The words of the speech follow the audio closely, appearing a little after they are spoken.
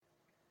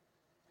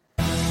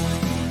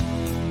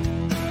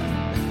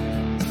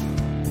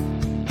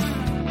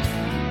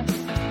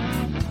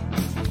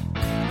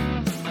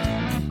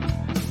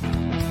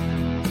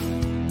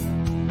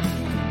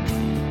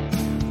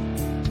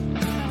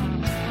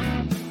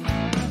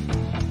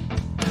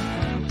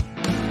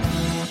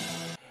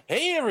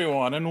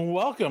everyone, and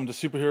welcome to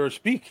Superhero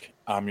Speak.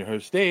 I'm your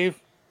host,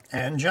 Dave.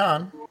 And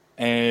John.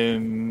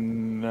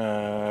 And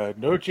no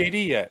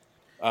JD yet.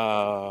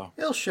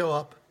 He'll show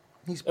up.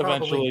 He's probably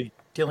eventually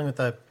dealing with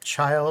a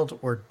child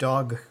or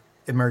dog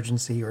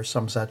emergency or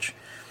some such.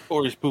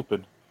 Or he's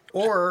pooping.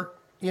 Or,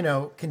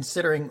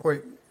 considering...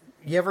 Or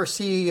you ever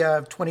see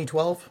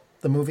 2012,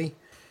 the movie?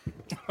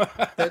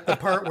 the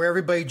part where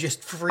everybody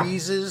just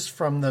freezes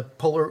from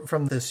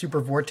the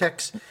super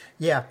vortex?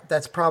 Yeah,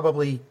 that's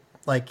probably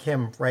like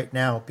him right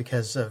now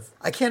because of...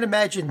 I can't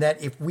imagine that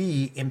if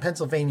we, in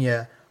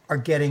Pennsylvania, are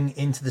getting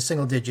into the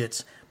single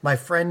digits, my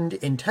friend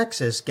in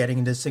Texas getting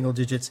into single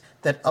digits,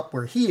 that up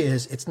where he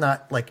is, it's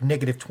not like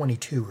negative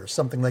 22 or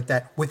something like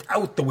that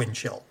without the wind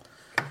chill.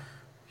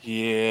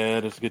 Yeah,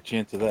 there's a good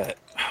chance of that.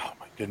 Oh,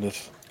 my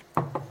goodness.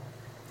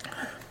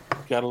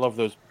 Gotta love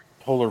those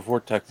polar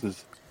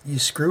vortexes. You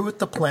screw with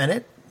the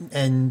planet,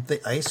 and the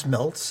ice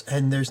melts,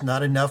 and there's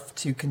not enough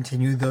to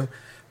continue the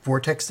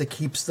vortex that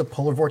keeps the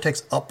polar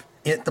vortex up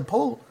at the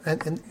pole,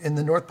 in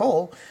the North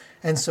Pole.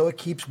 And so it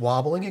keeps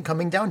wobbling and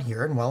coming down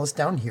here. And while it's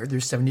down here,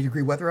 there's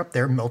 70-degree weather up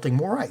there, melting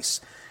more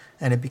ice.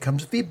 And it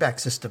becomes a feedback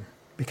system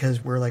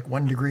because we're like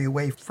 1 degree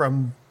away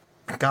from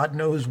God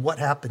knows what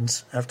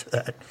happens after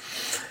that.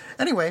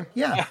 Anyway,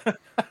 yeah.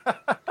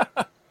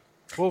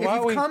 Well,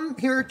 if you've come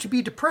here to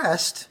be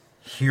depressed,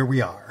 here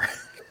we are.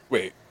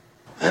 Wait.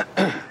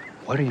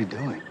 What are you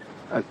doing?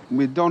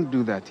 We don't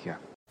do that here.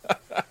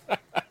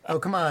 Oh,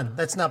 come on.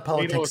 That's not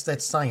politics.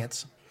 That's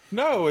science.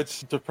 No,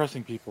 it's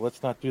depressing people.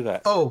 Let's not do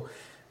that. Oh,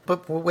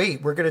 but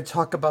wait. We're going to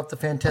talk about the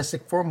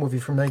Fantastic Four movie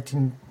from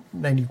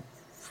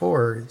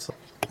 1994. It's like,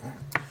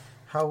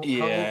 how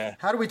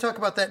do we talk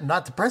about that and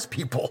not depress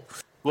people?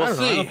 We'll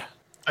see.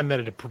 I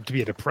meant it to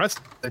be a depressed.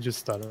 I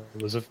just thought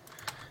it was a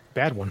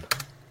bad one.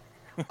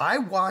 I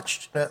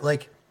watched, all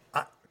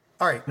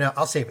right, no,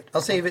 I'll save it.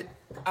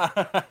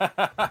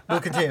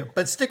 We'll continue.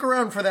 But stick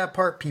around for that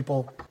part,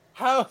 people.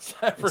 How's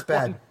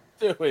everyone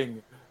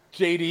doing?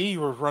 JD, you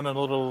were running a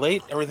little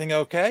late. Everything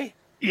okay?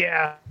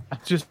 Yeah,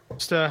 just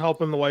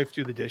helping the wife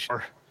do the dish.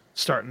 Or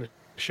starting the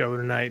show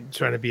tonight,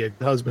 trying to be a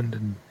husband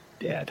and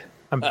dad.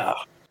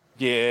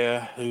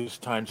 Yeah, those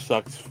times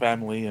sucks.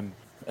 Family and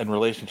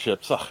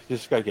relationships. You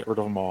just gotta get rid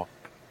of them all.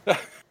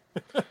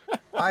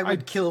 I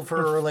would kill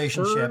for a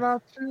relationship.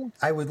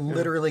 I would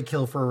literally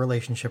kill for a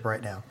relationship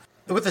right now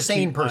with a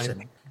sane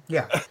person.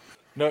 Yeah.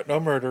 No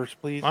murders,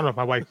 please. I don't know if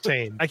my wife's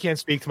sane. I can't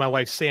speak to my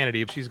wife's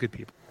sanity, but she's good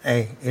people.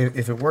 Hey,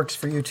 if it works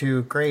for you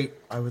two, great.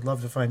 I would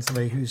love to find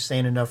somebody who's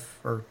sane enough,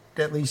 or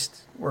at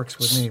least works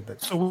with me.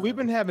 But so we've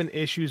been having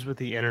issues with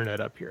the internet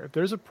up here. If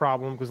there's a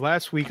problem, because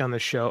last week on the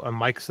show, on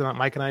Mike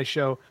and I's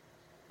show,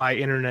 my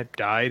internet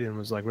died and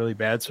was like really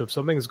bad. So if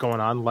something's going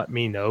on, let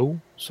me know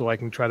so I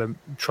can try to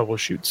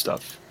troubleshoot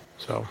stuff.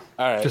 So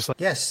all right.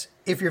 Yes,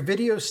 if your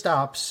video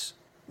stops,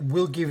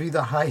 we'll give you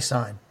the high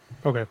sign.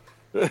 Okay.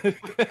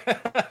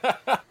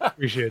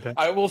 Appreciate that.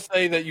 I will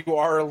say that you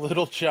are a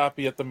little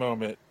choppy at the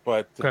moment,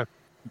 but okay.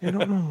 I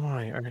don't know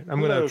why. All right. I'm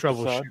going to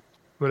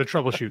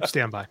troubleshoot.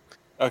 Stand by.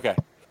 Okay.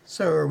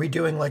 So are we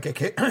doing like a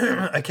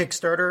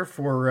Kickstarter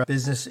for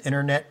business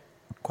internet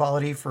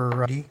quality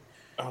for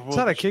it's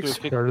not a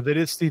Kickstarter.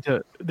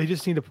 They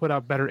just need to put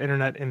out better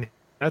internet, and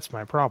that's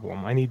my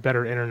problem. I need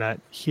better internet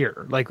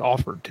here, like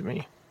offered to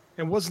me.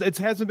 It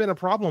hasn't been a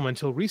problem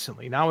until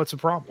recently. Now it's a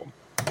problem.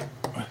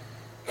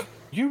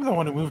 You're the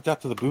one who moved out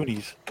to the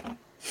boonies.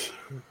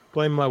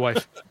 Blame my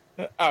wife.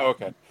 Oh,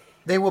 okay.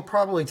 They will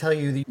probably tell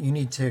you that you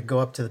need to go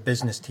up to the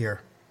business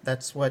tier.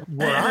 That's what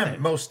we're on it.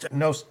 Most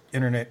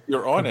internet.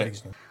 You're on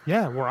it. Do.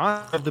 Yeah, we're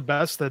on the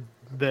best that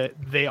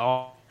they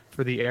are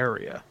for the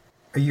area.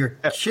 Are you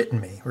shitting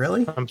me?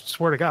 Really? I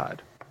swear to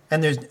God.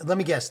 And let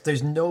me guess,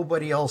 there's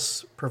nobody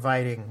else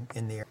providing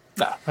in the area.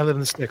 Nah. I live in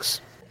the sticks.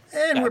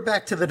 And we're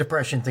back to the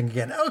depression thing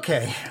again.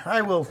 Okay,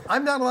 I'm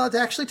not allowed to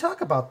actually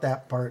talk about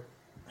that part.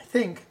 I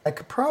think I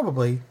could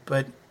probably,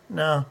 but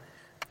no.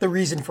 The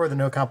reason for the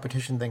no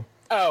competition thing.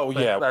 Oh,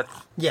 but,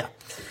 yeah.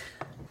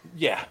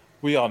 Yeah,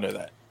 we all know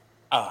that.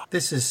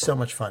 This is so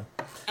much fun.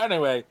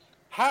 Anyway,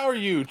 how are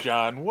you,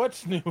 John?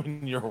 What's new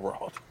in your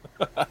world?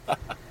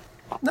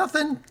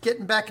 Nothing.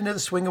 Getting back into the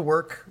swing of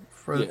work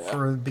for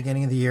the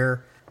beginning of the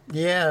year.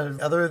 Yeah,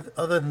 other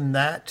than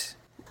that,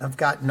 I've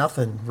got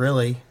nothing,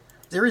 really.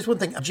 There is one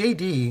thing.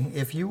 JD,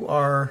 if you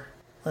are...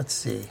 Let's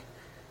see.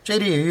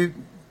 JD,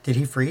 did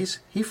he freeze?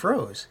 He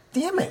froze.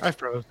 Damn it. I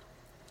froze.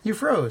 You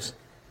froze.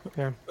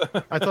 Yeah.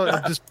 I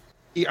thought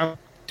I'm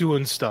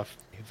doing stuff.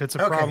 If it's a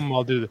problem,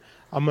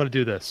 I'm going to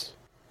do this.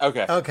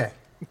 Okay.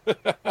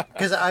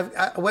 Because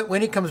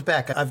when he comes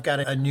back, I've got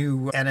a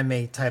new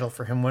anime title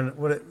for him. I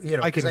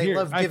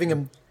love giving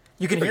him.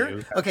 You can hear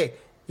it. Okay,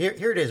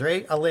 here it is.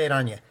 Right, I'll lay it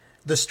on you.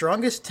 The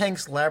strongest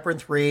tank's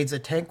labyrinth raids. A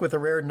tank with a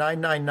rare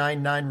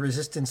 9999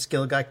 resistance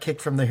skill got kicked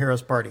from the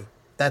hero's party.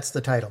 That's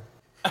the title.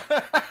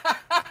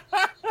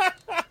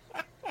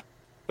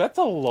 That's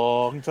a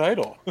long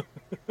title.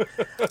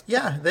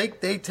 Yeah,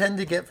 they tend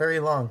to get very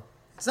long.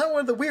 It's not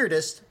one of the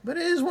weirdest, but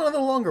it is one of the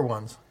longer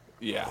ones.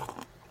 Yeah.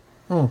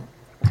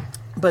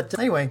 But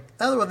anyway,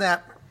 other than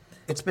that,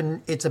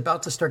 It's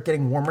about to start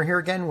getting warmer here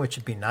again, which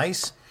would be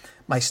nice.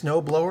 My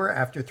snow blower,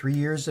 after 3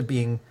 years of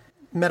being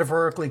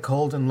metaphorically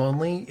cold and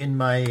lonely in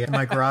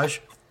my garage,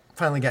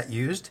 finally got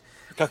used.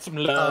 Got some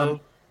love.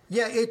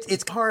 Yeah,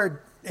 it's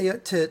hard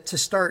to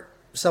start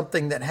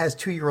something that has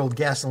 2-year-old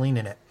gasoline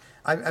in it.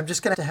 I'm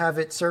just going to have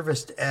it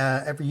serviced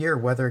every year,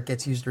 whether it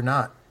gets used or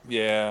not.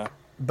 Yeah.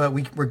 But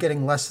we're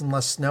getting less and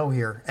less snow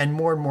here, and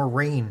more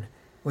rain,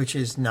 which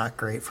is not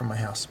great for my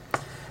house.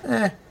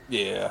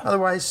 Yeah.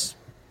 Otherwise,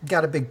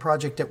 got a big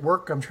project at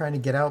work I'm trying to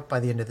get out by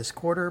the end of this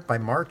quarter. By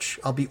March,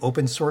 I'll be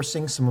open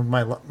sourcing some of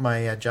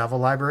my Java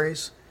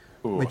libraries,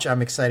 which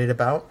I'm excited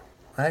about.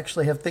 I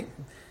actually have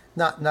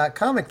not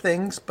comic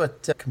things,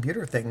 but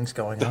computer things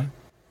going on.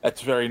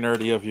 That's very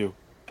nerdy of you.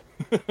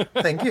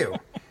 Thank you.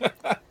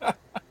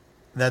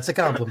 That's a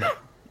compliment.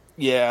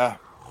 Yeah.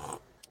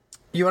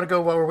 You want to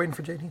go while we're waiting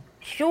for JD?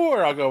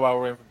 Sure, I'll go while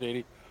we're waiting for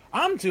JD.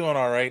 I'm doing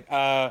all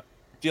right.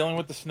 Dealing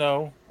with the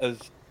snow, as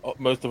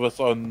most of us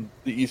on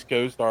the East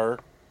Coast are.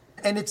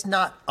 And it's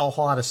not a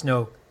whole lot of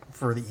snow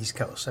for the East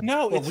Coast.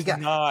 No, it's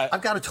not.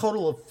 I've got a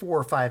total of 4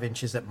 or 5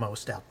 inches at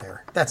most out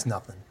there. That's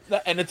nothing.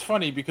 And it's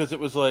funny because it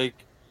was like,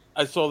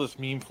 I saw this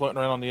meme floating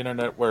around on the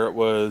internet where it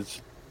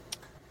was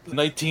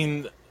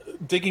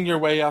digging your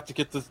way out to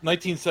get the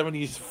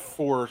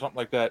 1974 or something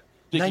like that.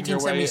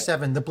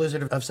 1977, the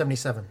blizzard of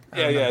 77.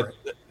 Yeah.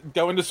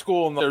 Going to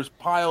school and there's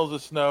piles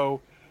of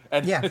snow.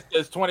 And it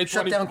says 2024.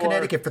 Shut down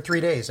Connecticut for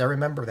 3 days. I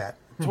remember that.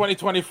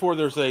 2024,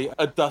 there's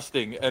a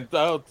dusting, and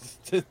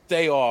it's a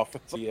day off.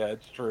 Yeah,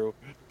 it's true.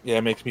 Yeah,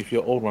 it makes me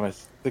feel old when I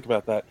think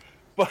about that.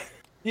 But,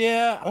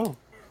 yeah,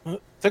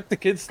 took the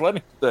kids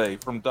sledding today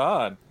from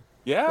Don.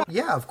 Yeah.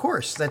 Yeah, of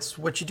course. That's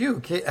what you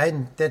do,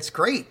 and that's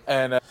great.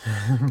 And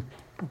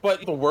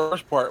but the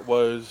worst part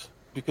was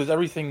because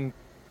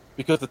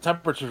the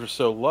temperatures are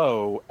so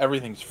low,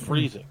 everything's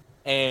freezing.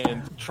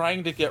 And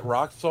trying to get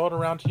rock salt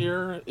around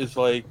here is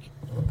like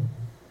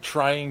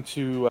trying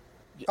to...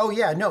 Oh,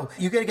 yeah, no.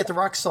 You got to get the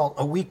rock salt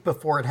a week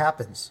before it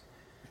happens.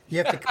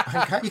 You have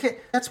to...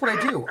 that's what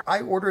I do.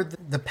 I order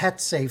the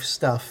pet safe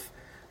stuff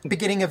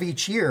beginning of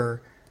each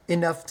year,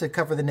 enough to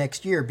cover the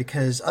next year,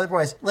 because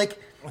otherwise,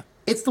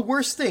 it's the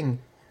worst thing.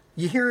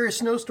 You hear a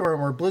snowstorm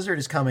or a blizzard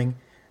is coming,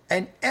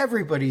 and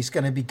everybody's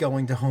going to be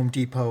going to Home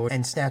Depot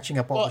and snatching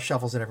up all the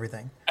shovels and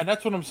everything. And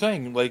that's what I'm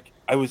saying.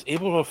 I was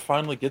able to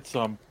finally get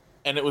some,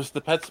 and it was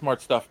the PetSmart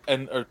stuff,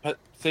 or Pet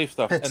Safe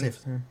stuff.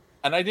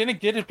 And I didn't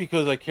get it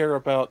because I care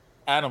about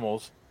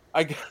animals.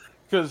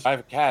 Because I have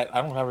a cat.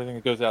 I don't have anything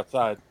that goes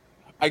outside.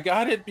 I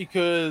got it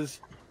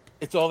because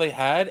it's all they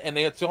had, and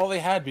it's all they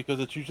had because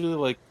it's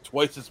usually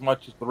twice as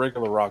much as the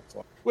regular rock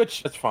salt,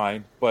 which that's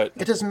fine, but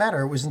it doesn't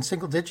matter. It was in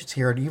single digits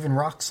here, and even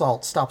rock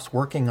salt stops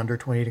working under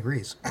 20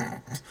 degrees.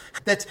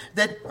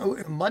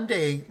 That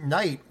Monday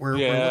night we're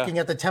looking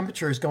at the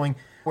temperatures going,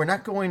 we're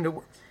not going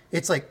to...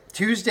 It's like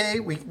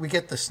Tuesday, we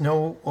get the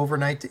snow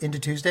overnight into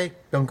Tuesday,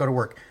 don't go to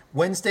work.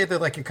 Wednesday, they're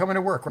like, you're coming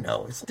to work.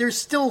 No, there's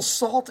still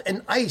salt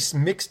and ice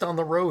mixed on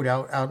the road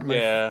out on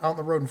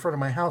the road in front of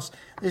my house.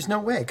 There's no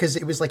way, because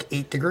it was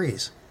 8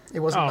 degrees. It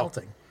wasn't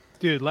melting.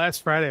 Dude,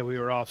 last Friday we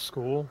were off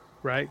school,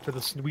 right?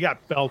 We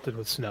got belted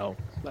with snow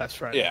last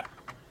Friday. Yeah.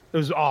 It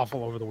was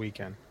awful over the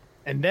weekend.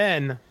 And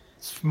then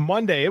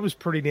Monday, it was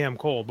pretty damn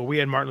cold, but we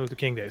had Martin Luther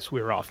King Day, so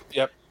we were off.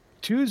 Yep.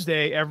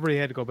 Tuesday, everybody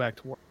had to go back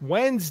to work.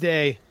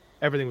 Wednesday,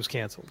 everything was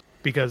canceled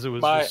because it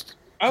was just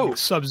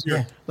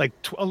sub-zero,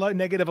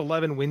 negative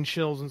 11 wind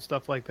chills and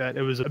stuff like that.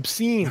 It was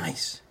obscene.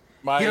 Nice.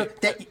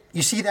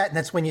 You see that, and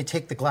that's when you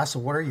take the glass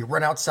of water, you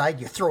run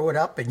outside, you throw it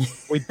up, and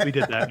we did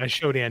that. I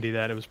showed Andy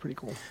that. It was pretty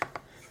cool.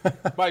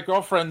 My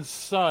girlfriend's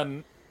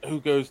son,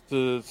 who goes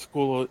to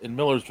school in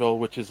Millersville,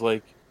 which is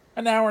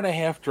an hour and a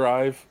half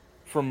drive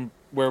from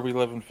where we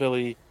live in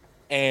Philly,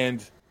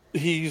 and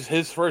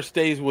his first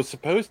day was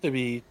supposed to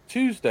be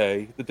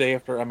Tuesday, the day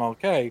after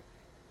MLK.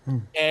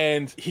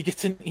 And he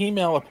gets an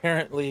email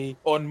apparently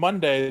on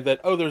Monday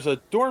that, there's a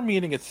dorm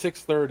meeting at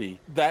 6:30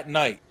 that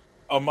night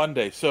on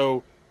Monday.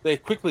 So they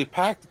quickly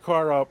packed the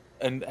car up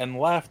and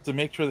left to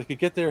make sure they could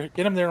get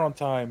him there on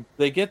time.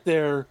 They get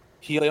there,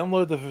 they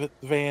unload the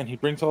van, he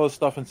brings all his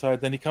stuff inside,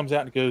 then he comes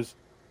out and goes,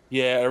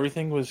 yeah,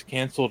 everything was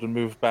canceled and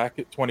moved back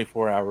at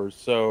 24 hours.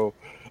 So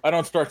I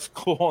don't start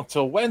school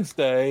until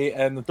Wednesday,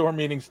 and the dorm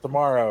meeting's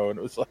tomorrow. And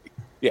it was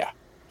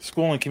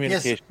school and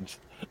communications. Yes.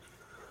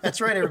 That's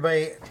right,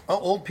 everybody.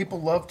 Old people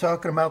love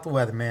talking about the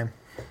weather, man.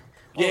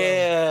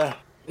 Yeah,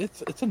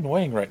 it's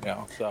annoying right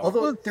now. So.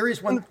 Although there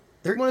is one...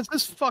 When it's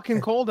this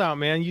fucking cold out,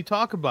 man, you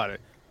talk about it.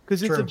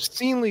 Because it's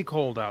obscenely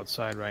cold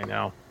outside right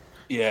now.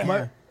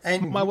 Yeah.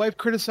 My wife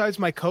criticized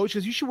my coat. She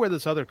goes, you should wear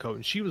this other coat.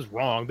 And she was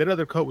wrong. That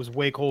other coat was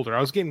way colder.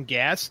 I was getting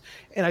gas,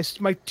 and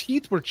my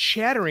teeth were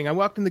chattering. I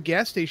walked in the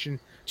gas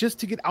station just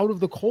to get out of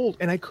the cold,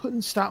 and I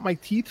couldn't stop my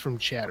teeth from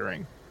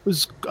chattering. It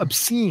was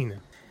obscene.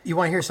 You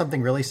want to hear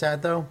something really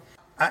sad, though?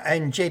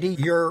 And JD,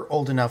 you're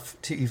old enough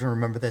to even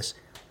remember this.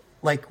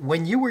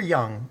 When you were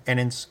young and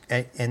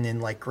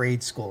in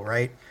grade school,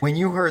 right? When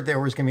you heard there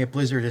was going to be a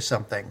blizzard or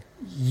something,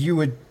 you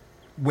would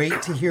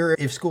wait to hear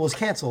if school was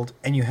canceled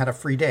and you had a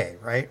free day,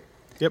 right?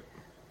 Yep.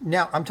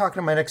 Now, I'm talking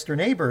to my next door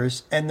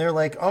neighbors, and they're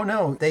like, oh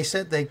no, they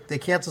said they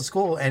canceled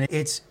school, and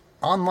it's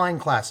online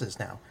classes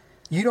now.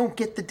 You don't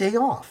get the day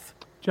off.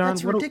 John,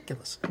 That's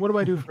ridiculous. What do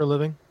I do for a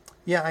living?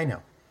 Yeah, I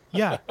know.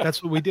 Yeah,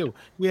 that's what we do.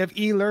 We have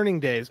e-learning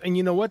days. And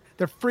you know what?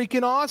 They're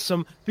freaking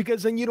awesome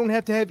because then you don't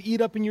have to have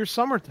eat up in your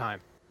summertime.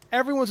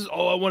 Everyone says,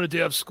 oh, I want a day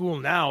of school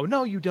now.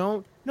 No, you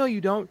don't. No, you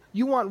don't.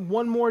 You want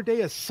one more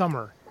day of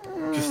summer.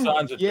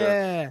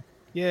 Yeah.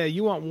 Yeah,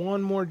 you want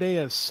one more day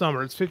of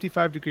summer. It's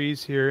 55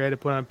 degrees here. I had to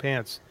put on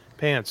pants.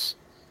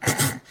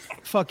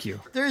 Fuck you.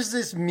 There's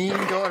this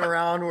meme going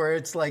around where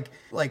it's like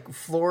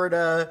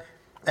Florida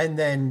and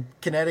then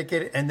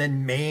Connecticut and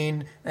then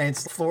Maine. And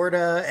it's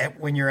Florida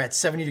when you're at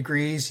 70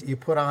 degrees, you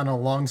put on a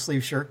long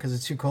sleeve shirt because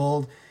it's too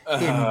cold.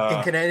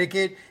 In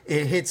Connecticut,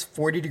 it hits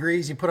 40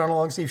 degrees, you put on a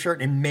long sleeve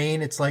shirt. In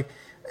Maine, it's like,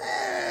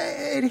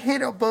 it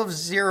hit above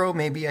zero,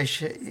 maybe I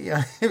should,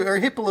 or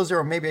hit below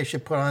zero, maybe I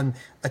should put on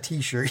a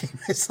t-shirt.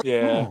 It's like,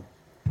 yeah.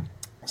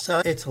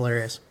 So it's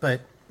hilarious.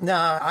 But no,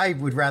 I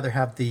would rather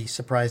have the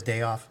surprise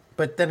day off.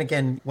 But then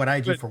again, what I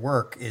do for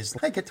work is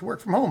I get to work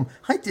from home.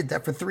 I did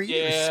that for 3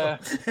 years. So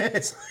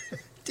it's,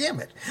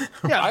 damn it.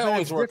 Yeah, I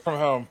always work from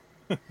home.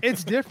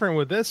 It's different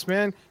with this,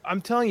 man.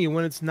 I'm telling you,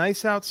 when it's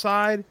nice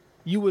outside,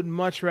 you would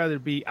much rather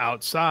be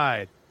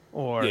outside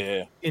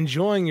or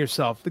enjoying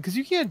yourself because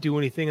you can't do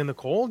anything in the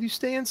cold. You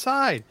stay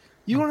inside.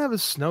 You don't have a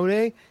snow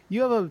day.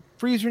 You have a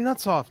freeze your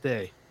nuts off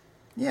day.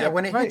 Yeah,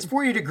 when it hits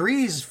 40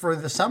 degrees for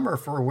the summer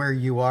for where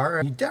you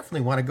are, you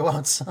definitely want to go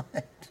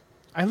outside.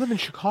 I live in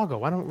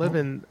Chicago. I don't live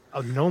in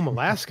Nome,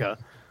 Alaska.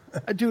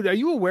 Dude, are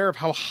you aware of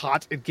how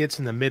hot it gets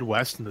in the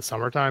Midwest in the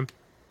summertime?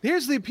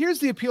 Here's the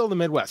appeal of the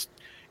Midwest.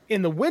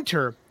 In the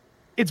winter,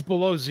 it's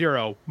below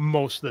zero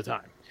most of the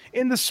time.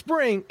 In the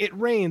spring, it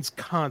rains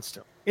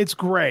constant. It's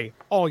gray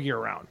all year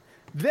round.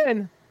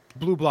 Then,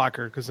 blue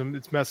blocker, because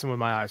it's messing with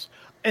my eyes.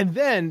 And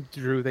then,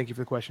 Drew, thank you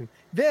for the question.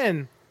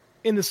 Then,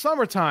 in the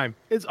summertime,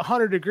 it's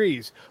 100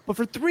 degrees. But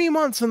for 3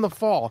 months in the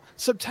fall,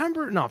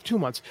 September and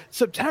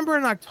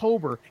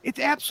October, it's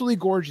absolutely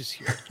gorgeous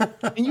here.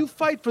 And you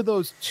fight for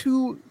those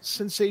 2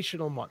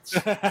 sensational months.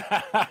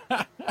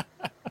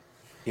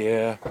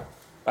 Yeah,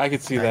 I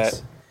could see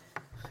that.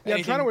 Yeah,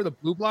 I'm trying to wear the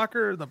blue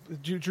blocker.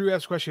 Drew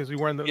asked questions. We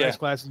wearing the nice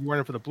glasses. You wearing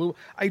them for the blue?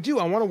 I do.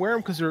 I want to wear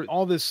them because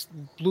all this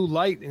blue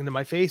light into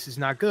my face is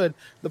not good.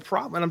 The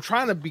problem, and I'm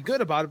trying to be good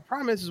about it. The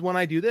problem is when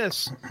I do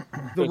this,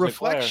 the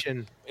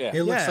reflection.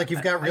 It looks like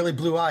you've got really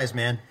blue eyes,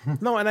 man.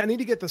 No, and I need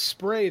to get the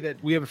spray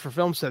that we have for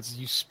film sets.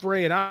 You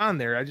spray it on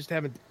there. I just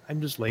haven't. I'm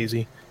just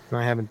lazy, and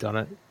I haven't done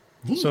it.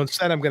 So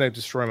instead, I'm going to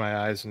destroy my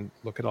eyes and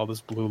look at all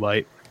this blue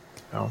light.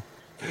 Oh,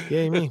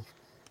 yay me.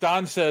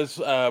 Don says,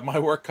 my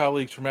work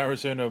colleagues from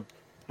Arizona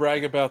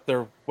brag about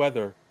their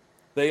weather.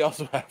 They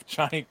also have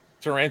giant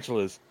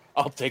tarantulas.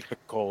 I'll take the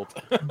cold.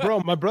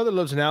 Bro, my brother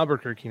lives in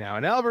Albuquerque now,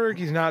 and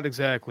Albuquerque's not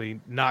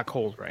exactly not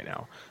cold right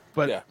now.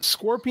 But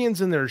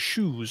scorpions in their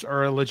shoes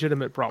are a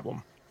legitimate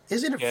problem.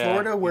 Isn't it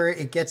Florida where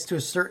it gets to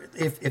a certain...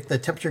 If the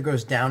temperature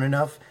goes down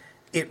enough,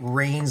 it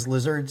rains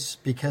lizards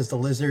because the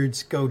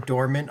lizards go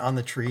dormant on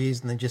the trees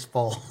and they just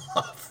fall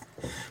off?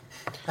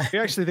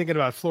 You're actually thinking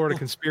about Florida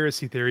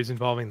conspiracy theories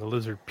involving the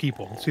lizard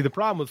people. See, the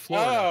problem with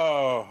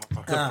Florida,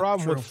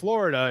 with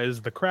Florida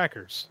is the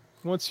crackers.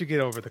 Once you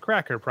get over the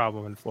cracker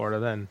problem in Florida,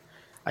 then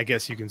I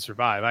guess you can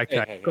survive.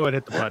 Go ahead,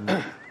 hit the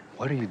button.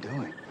 What are you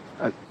doing?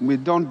 We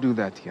don't do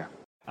that here.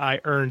 I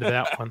earned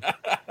that one.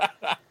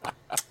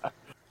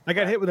 I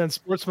got hit with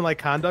unsportsmanlike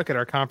conduct at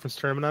our conference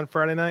tournament on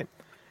Friday night,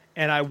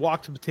 and I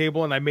walked to the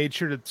table and I made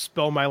sure to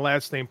spell my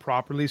last name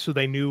properly so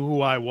they knew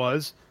who I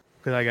was.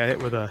 Because I got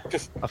hit with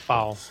a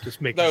foul,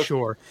 just making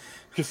sure.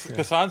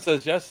 Kassan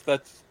says, yes, they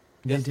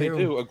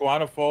do.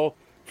 Iguana fall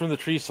from the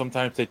trees.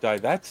 Sometimes they die.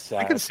 That's sad.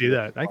 I can see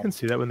that. I can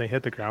see that when they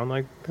hit the ground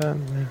like that.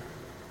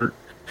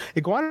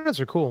 Iguanas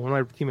are cool. One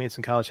of my teammates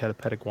in college had a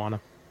pet iguana.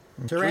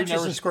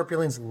 Tarantulas and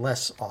scorpions,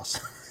 less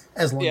awesome.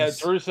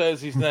 Drew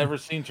says he's never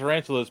seen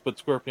tarantulas, but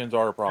scorpions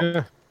are a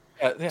problem.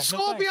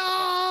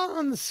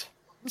 Scorpions!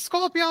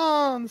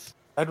 Scorpions!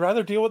 I'd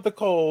rather deal with the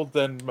cold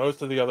than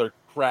most of the other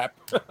crap.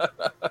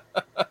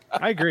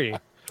 I agree.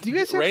 Do you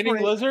guys have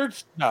raining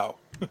lizards? No.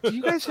 Do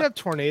you guys have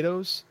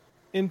tornadoes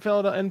in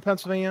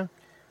Pennsylvania?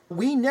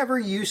 We never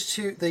used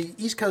to. The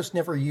East Coast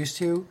never used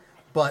to,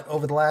 but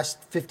over the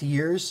last 50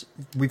 years,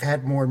 we've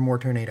had more and more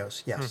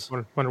tornadoes. Yes.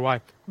 Wonder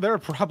why. They're a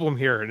problem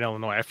here in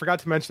Illinois. I forgot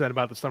to mention that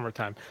about the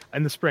summertime.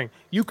 In the spring,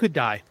 you could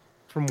die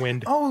from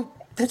wind. Oh,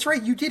 that's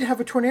right. You did have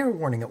a tornado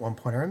warning at one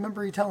point. I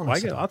remember you telling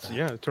us.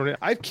 Tornado.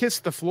 I've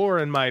kissed the floor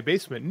in my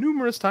basement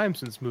numerous times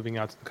since moving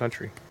out to the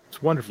country.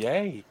 It's wonderful.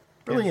 Yay.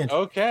 Brilliant.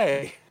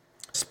 Okay.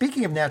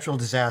 Speaking of natural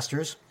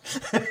disasters.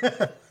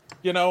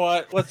 You know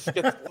what? Let's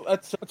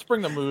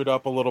bring the mood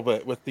up a little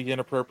bit with the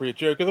inappropriate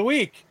joke of the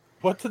week.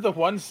 What did the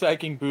one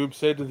sagging boob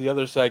say to the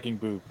other sagging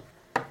boob?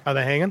 Are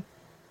they hanging?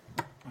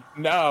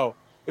 No.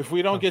 If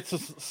we don't get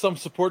some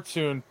support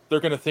soon,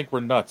 they're going to think we're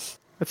nuts.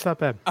 That's not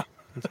bad.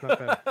 It's not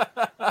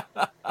bad.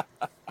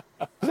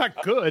 It's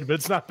not good, but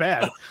it's not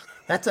bad.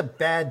 That's a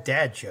bad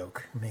dad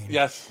joke.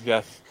 Yes.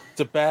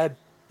 It's a bad,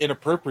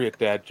 inappropriate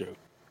dad joke.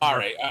 All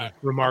right.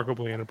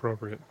 Remarkably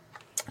inappropriate.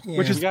 Yeah.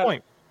 Which is the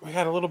point. We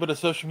had a little bit of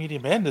social media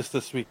madness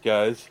this week,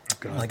 guys.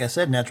 Like I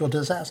said, natural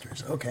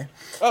disasters. Okay.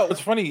 Oh,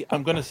 it's funny.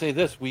 I'm going to say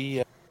this.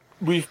 We've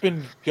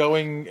been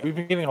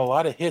getting a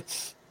lot of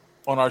hits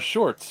on our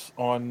shorts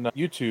on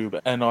YouTube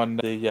and on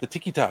the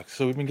TikTok.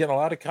 So we've been getting a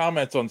lot of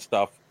comments on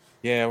stuff.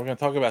 Yeah, we're going to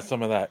talk about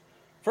some of that.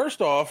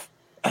 First off,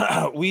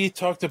 we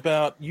talked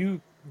about you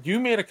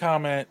made a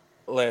comment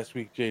last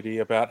week,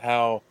 JD, about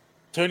how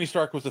Tony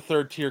Stark was a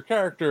third-tier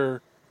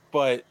character,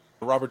 but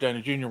Robert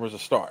Downey Jr. was a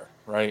star,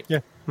 right? Yeah.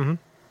 Mm-hmm.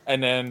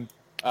 And then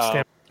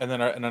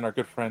our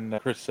good friend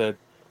Chris said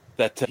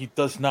that he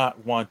does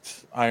not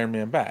want Iron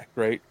Man back,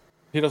 right?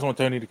 He doesn't want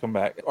Tony to come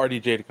back,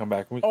 RDJ to come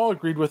back. We all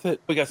agreed with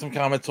it. We got some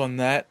comments on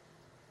that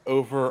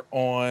over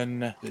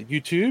on the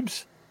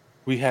YouTubes.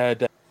 We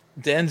had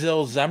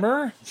Denzel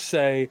Zemmer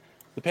say,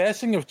 the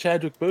passing of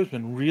Chadwick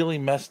Boseman really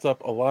messed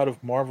up a lot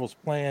of Marvel's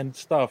planned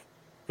stuff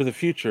for the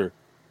future.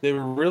 They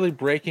were really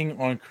breaking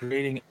on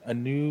creating a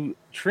new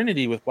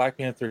trinity with Black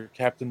Panther,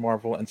 Captain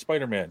Marvel, and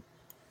Spider-Man.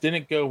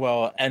 Didn't go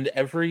well, and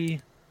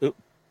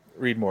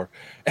read more.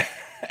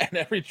 And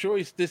every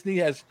choice Disney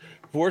has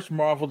forced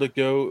Marvel to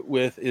go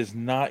with is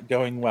not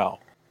going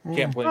well.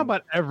 Can't blame. Not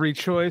about every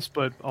choice,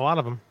 but a lot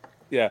of them.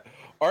 Yeah,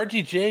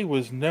 RDJ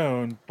was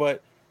known,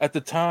 but at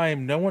the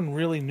time, no one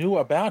really knew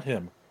about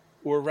him,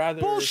 or rather,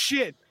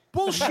 bullshit.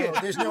 No,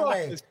 there's no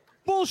way.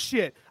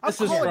 Bullshit.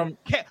 This is from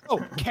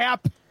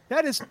Cap.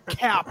 That is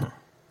Cap,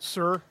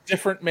 sir.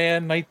 Different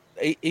Man,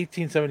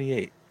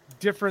 1878.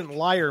 Different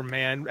liar,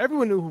 man.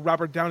 Everyone knew who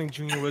Robert Downey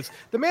Jr. was.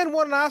 The man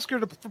won an Oscar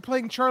for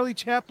playing Charlie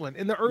Chaplin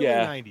in the early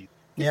 90s.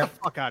 Get the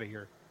fuck out of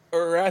here.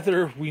 Or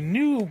rather, we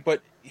knew,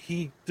 but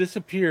he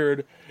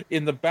disappeared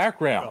in the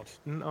background.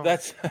 No.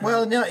 That's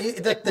Well, no,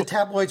 the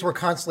tabloids were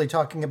constantly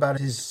talking about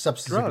his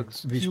substance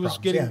drugs. abuse He was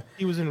problems.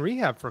 he was in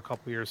rehab for a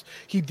couple of years.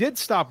 He did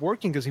stop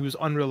working because he was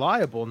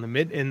unreliable in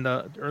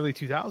the early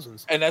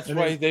 2000s. and that's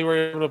why they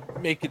were able to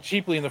make it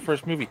cheaply in the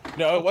first movie.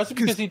 No, it wasn't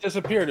because he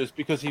disappeared. It was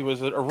because he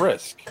was at a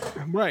risk.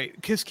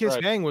 Right. Kiss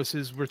Bang was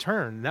his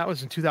return. That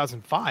was in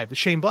 2005.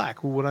 Shane Black,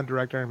 who went on to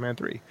direct Iron Man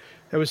 3.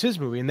 That was his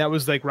movie, and that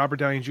was like Robert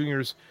Downey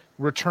Jr.'s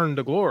return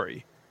to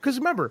glory. Because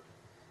remember,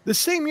 the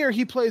same year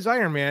he plays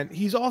Iron Man,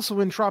 he's also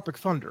in Tropic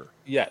Thunder.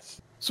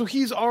 Yes. So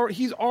he's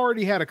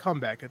already had a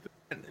comeback.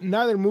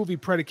 Neither movie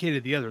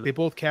predicated the other. They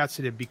both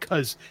casted him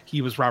because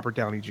he was Robert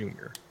Downey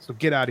Jr. So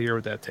get out of here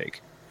with that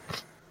take.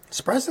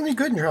 Surprisingly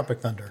good in Tropic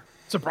Thunder.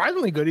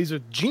 Surprisingly good. He's a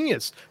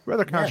genius.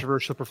 Rather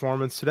controversial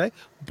performance today,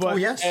 but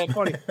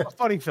a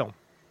funny film.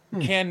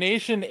 Can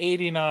Nation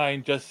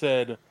 89 just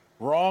said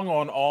wrong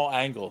on all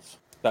angles.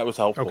 That was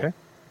helpful. Okay.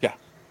 Yeah.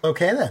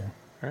 Okay then.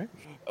 All right.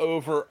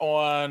 Over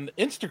on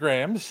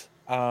Instagrams,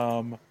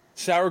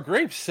 Sour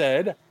Grapes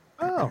said,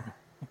 "Oh,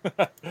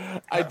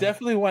 I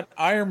definitely want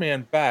Iron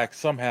Man back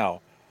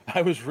somehow.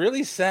 I was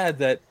really sad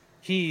that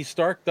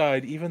Stark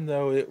died, even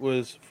though it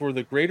was for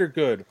the greater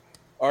good.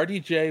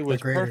 RDJ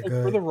was perfect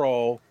for the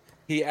role.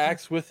 He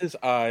acts with his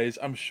eyes.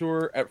 I'm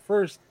sure at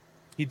first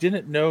he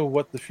didn't know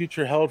what the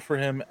future held for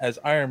him as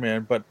Iron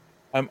Man, but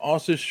I'm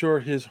also sure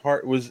his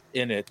heart was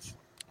in it."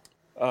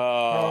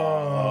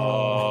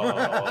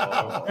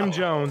 Tim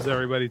Jones,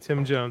 everybody.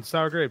 Tim Jones.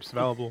 Sour Grapes,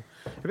 available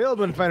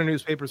in finer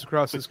newspapers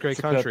across this great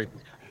country.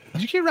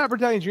 Did you hear Robert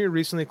Downey Jr.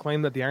 recently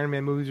claimed that the Iron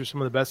Man movies are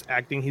some of the best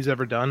acting he's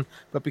ever done,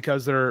 but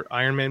because they're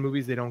Iron Man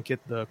movies, they don't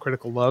get the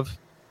critical love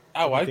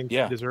they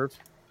deserve?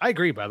 I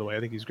agree, by the way. I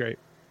think he's great.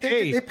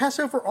 They pass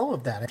over all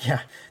of that.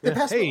 Yeah, they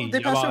pass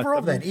over all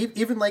of that.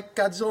 Even like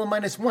Godzilla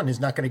 -1 is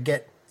not going to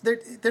get.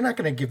 They're not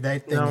going to give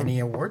that thing any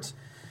awards.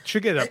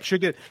 Should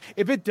get.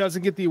 If it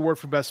doesn't get the award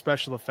for best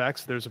special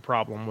effects, there's a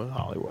problem with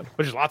Hollywood.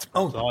 Which is lots of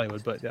problems with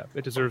Hollywood, but yeah,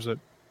 it deserves it.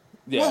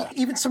 Yeah. Well,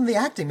 even some of the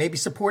acting, maybe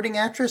supporting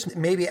actress,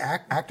 maybe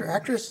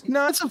actress.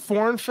 No, it's a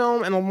foreign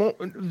film,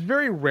 and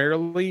very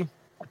rarely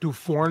do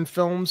foreign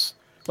films,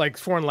 like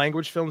foreign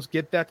language films,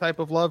 get that type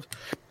of love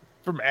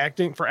for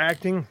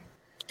acting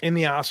in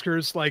the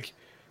Oscars. Like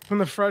from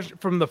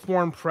the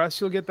foreign press,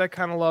 you'll get that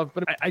kind of love,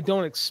 but I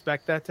don't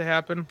expect that to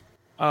happen.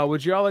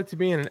 Would you all like to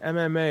be in an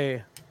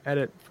MMA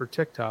edit for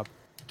TikTok?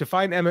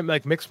 Define MMA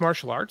like mixed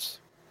martial arts.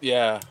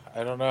 Yeah,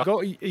 I don't know. Go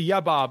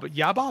Yabob.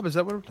 Yabob, is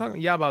that what we're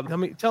talking?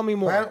 Yabob. Tell me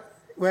more.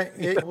 Why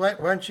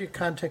don't you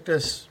contact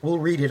us? We'll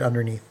read it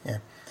underneath.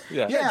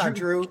 Yeah.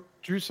 Drew.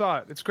 Drew saw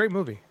it. It's a great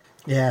movie.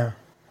 Yeah.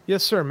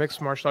 Yes, sir.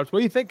 Mixed martial arts. What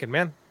are you thinking,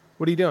 man?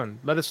 What are you doing?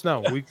 Let us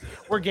know.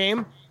 We're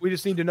game. We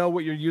just need to know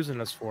what you're using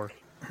us for.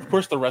 Of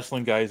course, the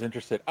wrestling guy is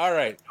interested. All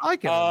right. I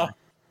like it.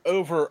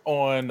 Over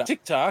on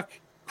TikTok,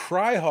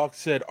 Cryhawk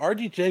said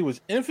RDJ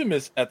was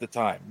infamous at the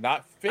time,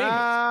 not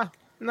famous.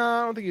 No,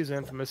 I don't think he was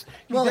infamous.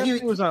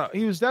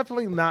 He was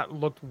definitely not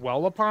looked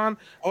well upon.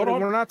 Hold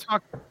on. We're not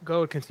talking.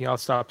 Go continue. I'll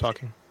stop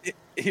talking.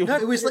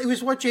 It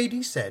was what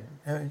JD said.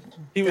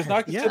 He was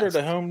not considered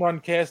a home run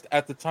cast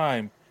at the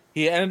time.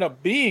 He ended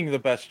up being the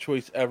best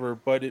choice ever,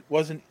 but it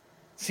wasn't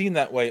seen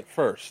that way at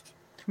first.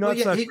 No,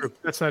 that's not true.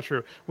 That's not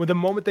true. When the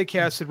moment they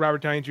casted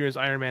Robert Downey Jr. as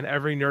Iron Man,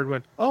 every nerd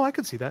went, "Oh, I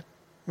could see that."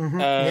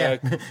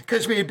 Mm-hmm.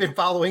 Because we had been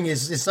following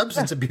his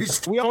substance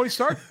abuse. We always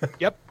start.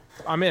 Yep.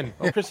 I'm in.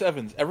 Oh, Chris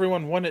Evans.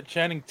 Everyone wanted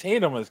Channing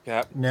Tatum as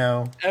Cap.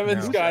 No.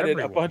 Evans no. got it. A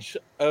Everyone. bunch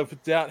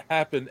of doubt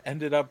happened.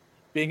 Ended up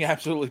being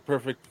absolutely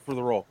perfect for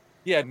the role.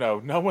 Yeah, no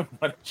one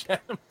wanted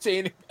Channing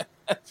Tatum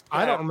as Cap.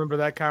 I don't remember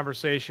that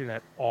conversation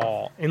at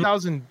all. In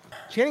 2000,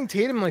 Channing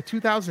Tatum, like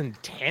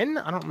 2010?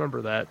 I don't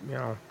remember that.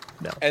 No.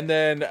 And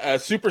then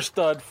Super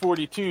Stud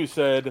 42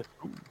 said,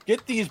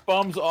 "Get these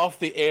bums off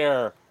the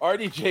air.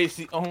 RDJ's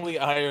the only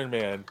Iron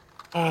Man."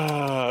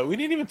 We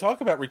didn't even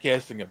talk about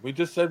recasting him. We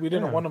just said we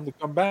didn't want him to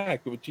come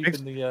back. It would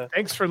cheapen the.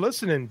 Thanks for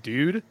listening,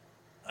 dude.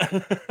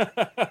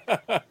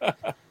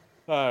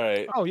 All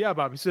right. Oh, yeah,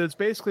 Bob. He said it's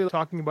basically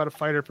talking about a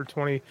fighter for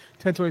 10,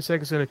 20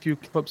 seconds and a few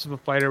clips of a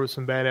fighter with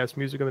some badass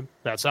music.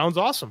 That sounds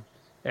awesome,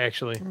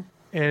 actually.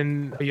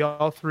 And are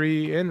y'all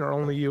three in, or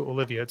only you,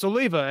 Olivia? It's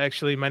Oliva,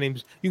 actually. My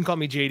name's, you can call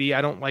me JD.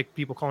 I don't like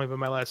people calling me by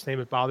my last name.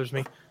 It bothers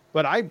me.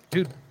 But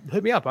dude,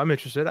 hit me up. I'm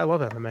interested. I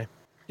love MMA.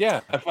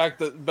 Yeah. In fact,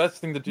 the best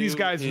thing to do These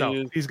guys is...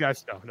 know. These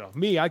guys know.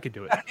 Me, I could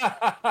do it.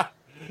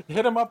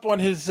 Hit him up on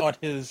his.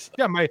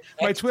 Yeah, my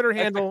Twitter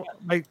handle,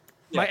 my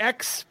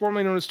ex,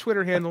 formerly known as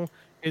Twitter handle,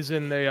 is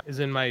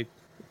in my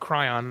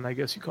Cryon, I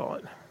guess you call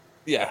it.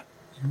 Yeah.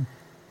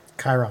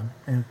 Chiron.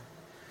 Yeah.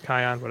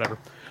 Kion, whatever.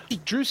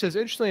 Drew says,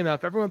 interestingly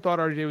enough, everyone thought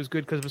RJ was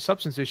good because of a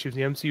substance issues.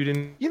 The MCU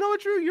didn't. You know what,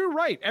 Drew? You're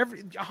right.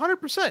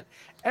 100%.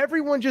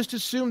 Everyone just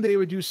assumed they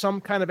would do some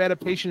kind of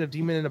adaptation of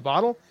Demon in a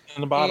Bottle.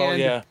 In the bottle, and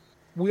yeah.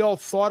 We all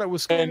thought it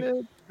was kind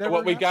of.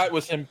 What we got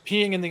was him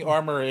peeing in the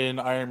armor in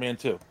Iron Man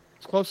 2.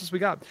 As close as we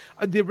got.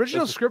 The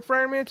original script for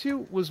Iron Man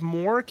 2 was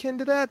more akin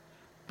to that,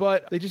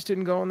 but they just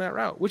didn't go on that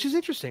route, which is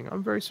interesting.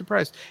 I'm very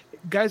surprised.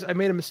 Guys, I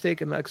made a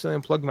mistake and accidentally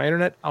unplugged my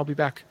internet. I'll be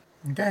back.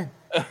 Okay.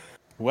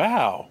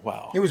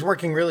 Wow. It was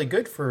working really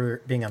good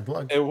for being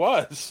unplugged. It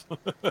was.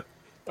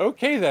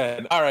 Okay,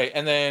 then. All right.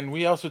 And then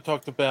we also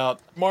talked about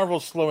Marvel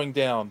slowing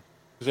down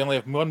because they only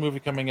have one movie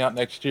coming out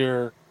next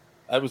year.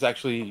 That was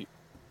actually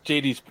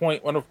JD's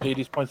point, one of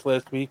JD's points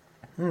last week.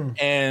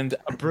 And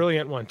A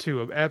brilliant one,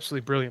 too. An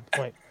absolutely brilliant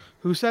point.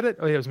 Who said it?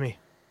 Oh, yeah, it was me.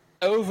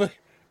 Ovo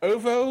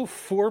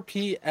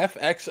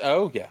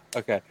 4PFXO, yeah,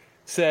 okay,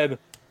 said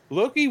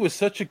Loki was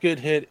such a good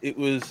hit, it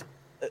was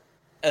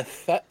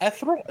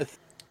ethereal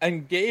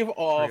and gave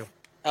off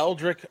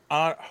Eldritch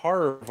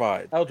horror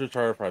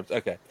vibes.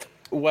 Okay,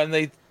 when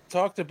they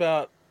talked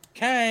about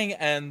Kang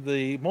and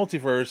the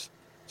multiverse,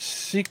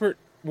 Secret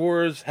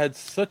Wars had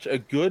such a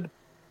good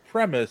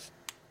premise.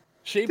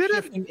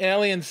 Shape-shifting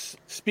aliens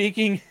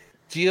speaking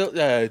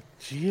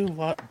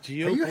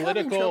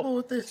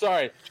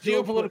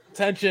geopolitical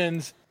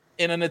tensions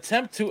in an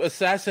attempt to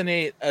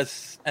assassinate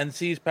us and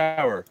seize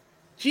power.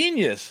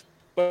 Genius.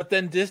 But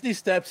then Disney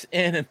steps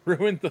in and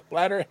ruined the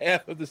latter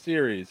half of the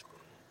series.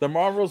 The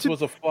Marvels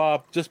was a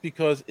flop just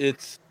because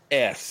it's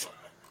ass.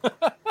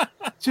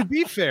 To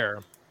be fair,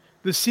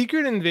 the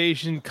Secret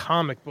Invasion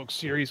comic book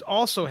series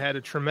also had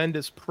a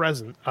tremendous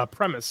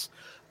premise,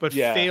 but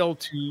failed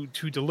to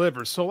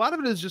deliver. So a lot of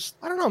it is just,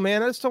 I don't know,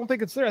 man. I just don't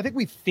think it's there. I think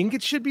we think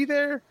it should be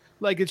there.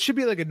 Like, it should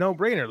be like a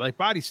no-brainer, like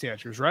Body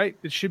Snatchers, right?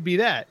 It should be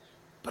that.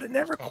 But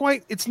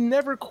it's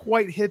never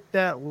quite hit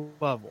that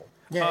level.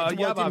 Yeah, it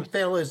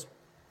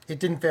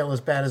didn't fail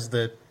as bad as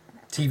the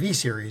TV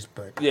series,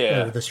 but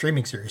the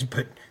streaming series,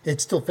 but it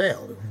still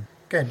failed.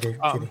 Go ahead,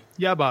 JD.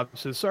 Yeah, Bob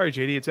says, sorry,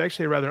 JD. It's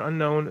actually a rather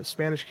unknown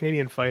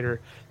Spanish-Canadian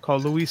fighter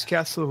called Luis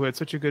Castle who had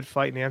such a good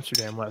fight in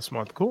Amsterdam last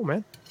month. Cool,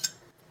 man.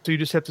 So you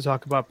just have to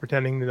talk about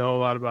pretending to know a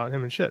lot about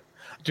him and shit.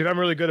 Dude, I'm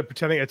really good at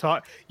pretending I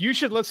talk. You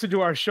should listen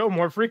to our show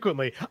more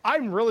frequently.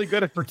 I'm really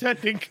good at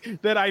pretending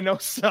that I know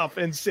stuff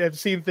and have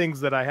seen things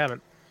that I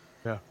haven't.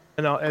 Yeah.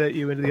 And I'll edit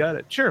you into the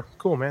edit. Sure.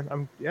 Cool,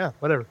 man.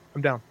 Whatever.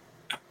 I'm down.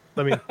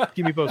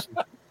 Keep me posted.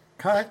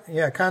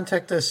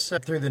 Contact us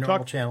through the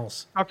normal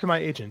channels. Talk to my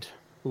agent,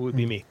 who would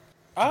be me.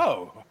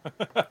 Oh.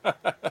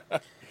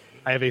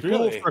 I have a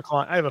fool for a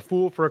client. I have a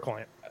fool for a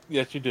client.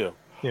 Yes, you do.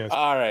 Yes.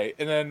 All right.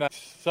 And then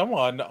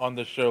someone on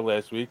the show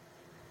last week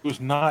who's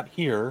not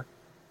here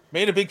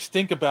made a big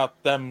stink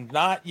about them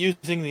not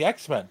using the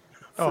X-Men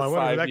for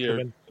 5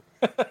 years.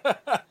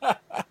 I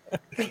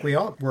think we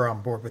all were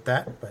on board with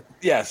that, but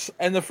yes.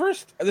 And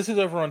this is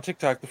over on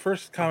TikTok. The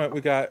first comment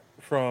we got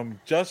from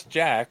Just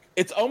Jack.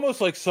 It's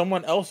almost like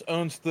someone else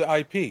owns the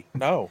IP.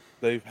 No,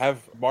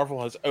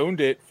 Marvel has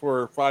owned it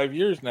for 5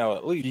 years now,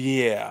 at least.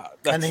 Yeah,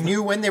 and they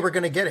knew when they were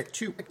going to get it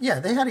too. Yeah,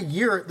 they had a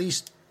year at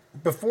least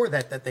before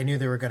that they knew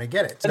they were going to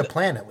get it. It's the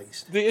plan, at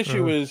least. The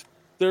issue is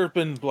there have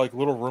been like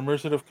little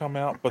rumors that have come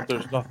out, but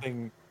there's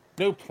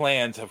no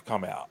plans have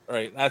come out.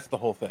 Right, that's the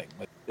whole thing.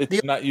 Like,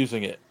 it's not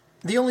using it.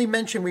 The only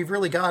mention we've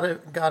really got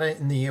it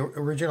in the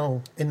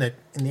original in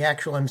the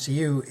actual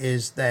MCU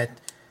is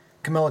that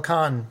Kamala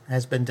Khan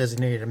has been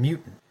designated a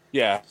mutant.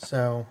 Yeah.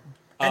 So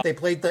and they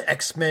played the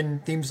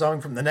X-Men theme song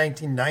from the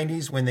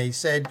 1990s when they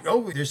said,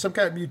 "Oh, there's some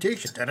kind of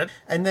mutation,"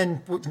 and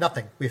then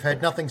nothing. We've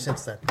had nothing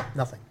since then.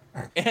 Nothing.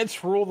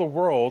 Ants Rule the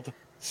World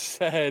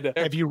said,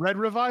 "Have you read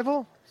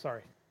Revival?"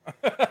 Sorry.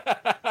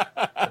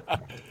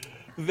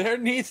 There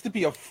needs to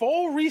be a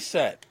full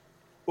reset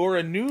or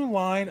a new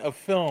line of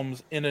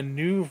films in a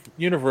new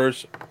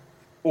universe,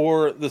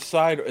 or on the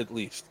side at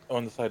least.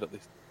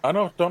 I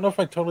don't know if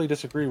I totally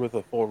disagree with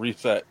a full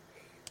reset.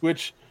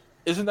 Which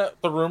isn't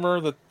that the rumor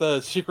that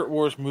the Secret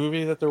Wars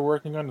movie that they're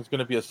working on is going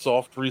to be a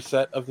soft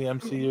reset of the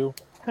MCU?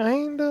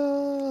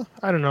 Kinda.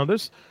 I don't know.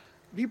 There's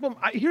people.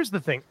 Here's the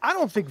thing. I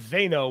don't think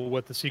they know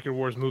what the Secret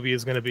Wars movie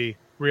is going to be.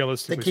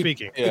 Realistically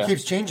speaking, it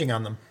keeps changing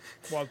on them.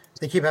 Well,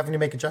 they keep having to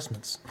make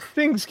adjustments.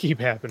 Things keep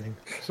happening.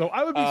 So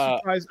I would be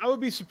surprised. I would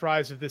be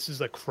surprised if this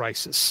is a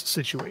crisis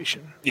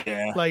situation.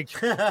 Yeah. Like,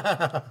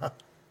 I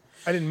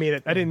didn't mean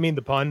it. I didn't mean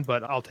the pun,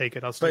 but I'll take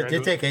it. But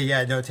you take it.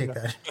 Yeah, no, take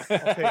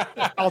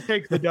that. I'll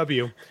take the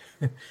W.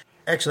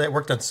 Actually, it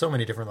worked on so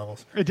many different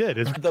levels. It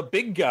did. The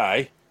big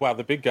guy. Wow,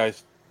 the big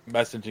guy's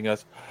messaging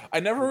us.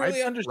 I never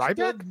really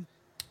understood.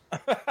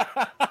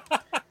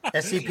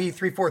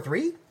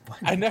 SCP-343?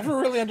 I never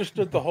really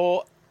understood the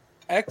whole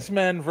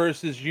X-Men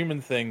versus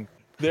human thing.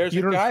 There's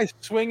a guy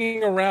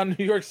swinging around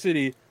New York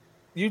City.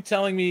 You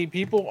telling me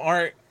people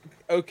aren't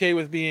okay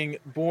with being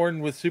born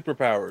with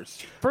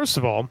superpowers? First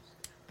of all,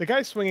 the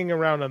guy swinging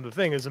around on the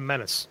thing is a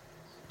menace,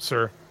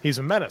 sir. He's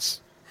a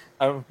menace.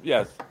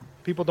 Yes.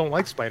 People don't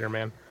like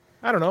Spider-Man.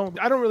 I don't know.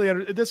 I don't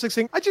really this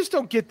thing. I just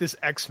don't get this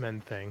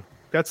X-Men thing.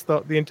 That's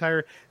the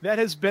entire. That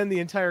has been the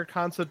entire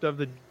concept of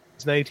the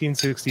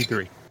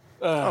 1963.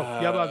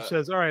 Yabab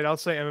says, all right, I'll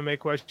say MMA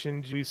question,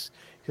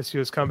 because he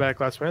was come back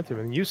last month,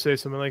 and you say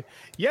something like,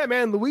 yeah,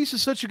 man, Luis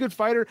is such a good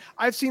fighter.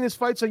 I've seen his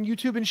fights on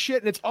YouTube and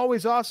shit, and it's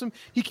always awesome.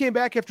 He came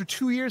back after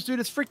 2 years,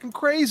 dude. It's freaking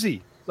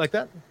crazy. Like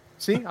that.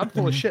 See, I'm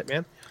full of shit,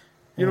 man.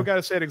 You don't got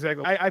to say it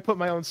exactly. I put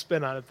my own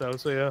spin on it, though,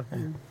 so yeah.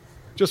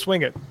 Just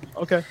swing it.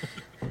 Okay.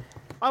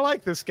 I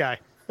like this guy.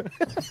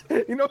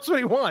 He knows what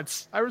he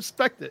wants. I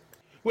respect it.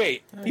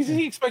 Wait, is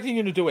he expecting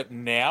you to do it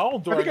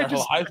now?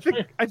 I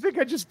think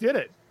I just did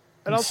it.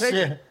 And I'll take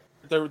it.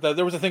 There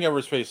was a thing over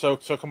his face, so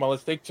come on,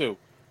 let's take two.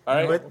 All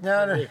right. But,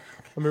 no. Let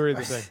me read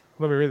the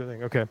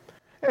thing. Okay.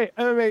 Hey,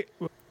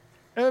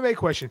 MMA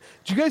question.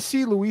 Did you guys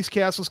see Luis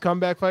Castle's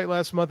comeback fight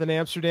last month in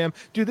Amsterdam?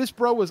 Dude, this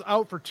bro was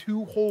out for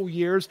 2 whole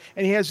years,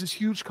 and he has this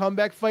huge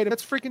comeback fight.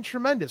 That's freaking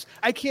tremendous.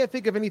 I can't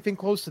think of anything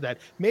close to that.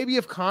 Maybe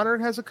if Connor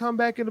has a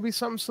comeback, it'll be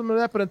something similar to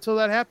that. But until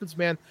that happens,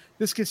 man,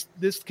 this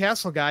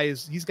Castle guy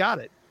he's got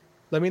it.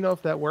 Let me know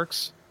if that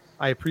works.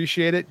 I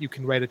appreciate it. You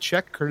can write a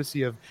check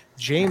courtesy of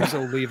James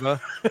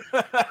Oliva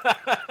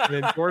and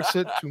endorse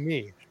it to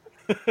me.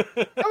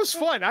 That was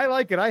fun. I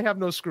like it. I have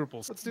no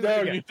scruples. Let's do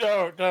that again. You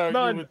don't. No,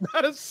 none.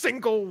 Not a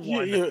single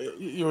one.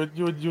 You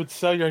would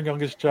sell your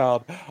youngest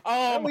child.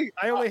 I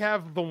only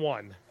have the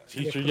one.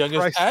 Teach your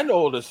youngest and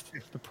oldest.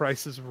 If the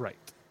price is right.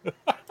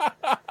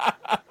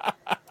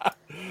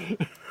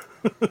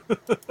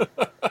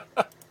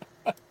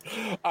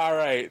 All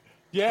right.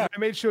 Yeah. I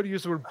made sure to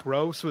use the word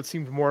bro, so it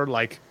seemed more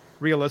like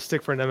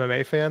realistic for an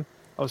MMA fan.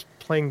 I was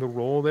playing the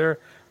role there.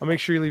 I'll make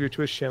sure you leave your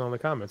Twitch channel in the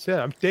comments.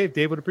 Yeah, I'm Dave.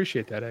 Dave would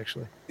appreciate that,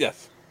 actually.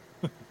 Yes.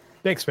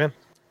 Thanks, man.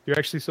 You're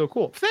actually so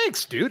cool.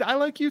 Thanks, dude. I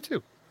like you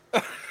too.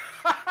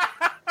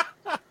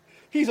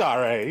 He's all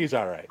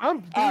right.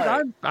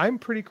 I'm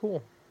pretty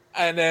cool.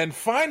 And then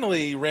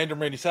finally,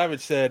 Random Randy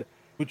Savage said,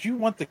 "Would you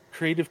want the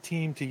creative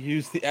team to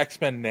use the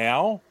X-Men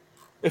now?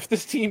 If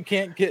this team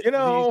can't get these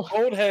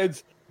old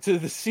heads to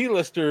the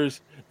C-listers,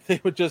 they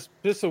would just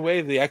piss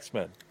away the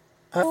X-Men."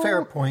 A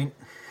fair point.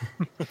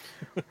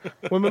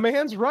 When my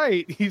man's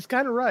right, he's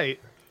kind of right.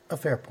 A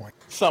fair point.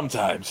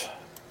 Sometimes.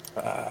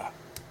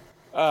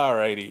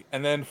 Alrighty.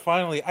 And then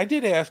finally, I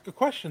did ask a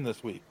question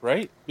this week,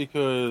 right?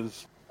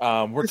 Because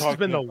this has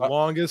been the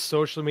longest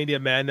social media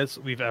madness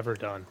we've ever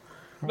done.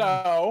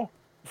 No.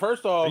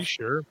 First off, are you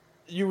sure?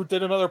 You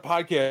did another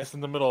podcast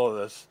in the middle of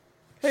this.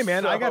 Hey,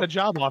 man, I got a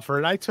job offer,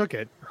 and I took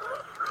it.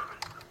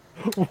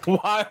 While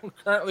I'm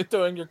currently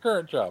doing your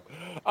current job.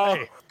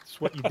 Hey,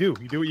 it's what you do.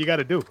 You do what you got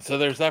to do. So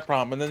there's that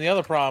problem. And then the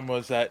other problem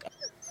was that...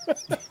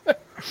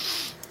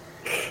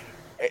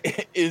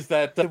 is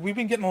that we've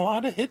been getting a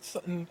lot of hits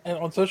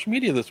on social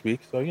media this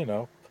week. So, you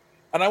know.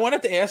 And I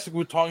wanted to ask, we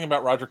were talking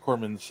about Roger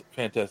Corman's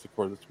Fantastic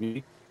Four this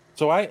week.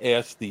 So I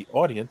asked the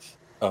audience...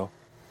 Oh.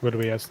 What do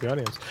we ask the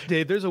audience?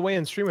 Dave, there's a way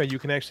in Streaming you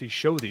can actually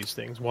show these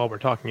things while we're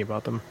talking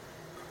about them.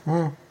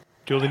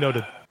 Duly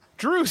noted.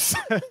 Drew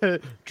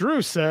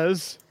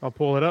says, I'll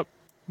pull it up.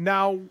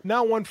 Now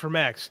one for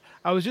Max.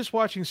 I was just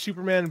watching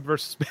Superman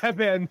versus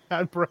Batman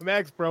on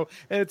Max, bro,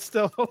 and it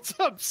still holds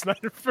up.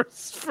 Snyder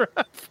versus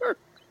forever.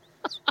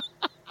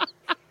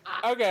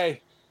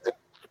 Okay.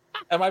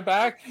 Am I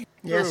back?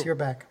 Yes, Drew. You're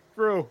back.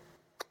 Drew.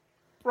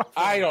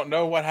 I don't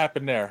know what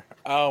happened there.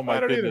 Oh, my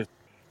goodness. Either.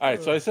 All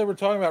right, so I said we're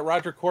talking about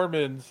Roger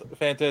Corman's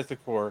Fantastic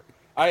Four.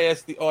 I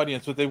asked the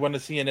audience what they want to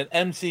see in an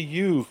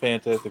MCU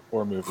Fantastic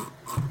Four movie.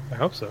 I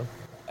hope so.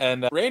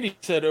 And Randy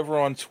said over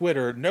on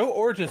Twitter, no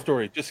origin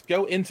story, just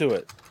go into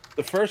it.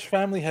 The first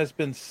family has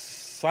been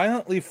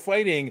silently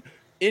fighting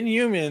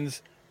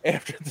Inhumans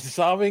after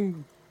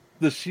dissolving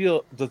of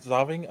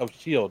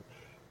S.H.I.E.L.D.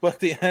 But at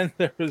the end,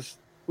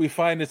 we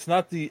find it's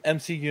not the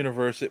MC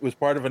universe, it was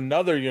part of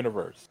another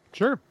universe.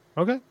 Sure.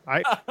 Okay.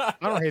 I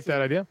don't hate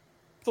that idea.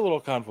 It's a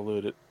little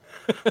convoluted.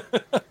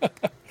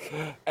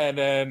 And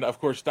then, of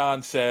course,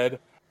 Don said,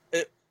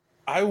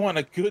 I want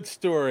a good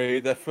story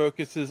that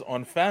focuses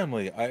on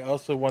family. I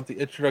also want the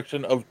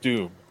introduction of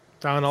Doom.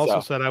 Don also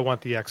said, "I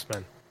want the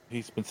X-Men."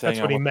 He's been saying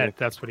that's what he meant.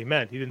 That's what he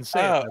meant. He didn't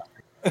say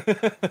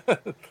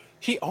it.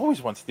 He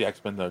always wants the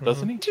X-Men, though,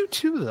 doesn't he? I do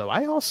too, though.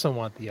 I also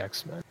want the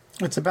X-Men.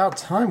 It's about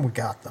time we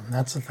got them.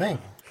 That's the thing.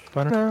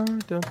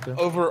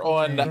 Over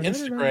on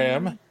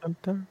Instagram,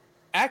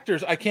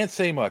 actors, I can't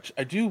say much.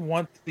 I do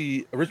want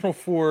the original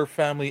four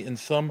family in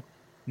some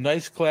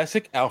nice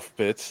classic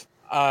outfits.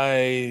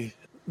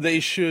 They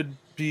should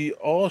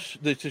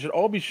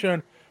all be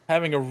shown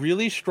having a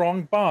really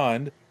strong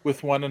bond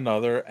with one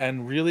another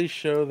and really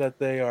show that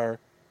they are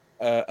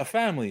a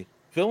family.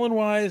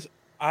 Villain-wise,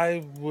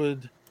 I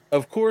would,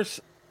 of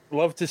course,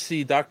 love to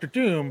see Dr.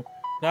 Doom,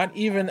 not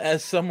even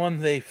as someone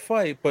they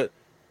fight, but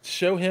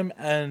show him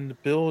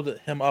and build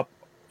him up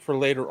for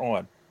later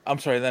on. I'm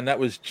sorry, then that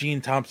was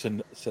Gene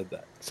Thompson said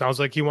that. Sounds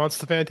like he wants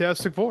the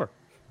Fantastic Four.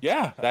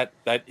 Yeah, that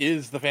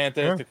is the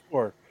Fantastic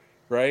Four,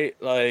 right?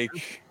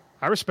 Like,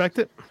 I respect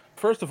it.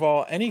 First of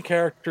all, any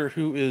character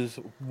who is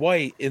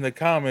white in the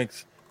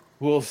comics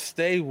will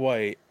stay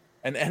white.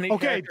 And any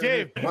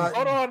Dave.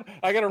 Hold on,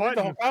 I gotta read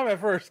the whole comment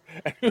first.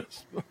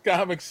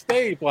 Comics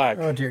stay black.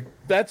 Oh dear.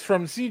 That's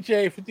from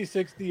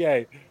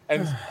CJ56DA,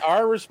 and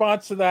our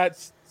response to that,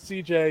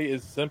 CJ,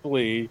 is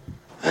simply,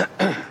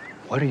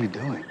 "What are you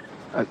doing?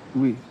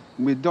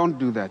 We don't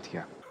do that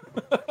here."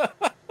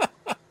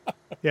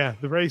 Yeah,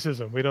 the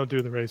racism. We don't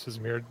do the racism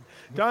here.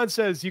 Don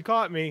says, "You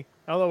caught me.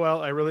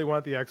 LOL. I really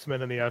want the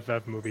X-Men in the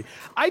FF movie."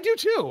 I do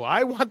too.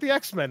 I want the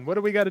X-Men. What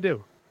do we got to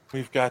do?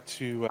 We've got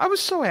to... I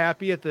was so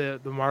happy at the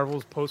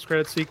Marvel's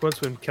post-credit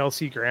sequence when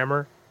Kelsey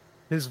Grammer,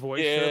 his voice,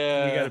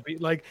 we got to be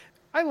like,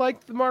 I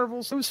liked the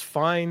Marvels. It was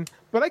fine,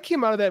 but I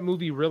came out of that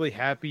movie really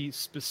happy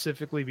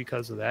specifically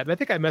because of that. And I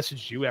think I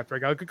messaged you after I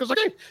got it because like,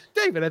 hey,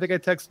 David, I think I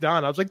texted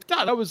Don. I was like,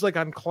 Don, I was like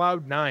on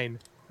cloud 9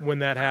 when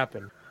that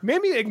happened.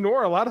 Made me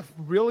ignore a lot of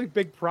really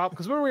big problems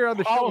because when we were on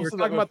the show, we were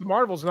talking about the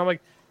Marvels, and I'm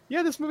like,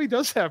 yeah, this movie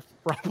does have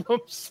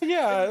problems.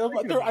 Yeah,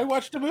 I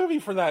watched a movie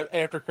for that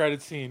after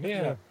credit scene.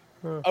 Yeah.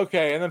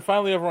 Okay, and then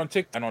finally over on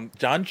TikTok, and on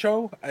John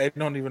Cho, I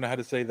don't even know how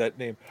to say that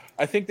name.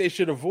 I think they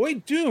should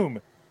avoid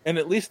Doom in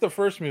at least the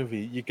first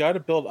movie. You got to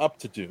build up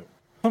to Doom.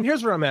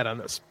 Here's where I'm at on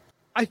this.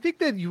 I think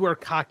that you are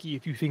cocky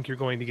if you think you're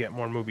going to get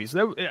more movies.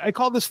 I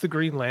call this the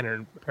Green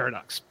Lantern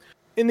paradox.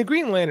 In the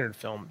Green Lantern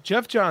film,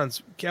 Jeff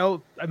Johns, I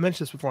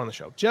mentioned this before on the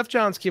show, Jeff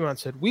Johns came out and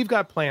said, we've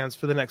got plans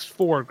for the next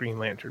 4 Green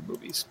Lantern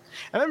movies.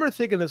 And I remember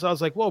thinking this, I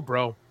was like, whoa,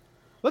 bro,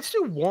 let's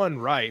do one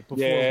right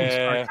before we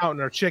start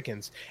counting our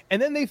chickens.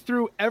 And then they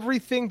threw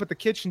everything but the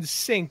kitchen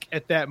sink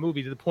at that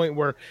movie to the point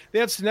where they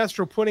had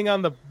Sinestro putting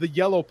on the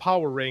yellow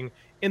power ring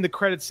in the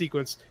credit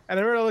sequence. And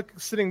I remember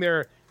sitting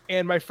there,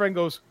 and my friend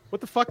goes, what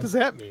the fuck does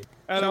that mean?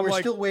 And so I'm we're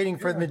like, still waiting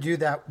for them to do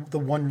the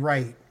one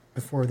right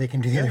before they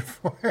can do the other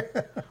 4.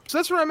 So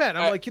that's where I'm at.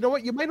 I'm like, you know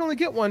what? You might only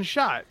get one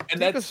shot. And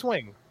take a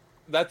swing.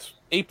 That's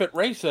 8-Bit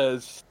Ray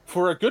says,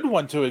 for a good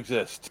one to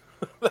exist.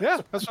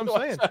 That's what I'm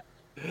saying.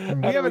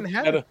 We haven't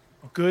had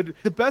good.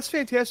 The best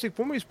Fantastic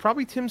Four movie is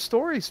probably Tim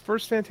Story's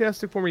first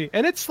Fantastic Four movie,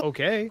 and it's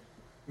okay.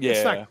 Yeah,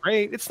 it's not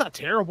great. It's not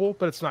terrible,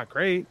 but it's not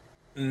great.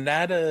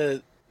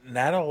 Nata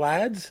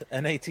Lads,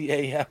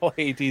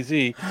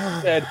 NATALADZ,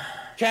 said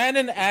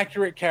canon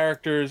accurate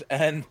characters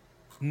and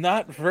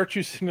not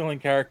virtue signaling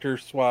character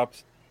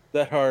swaps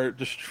that are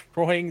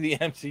destroying the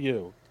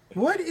MCU.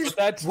 What is? But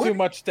that's too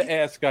much to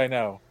ask. I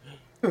know.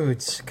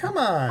 Dudes, come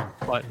on.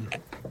 Button.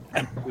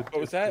 What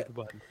was that? The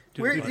button.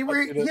 We're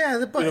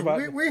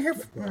here.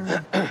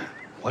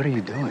 What are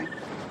you doing?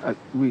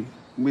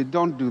 We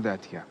don't do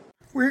that here.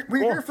 We're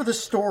here for the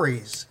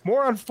stories.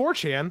 More on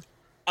 4chan.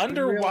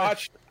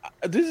 Underwatched.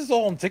 This is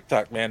all on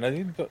TikTok, man.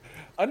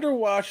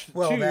 Underwatched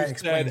 2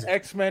 said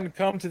X-Men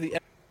come to the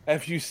end.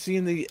 Have you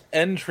seen the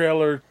end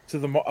trailer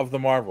of the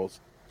Marvels?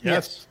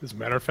 Yes. As a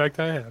matter of fact,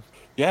 I have.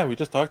 Yeah, we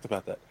just talked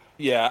about that.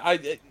 Yeah,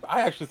 I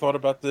actually thought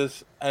about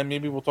this, and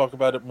maybe we'll talk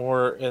about it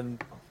more in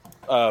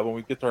when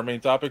we get to our main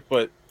topic.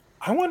 But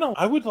I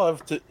would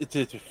love to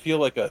feel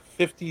like a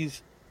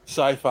 50s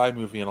sci-fi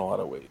movie in a lot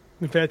of ways.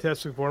 The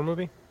Fantastic Four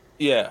movie?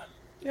 Yeah.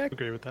 Yeah, I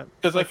agree with that.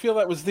 Because I feel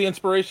that was the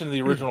inspiration of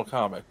the original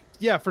comic.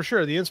 Yeah, for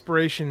sure. The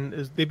inspiration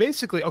is they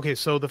basically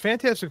so the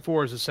Fantastic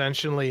Four is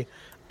essentially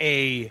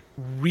a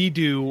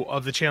redo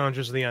of the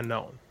Challengers of the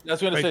Unknown.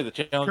 That's what I was going to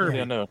say. The Challengers of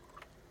the Unknown.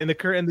 And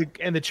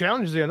the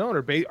Challengers of the Unknown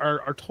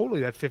are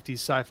totally that 50s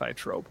sci-fi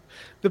trope.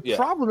 The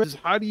problem is,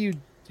 how do you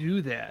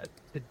do that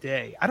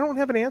today? I don't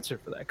have an answer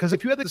for that. Because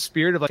if you had the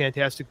spirit of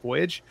Fantastic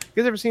Voyage,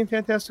 you guys ever seen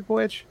Fantastic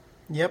Voyage?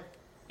 Yep.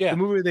 Yeah. The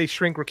movie where they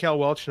shrink Raquel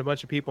Welch and a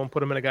bunch of people and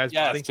put them in a guy's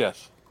body.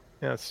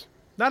 Yes.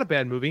 Not a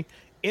bad movie.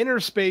 Inner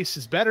Space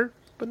is better,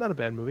 but not a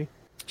bad movie.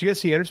 Did you guys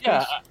see Inner Space?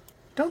 Yeah.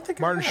 Don't think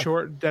Martin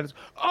Short. I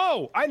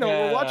know.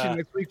 We're watching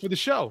next week for the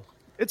show.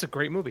 It's a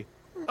great movie.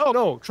 Oh,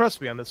 no.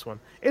 Trust me on this one.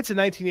 It's a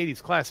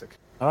 1980s classic.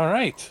 All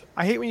right.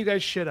 I hate when you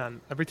guys shit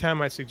on every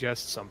time I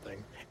suggest something.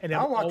 And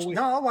I'll watch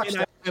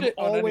that. I'm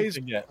always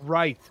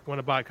right when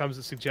it comes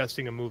to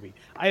suggesting a movie.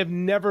 I have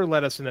never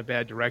led us in a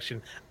bad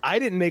direction. I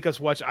didn't make us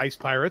watch Ice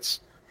Pirates.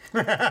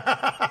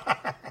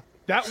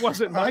 That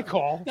wasn't my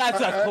call.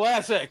 That's a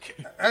classic.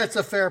 That's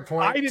a fair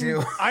point,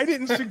 too. I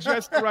didn't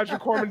suggest the Roger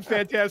Corman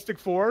Fantastic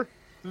Four.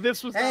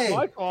 This was not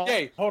my call.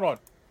 Hey, hold on.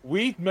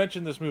 We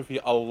mentioned this movie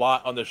a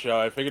lot on the show.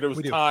 I figured it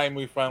was time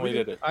we finally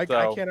did it. I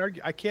can't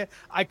argue.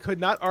 I could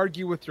not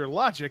argue with your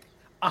logic.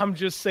 I'm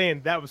just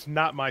saying that was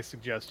not my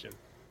suggestion.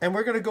 And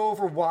we're going to go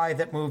over why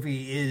that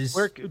movie is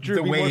Drew,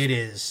 the way it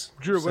is.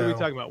 Drew, what are we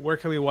talking about? Where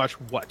can we watch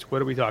what?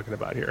 What are we talking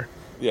about here?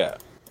 Yeah.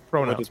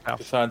 Pronouns, pal.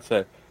 Hassan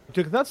said.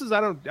 To consensus, I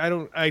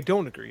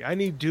don't agree. I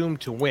need Doom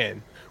to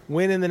win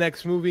in the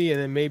next movie, and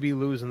then maybe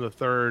lose in the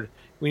third.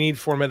 We need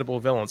formidable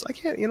villains. I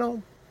can't.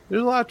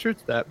 There's a lot of truth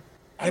to that.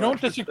 I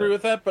don't disagree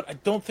with that, but I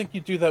don't think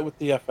you do that with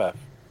the FF.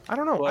 I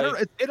don't know.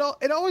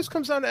 It always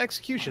comes down to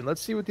execution.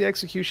 Let's see what the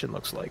execution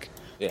looks like.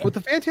 Yeah. With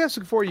the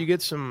Fantastic Four, you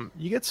get some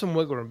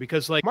wiggle room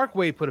because, like Mark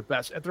Waid put it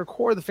best, at their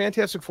core, the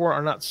Fantastic Four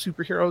are not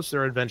superheroes;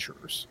 they're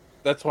adventurers.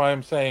 That's why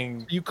I'm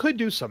saying you could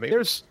do something.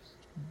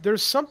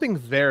 There's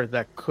something there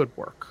that could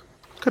work.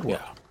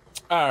 Yeah.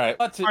 All right.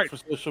 That's it for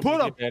social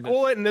media. Put a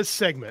bullet in this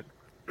segment.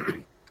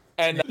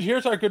 And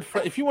here's our good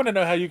friend. If you want to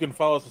know how you can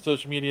follow us on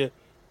social media,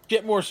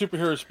 get more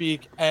superhero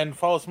speak, and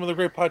follow some other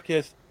great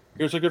podcasts,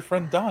 here's our good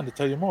friend Don to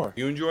tell you more.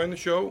 You enjoying the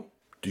show?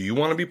 Do you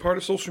want to be part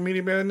of social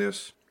media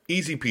madness?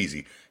 Easy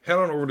peasy. Head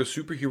on over to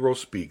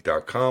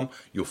superheroespeak.com.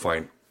 You'll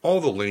find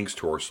all the links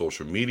to our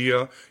social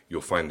media.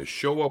 You'll find the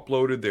show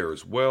uploaded there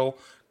as well.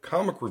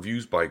 Comic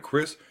reviews by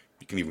Chris.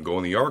 You can even go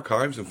in the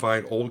archives and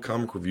find old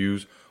comic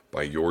reviews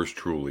by yours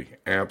truly.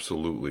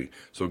 Absolutely.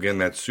 So again,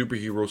 that's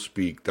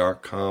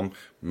superheroespeak.com.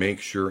 Make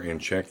sure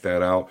and check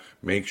that out.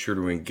 Make sure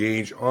to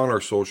engage on our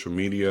social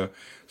media.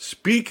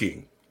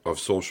 Speaking of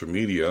social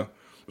media,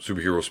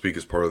 Superhero Speak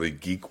is part of the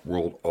Geek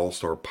World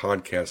All-Star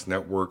Podcast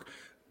Network.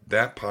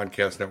 That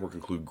podcast network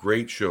includes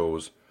great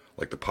shows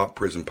like the Pop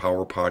Prison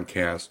Power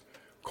Podcast,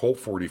 Colt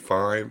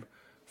 45,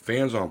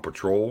 Fans on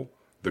Patrol,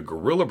 the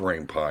Gorilla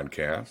Brain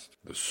Podcast,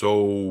 the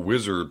So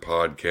Wizard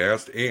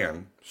Podcast,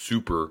 and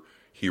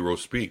Superhero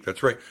Speak.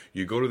 That's right.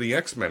 You go to the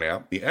X-Men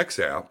app, the X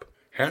app,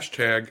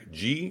 hashtag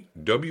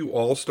GW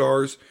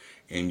All-Stars,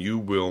 and you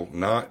will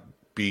not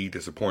be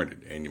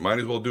disappointed. And you might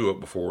as well do it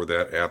before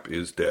that app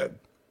is dead.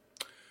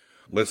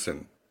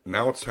 Listen,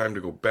 now it's time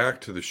to go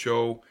back to the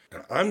show,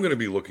 and I'm going to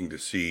be looking to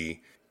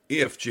see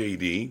if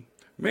JD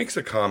makes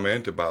a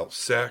comment about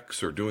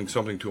sex or doing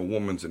something to a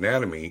woman's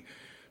anatomy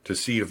to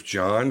see if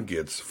John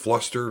gets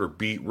flustered or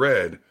beat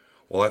red,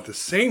 while at the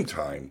same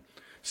time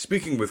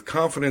speaking with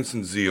confidence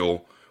and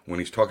zeal when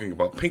he's talking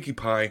about Pinkie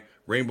Pie,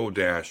 Rainbow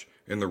Dash,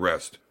 and the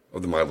rest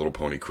of the My Little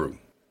Pony crew.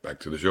 Back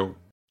to the show.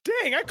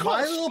 Dang, I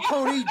caught My Little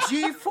Pony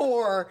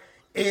G4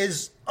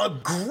 is a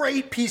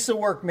great piece of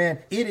work, man.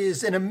 It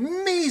is an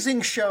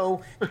amazing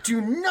show. Do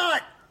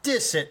not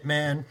diss it,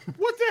 man.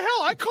 What the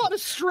hell? I caught a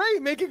stray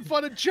making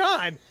fun of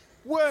John.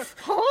 What?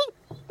 Huh?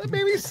 That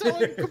made me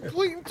sound like a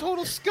complete and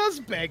total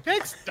scuzzbag.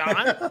 Thanks, Don.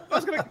 I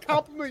was going to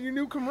compliment your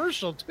new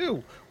commercial,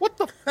 too. What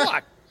the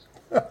fuck?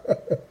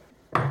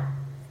 Damn.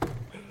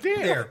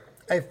 There.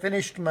 I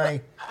finished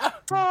my...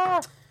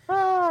 I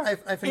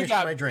finished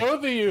my drink.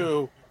 Both of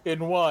you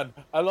in one.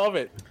 I love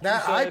it.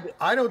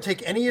 I don't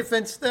take any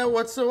offense to that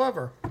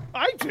whatsoever.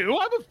 I do.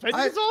 I'm offended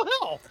as all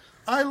hell.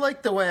 I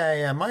like the way I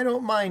am. I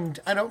don't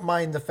mind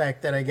the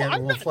fact that I get a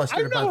little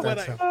flustered about that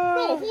stuff.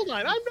 No, hold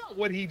on. I'm not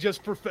what he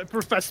just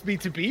professed me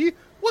to be.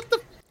 What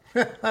the?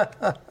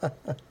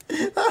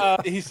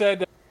 He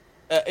said,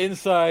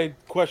 inside,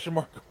 question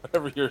mark,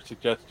 whatever your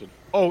suggestion.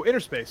 Oh,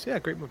 Interspace. Yeah,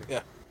 great movie.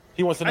 Yeah.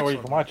 He wants to know where you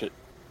can watch it.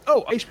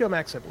 Oh, HBO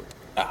Max, I believe.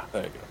 Ah,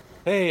 there you go.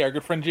 Hey, our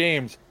good friend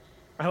James.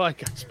 I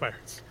like Guys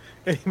Pirates.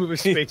 And he moved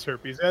Space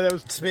Herpes. Yeah, that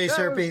was Space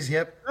Herpes,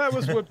 yep. That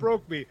was what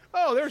broke me.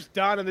 Oh, there's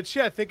Don in the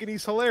chat thinking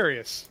he's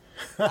hilarious.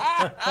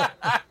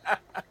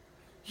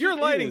 Your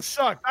lighting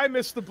sucked. I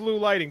missed the blue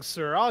lighting,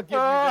 sir. I'll give you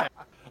that.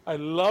 I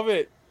love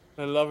it.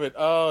 I love it.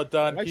 Oh,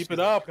 Don, keep it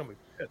up. I'm gonna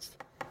be pissed.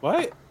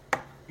 What?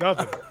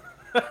 Nothing.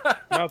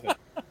 Nothing.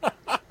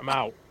 I'm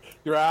out.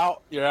 You're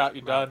out. You're out.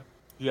 You're done.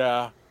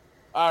 Yeah.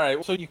 All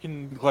right. So you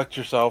can collect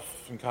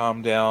yourself and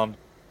calm down.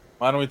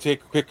 Why don't we take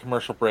a quick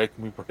commercial break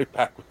and we'll be right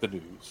back with the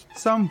news.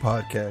 Some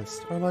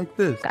podcasts are like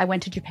this. I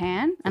went to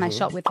Japan and I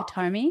shot with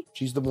Hitomi.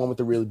 She's the one with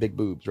the really big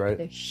boobs, right?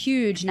 The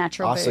huge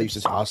natural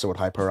boobs. Asa would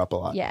hype her up a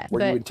lot. Yeah.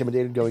 Were you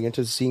intimidated going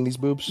into seeing these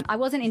boobs? I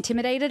wasn't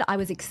intimidated. I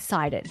was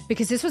excited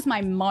because this was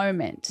my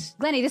moment.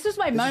 Glennie, this was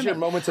my moment. This is your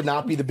moment to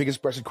not be the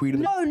biggest breasted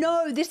queen.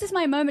 No. This is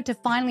my moment to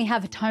finally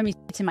have Hitomi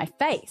to my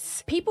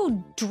face.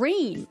 People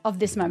dream of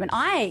this moment.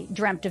 I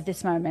dreamt of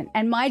this moment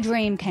and my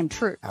dream came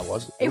true. How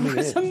was it? It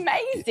was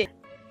amazing.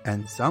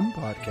 And some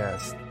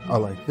podcasts are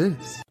like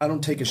this. I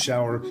don't take a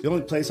shower. The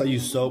only place I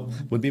use soap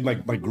would be my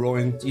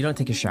groin. You don't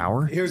take a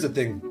shower? Here's the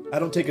thing. I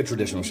don't take a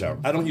traditional shower.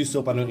 I don't use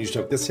soap. I don't use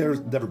soap. This hair has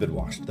never been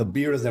washed. The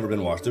beard has never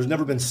been washed. There's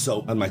never been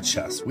soap on my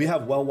chest. We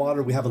have well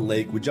water. We have a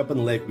lake. We jump in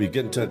the lake. We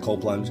get into a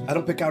cold plunge. I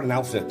don't pick out an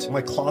outfit.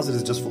 My closet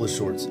is just full of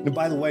shorts. And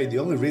by the way, the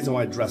only reason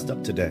why I dressed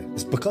up today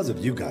is because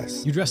of you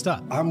guys. You dressed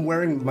up? I'm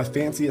wearing my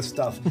fanciest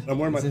stuff. I'm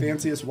wearing my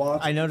fanciest watch.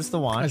 I noticed the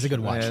watch. That's a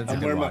good watch.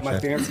 I'm wearing my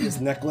fanciest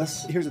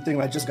necklace. Here's the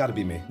thing. I just got to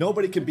be me. me.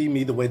 Nobody can be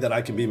me the way that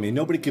I can be me.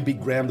 Nobody can be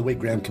Graham the way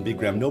Graham can be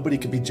Graham. Nobody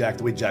can be Jack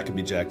the way Jack can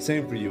be Jack.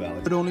 Same for you,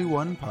 Alex. But only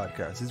one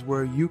podcast is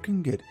where you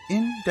can get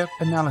in-depth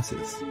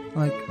analysis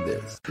like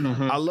this.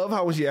 I love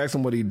how when she asked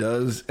him what he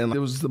does, and it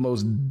was the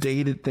most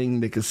dated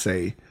thing they could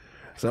say.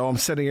 So I'm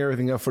setting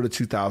everything up for the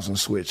 2000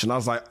 Switch. And I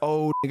was like,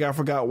 oh, nigga, I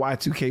forgot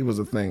Y2K was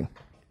a thing.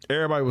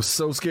 Everybody was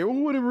so scared. Well,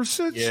 whatever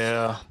sits.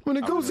 Yeah. When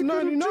it goes to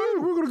 99,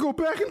 we're going to go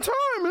back in time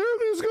and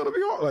everything's going to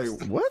be all like,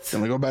 what?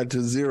 Gonna go back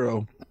to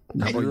zero.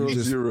 How about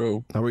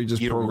you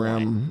just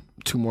program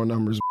two more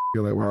numbers?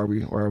 You're like, where are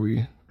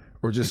we?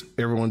 Or just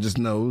everyone just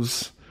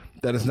knows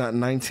that it's not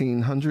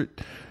 1900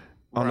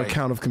 on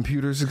account of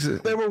computers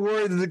exist. They were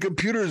worried that the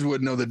computers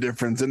would know the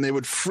difference and they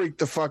would freak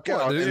the fuck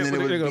out, and then it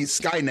would be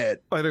Skynet.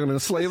 Like they're going to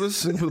enslave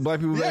us and put the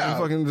black people back and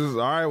fucking just, all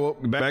right, well,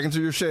 back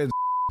into your shed.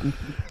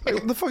 Like,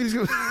 what the fuck is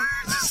going on?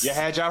 You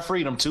had your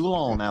freedom too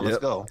long now. Let's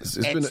go.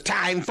 It's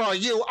time for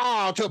you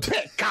all to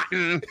pick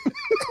cotton.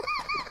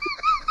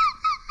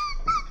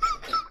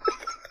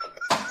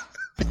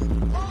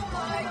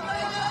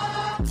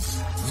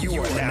 You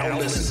are now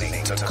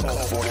listening to Cult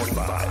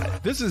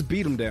 45. This is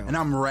Beat 'em Down. And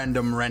I'm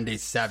Random Randy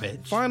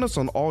Savage. Find us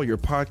on all your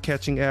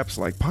podcatching apps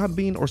like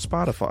Podbean or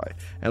Spotify.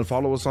 And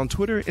follow us on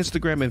Twitter,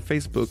 Instagram, and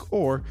Facebook.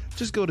 Or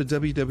just go to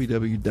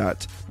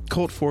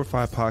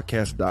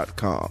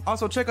www.cult45podcast.com.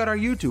 Also, check out our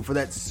YouTube for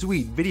that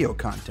sweet video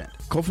content.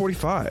 Cult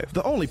 45,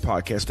 the only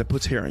podcast that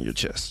puts hair on your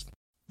chest.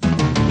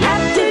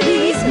 After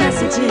these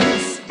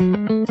messages,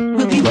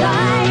 we'll be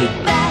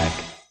right back.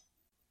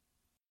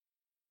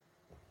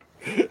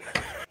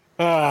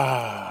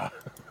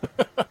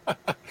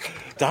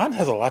 Don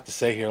has a lot to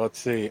say here. Let's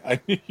see. I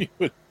knew you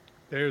would.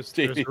 There's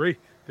a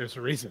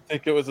reason.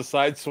 Think it was a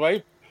side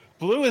swipe.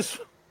 Blue is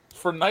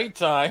for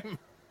nighttime.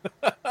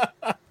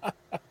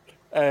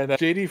 And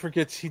JD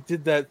forgets he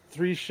did that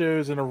 3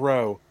 shows in a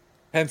row.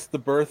 Hence the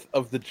birth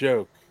of the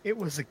joke. It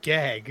was a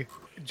gag.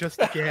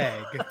 Just a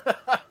gag.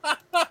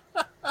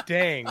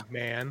 Dang,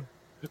 man.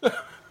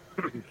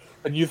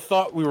 And you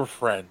thought we were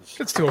friends.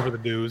 Let's go over the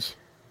news.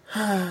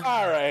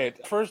 All right.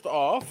 First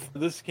off,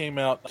 this came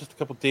out just a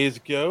couple days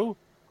ago.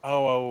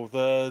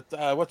 The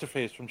what's her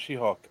face from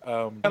She-Hulk?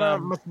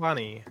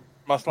 Maslany.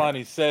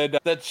 Maslany said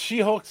that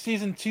She-Hulk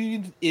season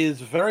 2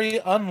 is very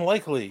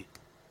unlikely.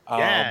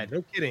 Yeah,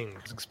 no kidding.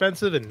 It's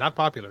expensive and not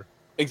popular.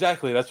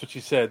 Exactly. That's what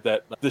she said.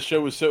 That the show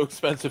was so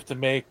expensive to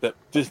make that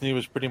Disney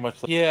was pretty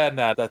much like, yeah,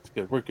 nah, that's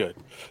good. We're good.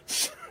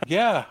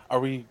 Yeah. Are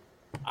we?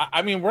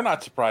 I mean, we're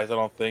not surprised. I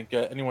don't think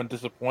anyone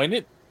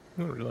disappointed.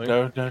 Not really.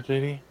 No,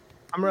 JD.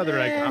 I'm rather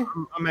I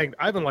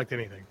haven't liked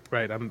anything.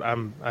 Right.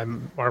 I'm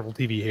Marvel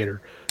TV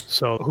hater.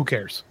 So who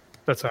cares?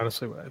 That's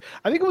honestly what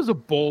I think it was a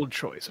bold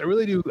choice. I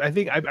really do. I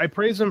think I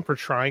praise him for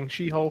trying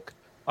She-Hulk.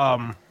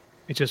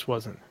 It just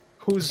wasn't.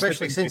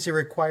 Especially since it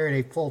required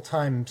a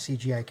full-time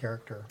CGI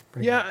character.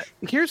 Yeah,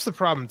 here's the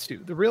problem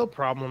too. The real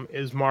problem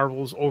is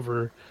Marvel's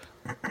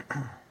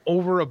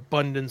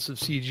overabundance of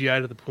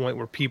CGI to the point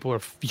where people are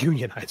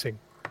unionizing,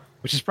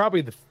 which is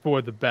probably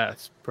for the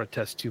best.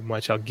 Protest too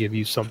much, I'll give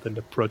you something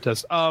to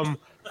protest.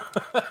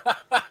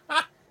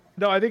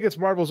 No, I think it's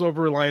Marvel's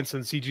over-reliance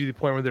on CG to the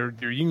point where they're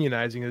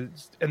unionizing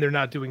and they're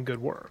not doing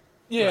good work.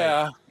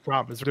 Yeah. Right? The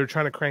problem is they're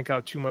trying to crank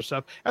out too much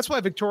stuff. That's why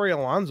Victoria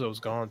Alonso's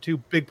gone too.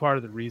 Big part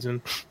of the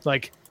reason.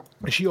 Like,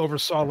 she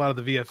oversaw a lot of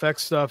the VFX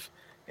stuff,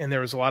 and there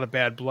was a lot of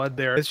bad blood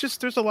there. It's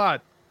just there's a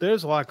lot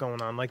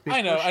going on. Like,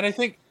 I know, and I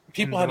think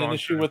people had an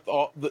issue with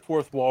all the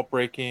fourth wall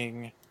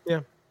breaking. Yeah,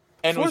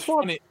 and it was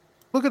funny.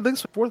 Look at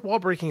this. Fourth wall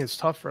breaking is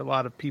tough for a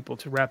lot of people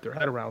to wrap their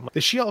head around. Like,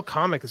 the She-Hulk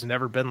comic has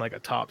never been like a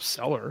top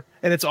seller,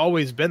 and it's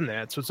always been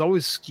that. So it's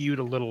always skewed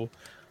a little.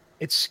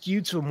 It's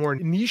skewed to a more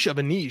niche of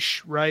a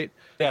niche, right?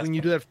 Yes. When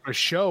you do that for a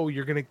show,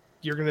 you're gonna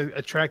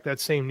attract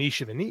that same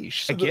niche of a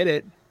niche. So I get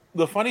it.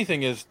 The funny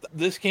thing is,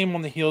 this came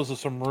on the heels of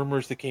some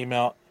rumors that came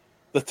out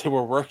that they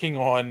were working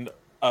on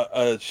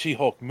a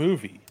She-Hulk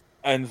movie.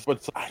 And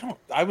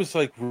I was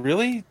like,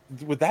 really?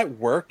 Would that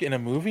work in a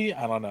movie?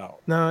 I don't know.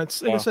 No,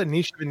 it's a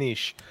niche of a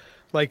niche.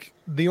 Like,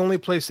 the only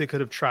place they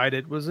could have tried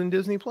it was in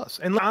Disney Plus.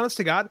 And honest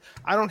to God,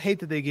 I don't hate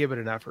that they gave it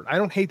an effort. I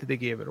don't hate that they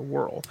gave it a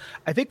whirl.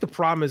 I think the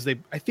problem is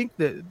I think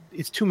that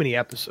it's too many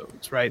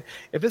episodes, right?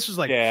 If this was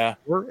like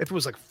 4, if it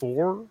was like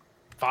 4,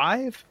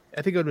 5,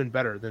 I think it would have been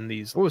better than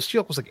these. What was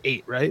She-Hulk was like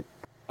 8, right?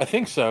 I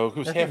think so. It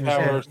was half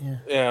hours.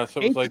 Yeah, so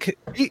it was like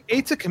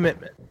 8's a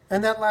commitment.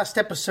 And that last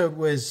episode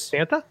was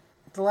Santa?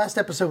 The last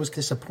episode was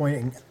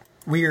disappointing.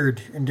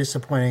 Weird and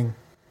disappointing.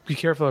 Be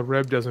careful that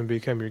Reb doesn't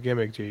become your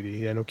gimmick, JD.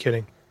 Yeah, no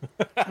kidding.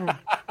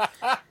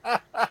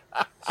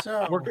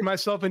 So working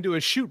myself into a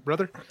shoot,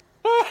 brother.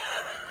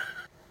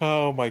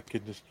 Oh my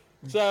goodness.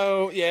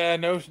 So yeah,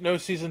 no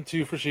season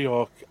 2 for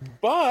She-Hulk,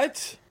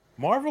 but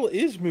Marvel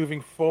is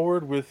moving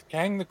forward with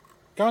Kang the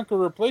Conqueror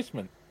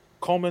replacement.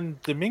 Coleman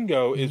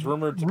Domingo is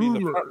rumored to be the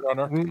front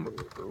runner.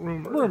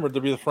 Rumored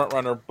to be the front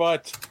runner,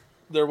 but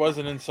there was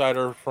an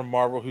insider from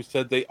Marvel who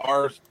said they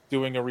are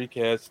doing a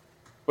recast,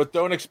 but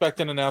don't expect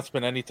an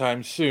announcement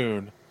anytime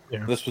soon.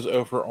 Yeah. This was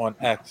over on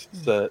X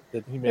that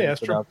he made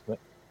this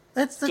announcement.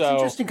 That's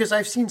interesting because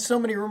I've seen so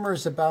many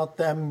rumors about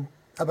them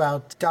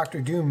about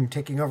Doctor Doom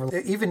taking over.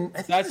 Even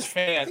I think That's I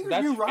fan. think it was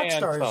That's New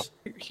Rockstars. fan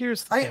stuff.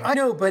 Here's the thing. I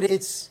know, but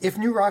it's if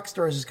New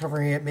Rockstars is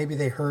covering it, maybe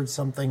they heard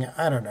something.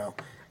 I don't know.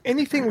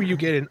 Anything where you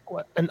get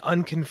an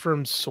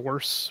unconfirmed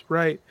source,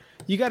 right?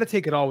 You got to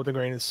take it all with a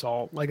grain of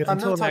salt. Like I'm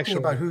until not an talking actual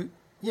about who.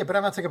 Yeah, but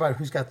I'm not talking about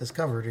who's got this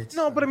covered. It's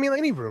no, but I mean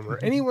any rumor,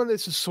 anyone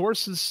that's the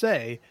sources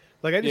say.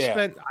 Like I just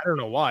spent, I don't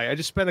know why, I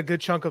just spent a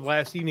good chunk of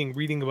last evening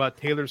reading about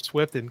Taylor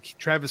Swift and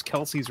Travis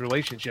Kelce's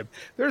relationship.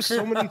 There's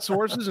so many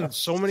sources and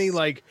so many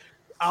like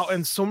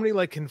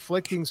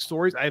conflicting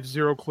stories. I have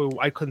zero clue.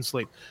 I couldn't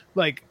sleep.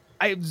 Like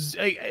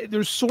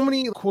there's so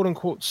many quote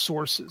unquote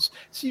sources.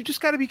 So you just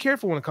got to be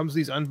careful when it comes to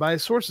these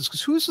unbiased sources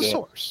because who's the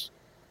source?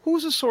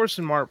 Who's the source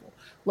in Marvel?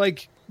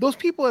 Like those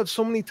people have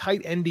so many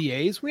tight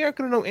NDAs. We aren't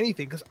going to know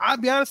anything because I'll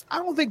be honest, I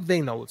don't think they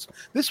know.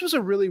 This was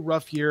a really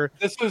rough year.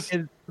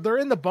 And they're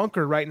in the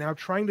bunker right now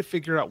trying to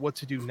figure out what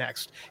to do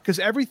next because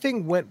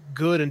everything went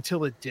good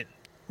until it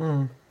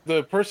didn't.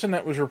 The person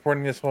that was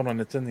reporting this, hold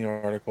on, it's in the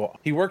article.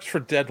 He works for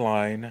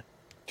Deadline,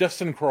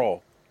 Justin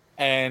Kroll,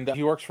 and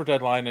he works for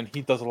Deadline and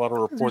he does a lot of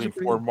reporting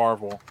for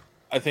Marvel.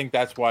 I think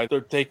that's why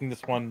they're taking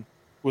this one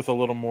with a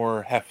little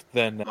more heft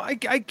than I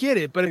get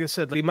it, but like I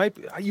said,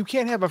 you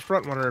can't have a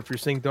front runner if you're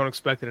saying don't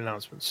expect an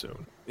announcement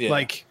soon. Yeah.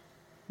 Like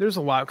there's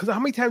a lot because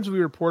how many times have we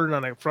reported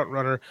on a front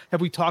runner?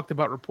 Have we talked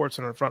about reports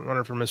on a front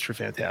runner for Mr.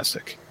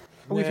 Fantastic?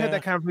 We've had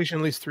that conversation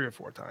at least 3 or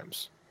 4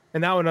 times.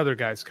 And now another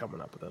guy's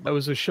coming up with it. That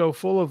was a show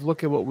full of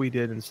look at what we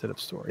did instead of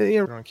story.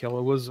 There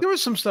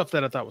was some stuff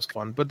that I thought was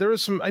fun, but there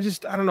was some I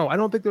don't know. I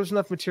don't think there was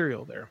enough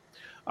material there.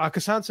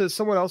 Kassan says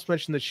someone else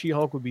mentioned that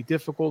She-Hulk would be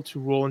difficult to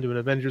roll into an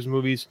Avengers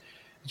movies.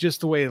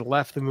 Just the way it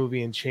left the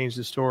movie and changed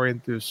the story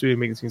and through the studio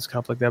making things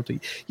conflict empty.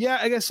 Yeah,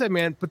 like I said,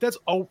 man, but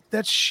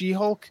that's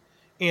She-Hulk,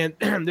 and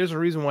there's a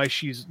reason why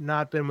she's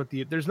not been with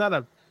the. There's not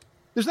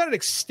an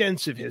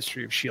extensive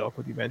history of She-Hulk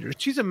with the Avengers.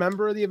 She's a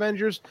member of the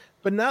Avengers,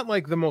 but not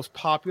like the most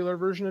popular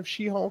version of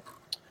She-Hulk.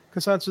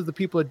 Kassan says the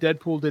people at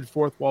Deadpool did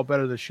fourth wall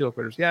better than She-Hulk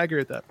writers. Yeah, I agree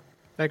with that.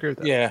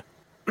 Yeah.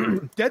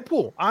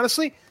 Deadpool,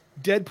 honestly,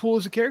 Deadpool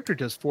as a character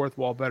does fourth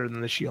wall better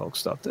than the She-Hulk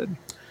stuff did.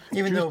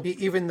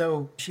 Even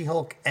though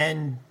She-Hulk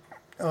and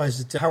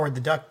Howard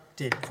the Duck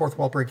did fourth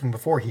wall breaking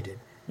before he did.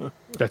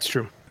 That's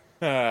true.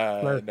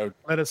 Let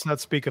us not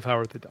speak of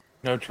Howard the Duck.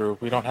 No, true.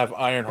 We don't have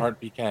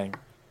Ironheart be Kang.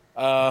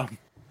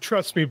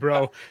 Trust me,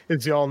 bro.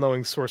 It's the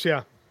all-knowing source.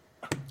 Yeah,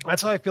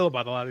 that's how I feel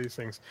about a lot of these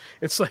things.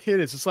 It's like it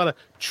is. It's a lot of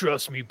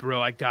trust me,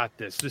 bro. I got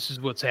this. This is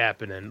what's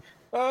happening.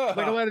 Like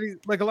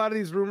a lot of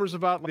these rumors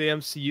about the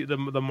MCU,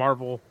 the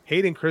Marvel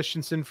hating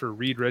Christensen for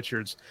Reed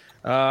Richards.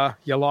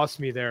 You lost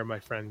me there, my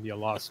friend. You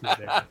lost me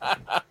there.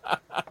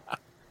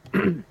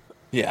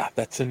 Yeah,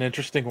 that's an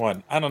interesting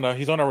one. I don't know.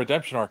 He's on a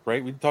redemption arc,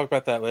 right? We talked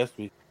about that last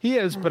week. He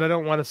is, but I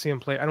don't want to see him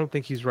play. I don't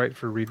think he's right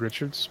for Reed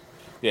Richards.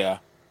 Yeah.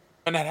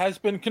 And it has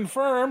been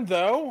confirmed,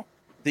 though.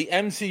 The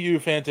MCU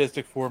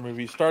Fantastic Four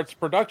movie starts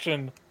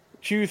production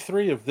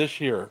Q3 of this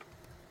year.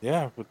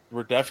 Yeah,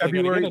 we're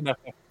definitely going to get enough.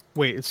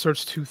 Wait, it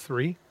starts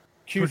Q3?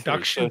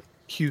 Production?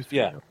 Q3.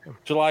 Yeah. Okay.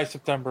 July,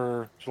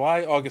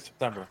 August,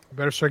 September.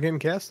 Better start getting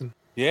casting.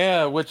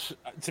 Yeah, which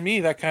to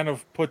me that kind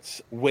of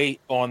puts weight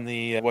on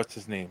the what's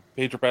his name,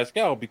 Pedro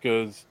Pascal,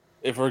 because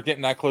if we're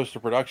getting that close to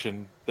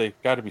production, they've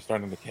got to be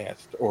starting to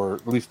cast or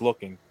at least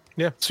looking.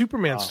 Yeah,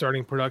 Superman's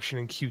starting production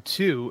in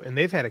Q2, and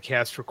they've had a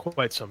cast for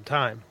quite some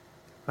time.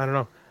 I don't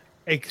know.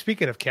 Hey,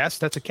 speaking of cast,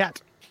 that's a cat.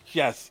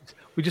 Yes,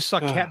 we just saw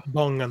Cat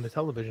Bung on the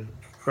television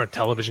or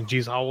television.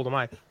 Jeez, how old am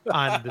I?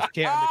 On the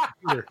cat on the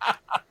computer.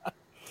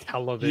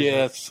 Television.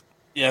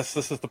 Yes.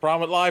 This is the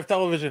problem with live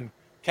television.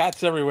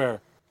 Cats everywhere.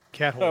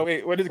 Cat hole. Oh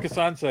wait, what did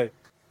Kassan say?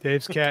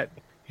 Dave's cat.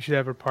 You should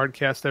have a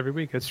podcast every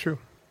week. That's true.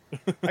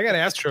 I got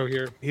Astro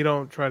here. He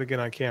don't try to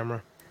get on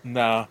camera.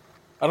 No,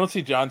 I don't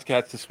see John's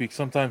cats this week.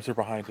 Sometimes they're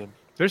behind him.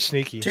 They're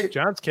sneaky.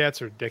 John's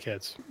cats are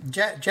dickheads.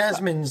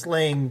 Jasmine's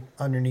laying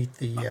underneath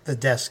the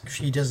desk.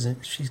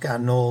 She's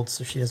gotten old,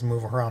 so she doesn't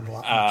move around a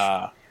lot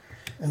much.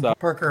 And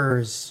Parker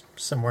is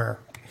somewhere.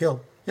 He'll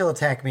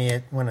attack me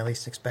when I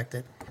least expect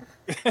it.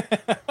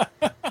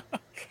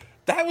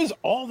 That was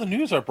all the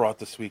news I brought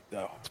this week,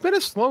 though. It's been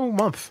a slow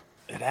month.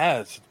 It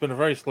has. It's been a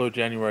very slow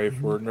January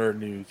for nerd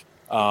news.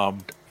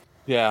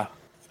 Yeah,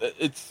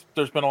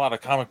 there's been a lot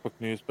of comic book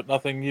news, but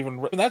nothing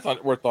even that's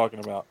not worth talking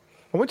about.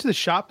 I went to the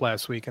shop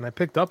last week and I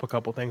picked up a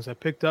couple things. I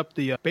picked up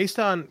the based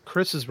on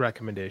Chris's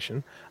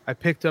recommendation. I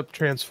picked up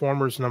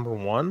Transformers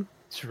 #1.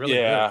 It's really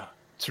good.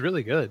 It's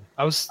really good.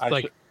 I was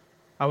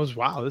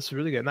wow, this is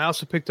really good. And I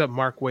also picked up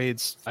Mark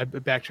Waid's. I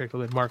backtracked a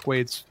little bit. Mark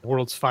Waid's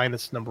World's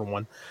Finest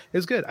 #1. It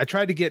was good. I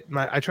tried to get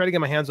my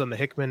hands on the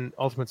Hickman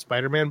Ultimate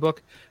Spider-Man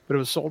book, but it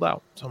was sold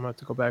out. So I'm gonna have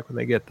to go back when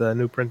they get the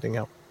new printing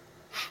out.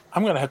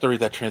 I'm gonna have to read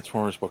that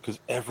Transformers book because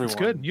everyone. It's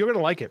good. You're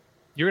gonna like it.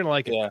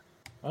 Yeah.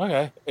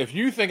 Okay. If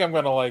you think I'm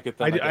gonna like it,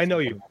 then I know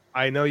you.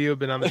 I know you have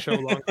been on the show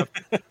long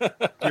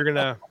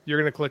enough. You're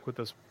gonna click with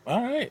this.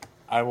 All right.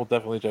 I will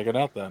definitely check it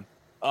out then.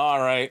 All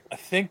right. I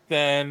think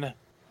then.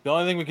 The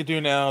only thing we could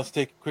do now is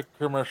take a quick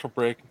commercial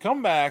break and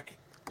come back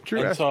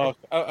and talk.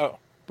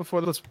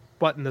 Before let's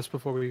button this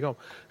before we go.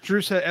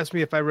 Drew asked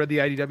me if I read the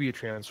IDW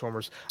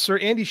Transformers. Sir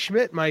Andy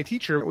Schmidt, my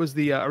teacher, was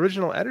the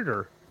original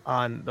editor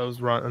on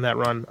that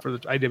run for the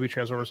IDW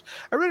Transformers.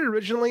 I read it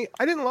originally.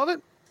 I didn't love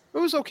it. It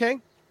was okay.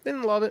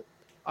 Didn't love it.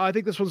 I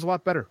think this one's a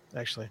lot better,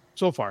 actually,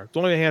 so far. It's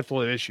only a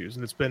handful of issues,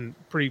 and it's been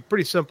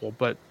pretty simple,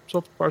 but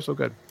so far so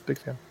good. Big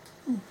fan.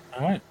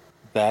 All right.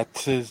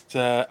 That's his.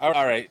 All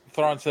right.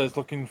 Thrawn says,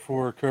 looking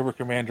for Cobra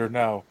Commander.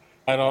 No,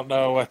 I don't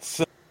know what's.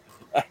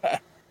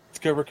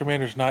 Cobra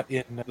Commander's not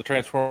in the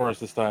Transformers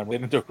this time. They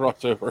didn't do a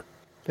crossover.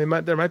 There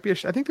might be. I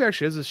think there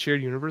actually is a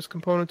shared universe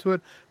component to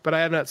it, but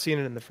I have not seen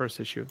it in the first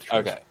issue of the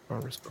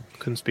Transformers. Okay.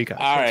 Couldn't speak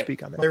on.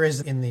 Speak on that. There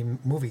is in the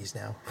movies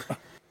now.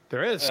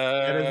 There is.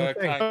 That is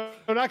the thing.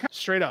 No, not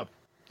straight up.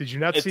 Did you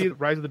not see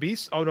Rise of the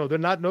Beast? Oh no, they're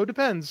not. No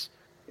Depends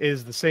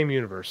is the same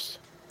universe.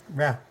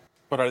 Yeah.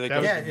 But are they?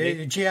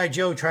 Yeah, G.I.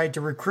 Joe tried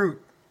to recruit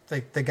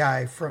the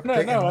guy from.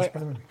 I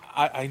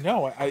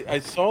know. I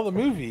saw the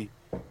movie,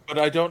 but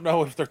I don't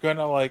know if they're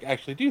gonna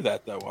actually do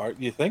that though.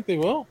 You think they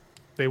will?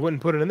 They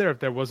wouldn't put it in there if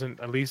there wasn't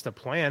at least a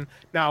plan.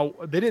 Now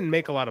they didn't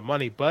make a lot of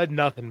money. Bud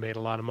Nothing made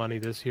a lot of money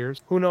this year.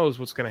 Who knows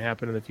what's going to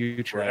happen in the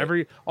future?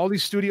 Right. All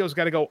these studios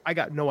got to go. I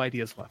got no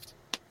ideas left.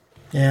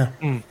 Yeah,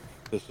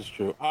 this is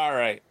true. All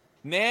right,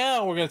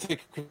 now we're going to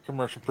take a quick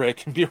commercial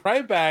break and be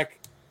right back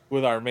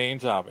with our main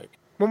topic.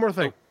 One more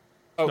thing.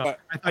 Oh, no,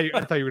 I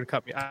thought you were going to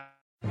cut me.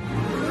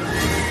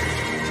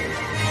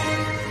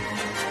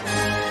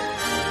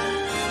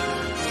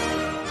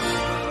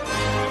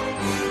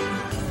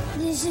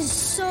 This is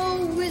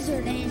so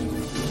wizard, Annie.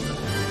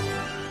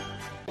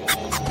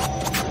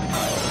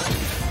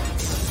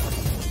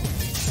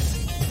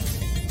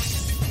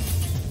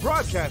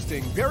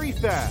 Broadcasting very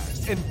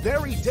fast and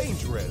very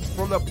dangerous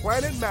from the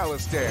planet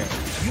Malistan.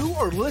 You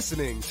are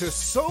listening to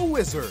So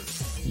Wizard.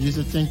 You're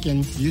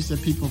thinking,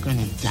 people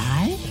gonna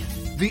die?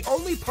 The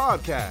only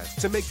podcast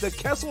to make the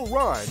Kessel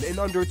Run in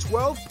under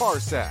 12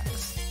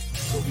 parsecs.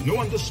 There'll be no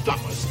one to stop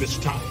us this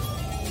time.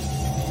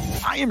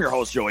 I am your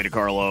host, Joey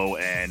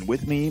DiCarlo, and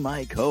with me,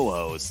 my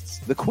co-hosts,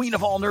 the queen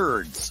of all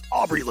nerds,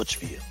 Aubrey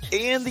Litchfield,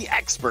 and the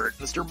expert,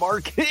 Mr.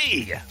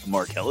 Marquis,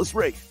 Marcellus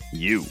Ray.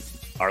 You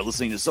are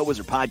listening to So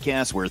Wizard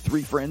Podcast, where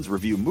three friends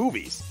review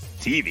movies,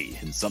 TV,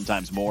 and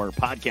sometimes more,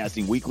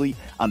 podcasting weekly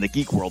on the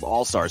Geek World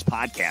All-Stars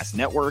Podcast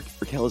Network.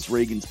 Marcellus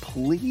Reagans,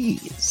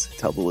 please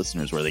tell the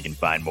listeners where they can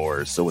find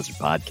more So Wizard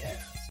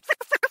Podcasts.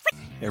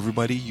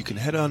 Everybody, you can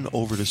head on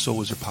over to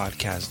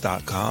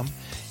SoWizardPodcast.com,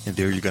 and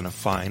there you're going to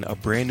find a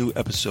brand new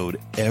episode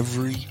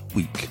every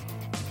week.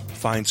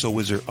 Find So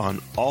Wizard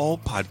on all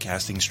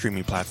podcasting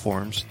streaming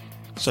platforms,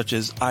 such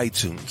as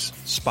iTunes,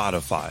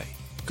 Spotify,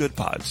 Good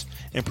Pods,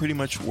 and pretty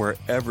much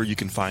wherever you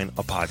can find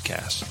a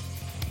podcast.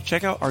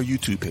 Check out our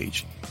YouTube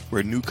page,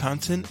 where new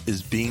content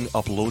is being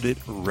uploaded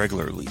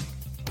regularly.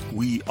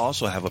 We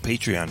also have a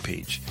Patreon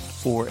page.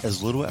 For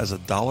as little as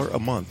 $1 a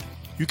month,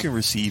 you can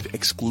receive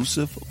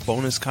exclusive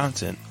bonus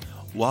content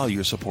while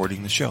you're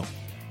supporting the show.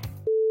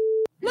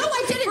 No,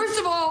 I didn't. First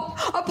of all,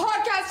 a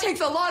podcast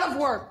takes a lot of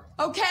work,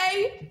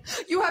 okay?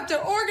 You have to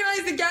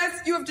organize the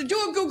guests, you have to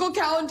do a Google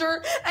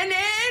Calendar, and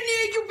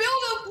you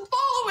build a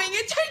following.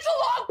 It takes a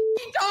long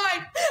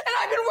time, and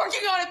I've been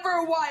working on it for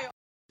a while.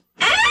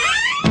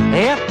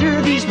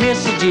 After these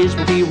messages,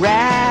 we'll be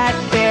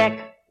right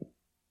back.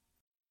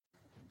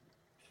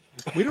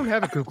 We don't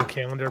have a Google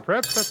Calendar.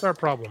 Perhaps that's our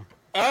problem.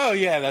 Oh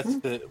yeah, that's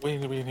we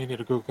need a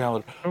Google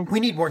Calendar. We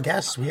need more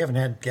guests. We haven't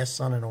had guests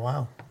on in a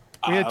while.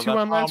 We had two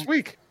on last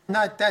week.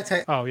 Not that's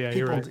oh yeah,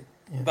 you're right.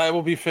 That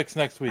will be fixed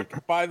next week.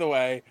 By the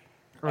way,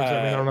 does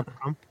that mean I don't have to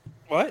come?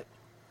 What?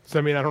 Does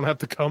that mean I don't have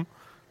to come?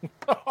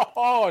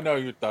 Oh no,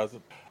 it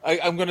doesn't.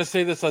 I'm going to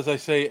say this as I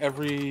say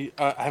every.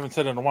 I haven't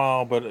said it in a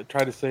while, but I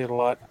try to say it a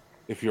lot.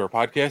 If you're a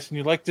podcast and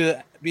you'd like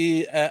to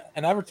be an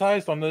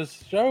advertised on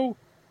this show,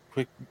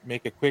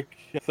 make a quick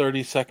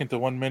 30-second to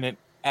 1 minute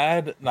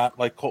ad, not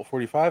like Colt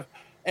 45,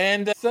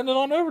 and send it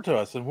on over to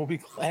us, and we'll be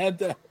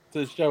glad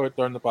to show it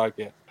during the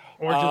podcast.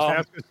 Or just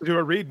ask us to do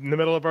a read in the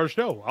middle of our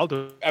show. I'll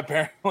do it.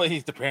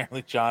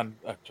 Apparently, John.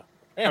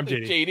 I'm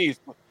JD.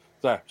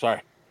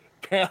 Sorry.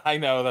 Apparently, I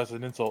know that's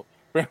an insult.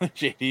 Apparently,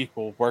 JD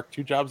will work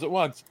two jobs at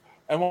once.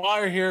 And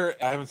while you're here,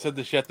 I haven't said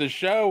this yet. The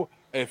show,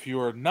 if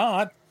you're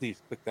not,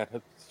 please click that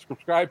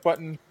subscribe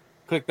button.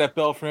 Click that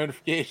bell for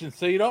notifications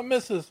so you don't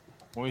miss us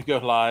when we go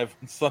live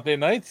on Sunday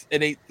nights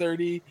at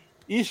 8:30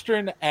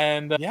 Eastern.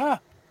 And yeah,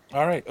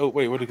 all right. Oh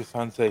wait, what did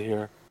Hassan say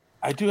here?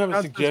 I do have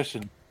a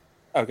suggestion.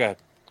 Okay.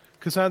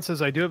 Kazan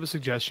says, I do have a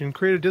suggestion.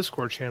 Create a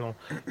Discord channel.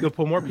 You'll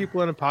pull more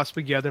people in and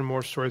possibly gather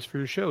more stories for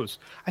your shows.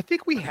 I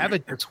think we have a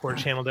Discord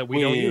channel that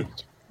we don't use.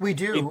 We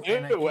do.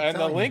 And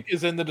the link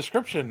is in the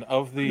description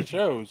of the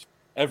shows.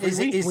 Every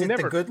week. Is it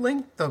the good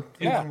link? The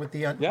one with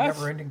the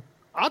never ending?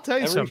 I'll tell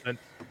you something.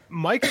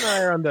 Mike and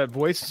I are on the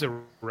Voices of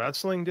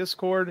Wrestling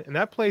Discord, and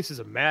that place is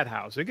a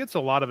madhouse. It gets a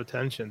lot of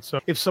attention. So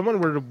if someone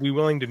were to be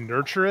willing to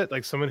nurture it,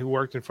 like someone who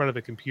worked in front of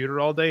a computer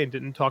all day and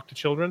didn't talk to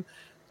children,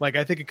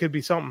 I think it could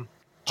be something.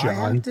 John. I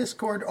have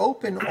Discord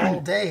open all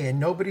day and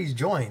nobody's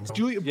joined. But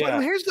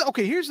here's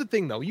the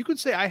thing though. You could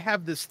say I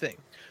have this thing.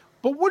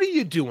 But what are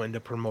you doing to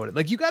promote it?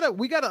 Like we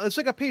gotta. It's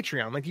like a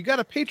Patreon. Like you got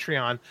a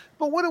Patreon,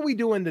 but what are we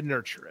doing to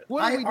nurture it?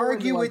 What are I we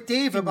argue doing to, with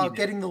Dave about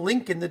getting the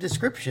link in the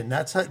description.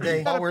 That's how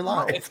while we're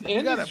live. It's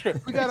in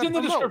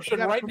the description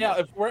right now.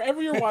 If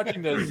wherever you're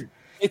watching this,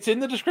 it's in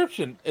the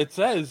description. It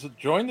says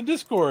join the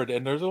Discord,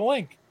 and there's a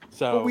link.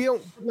 So but we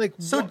don't like.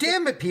 So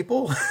damn it,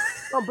 people.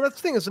 No, but that's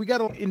the thing is we got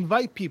to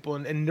invite people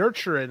and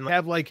nurture it and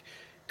have like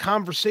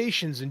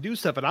conversations and do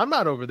stuff. And I'm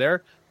not over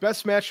there.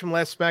 Best match from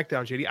last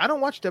SmackDown, JD. I don't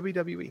watch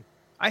WWE.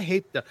 I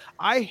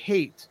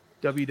hate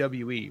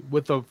WWE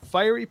with the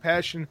fiery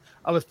passion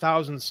of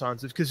 1,000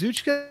 suns. If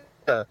Kazuchika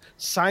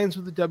signs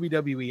with the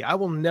WWE, I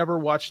will never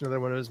watch another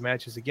one of his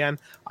matches again.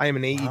 I am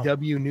an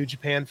AEW New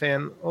Japan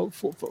fan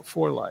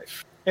for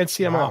life. And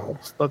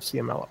CMLL. Love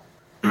CMLL.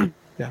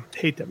 Yeah,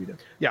 hate WWE.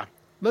 Yeah.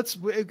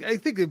 I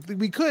think if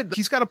we could,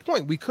 he's got a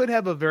point. We could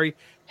have a very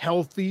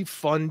healthy,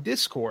 fun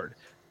Discord,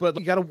 but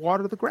we got to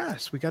water the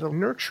grass. We got to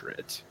nurture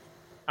it.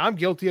 I'm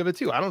guilty of it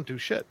too. I don't do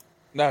shit.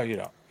 No, you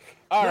don't.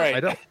 All right. I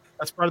don't.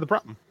 That's part of the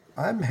problem.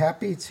 I'm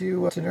happy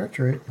to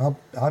nurture it.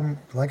 I'm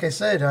like I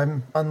said,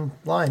 I'm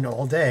online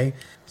all day.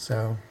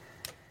 So,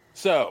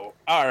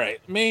 all right.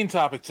 Main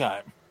topic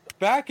time.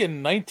 Back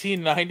in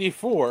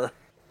 1994,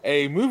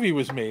 a movie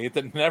was made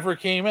that never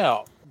came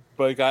out,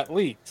 but got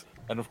leaked.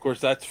 And of course,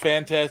 that's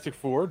Fantastic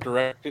Four,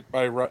 directed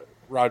by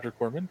Roger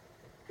Corman.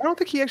 I don't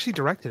think he actually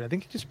directed. I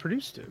think he just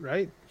produced it,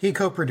 right? He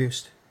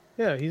co-produced.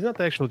 Yeah, he's not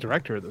the actual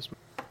director of this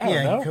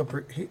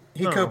movie.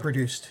 He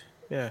co-produced.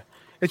 Yeah,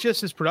 it's just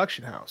his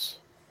production house.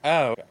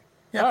 Oh, okay.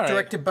 Yeah,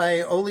 directed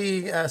by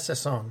Oli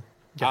Sasson.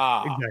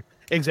 Yeah,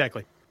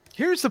 exactly.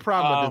 Here's the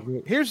problem with this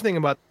movie. Here's the thing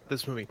about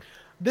this movie.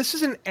 This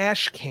is an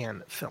ash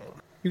can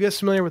film. You guys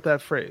familiar with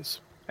that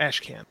phrase?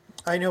 Ash can.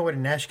 I know what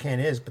an ash can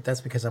is, but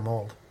that's because I'm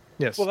old.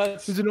 Yes. Well,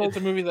 it's a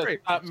movie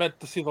that's not meant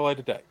to see the light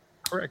of day.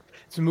 Correct.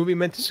 It's a movie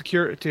meant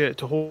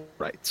to hold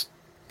rights.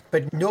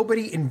 But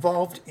nobody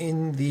involved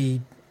in the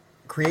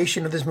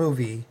creation of this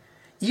movie,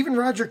 even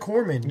Roger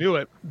Corman, knew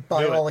it.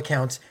 By all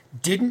accounts,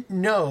 didn't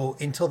know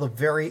until the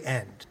very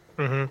end.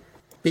 Mm-hmm.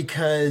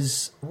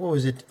 Because, what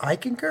was it,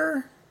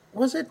 Eichinger?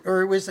 Was it?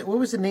 Or what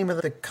was the name of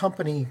the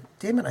company?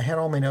 Damn it, I had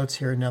all my notes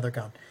here and now they're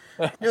gone.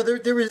 No,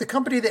 there was the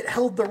company that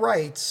held the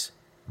rights,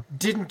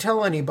 didn't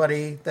tell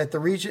anybody that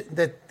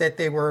that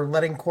they were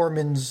letting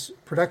Corman's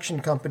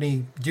production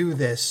company do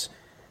this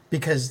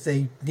because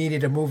they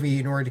needed a movie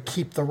in order to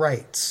keep the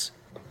rights.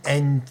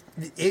 And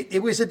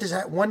it was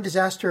one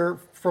disaster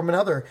from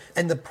another.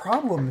 And the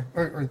problem,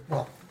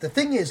 the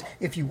thing is,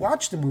 if you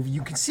watch the movie,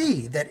 you can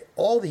see that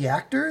all the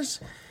actors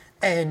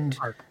and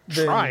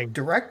the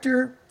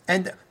director,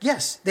 and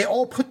yes, they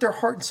all put their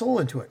heart and soul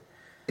into it.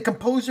 The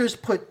composers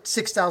put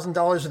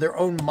 $6,000 of their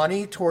own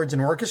money towards an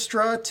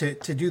orchestra to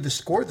do the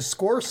score. The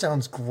score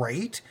sounds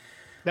great.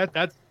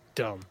 That's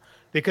dumb.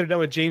 They could have done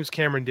what James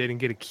Cameron did and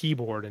get a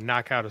keyboard and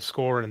knock out a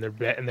score in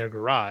their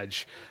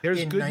garage. There's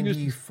in good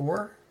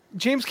 94?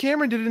 James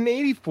Cameron did it in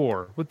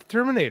 84 with the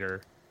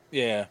Terminator.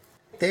 Yeah.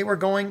 They were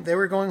going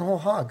whole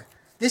hog.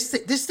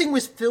 This thing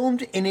was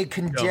filmed in a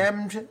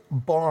condemned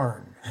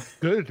barn.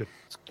 Good.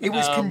 It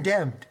was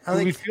condemned.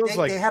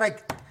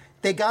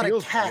 They got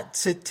a cat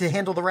to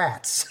handle the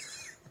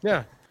rats.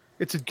 Yeah.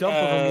 It's a dump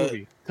of a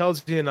movie.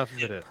 Tells you enough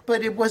of it.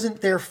 But it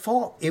wasn't their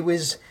fault. It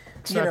was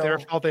It's not their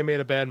fault they made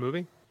a bad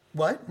movie?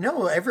 What?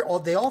 No,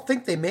 they all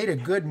think they made a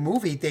good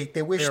movie.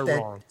 They wish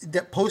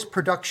that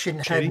post-production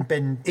hadn't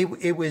been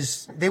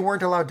they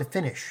weren't allowed to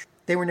finish.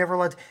 They were never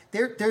allowed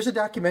to. There's a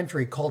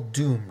documentary called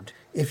Doomed.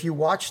 If you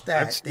watch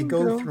that, they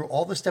go through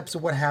all the steps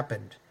of what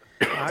happened.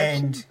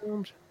 And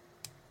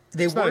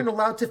they weren't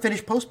allowed to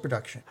finish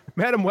post-production.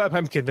 Madam Web,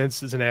 I'm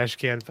convinced, is an ash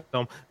can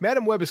film.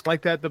 Madam Web is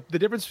like that. The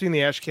difference between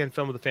the ash can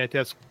film and the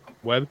Fantastic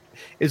Web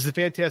is the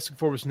Fantastic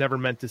Four was never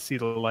meant to see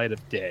the light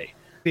of day.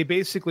 They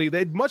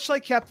much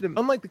like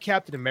unlike the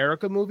Captain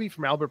America movie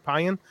from Albert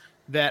Payan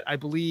that I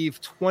believe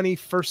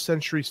 21st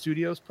Century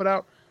Studios put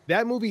out.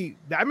 That movie,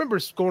 I remember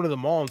going to the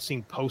mall and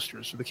seeing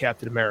posters for the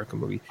Captain America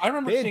movie. I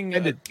remember seeing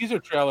a teaser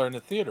trailer in the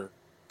theater.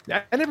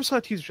 I never saw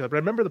a teaser trailer, but I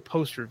remember the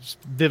posters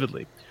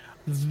vividly.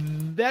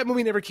 That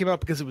movie never came out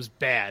because it was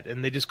bad,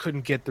 and they just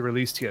couldn't get the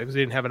release together because they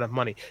didn't have enough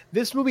money.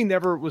 This movie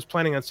never was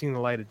planning on seeing the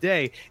light of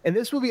day, and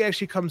this movie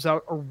actually comes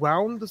out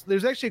around.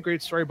 There's actually a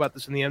great story about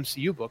this in the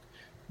MCU book.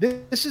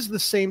 This is the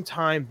same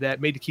time that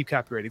Made to Keep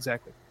Copyright,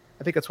 exactly.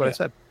 I think that's what I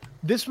said.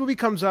 This movie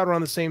comes out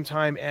around the same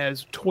time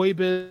as Toy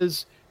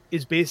Biz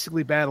is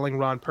basically battling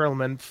Ron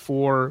Perlman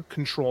for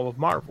control of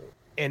Marvel.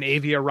 And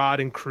Avia Rod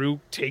and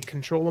crew take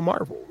control of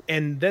Marvel.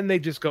 And then they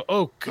just go,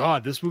 oh,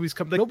 God, this movie's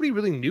coming. Like, nobody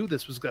really knew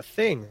this was a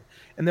thing.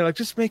 And they're like,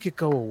 just make it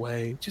go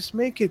away. Just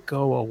make it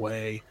go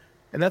away.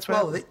 And that's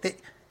why... Well,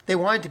 they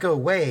wanted to go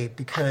away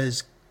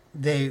because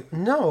it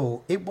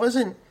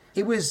wasn't...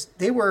 It was...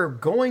 They were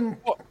going...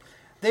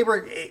 They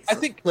were... I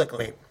think... Look,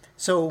 wait.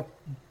 So,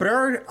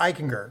 Bernard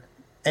Eichinger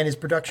and his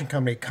production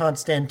company,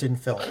 Constantin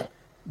Film,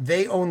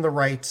 they own the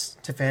rights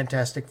to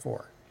Fantastic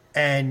Four.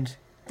 And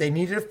they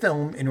needed a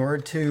film in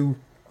order to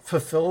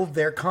fulfill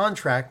their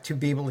contract to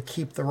be able to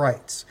keep the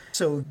rights.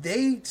 So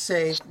they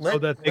say,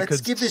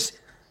 let's give this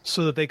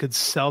so that they could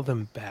sell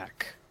them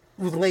back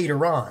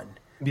later on.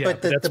 Yeah,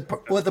 but the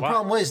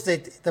problem was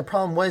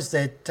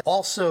that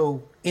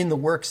also in the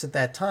works at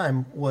that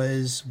time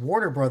was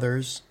Warner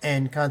Brothers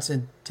and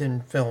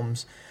Constantine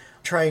Films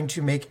trying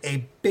to make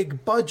a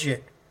big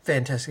budget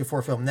Fantastic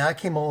Four film. Now, that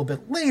came a little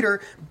bit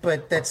later,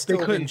 but that still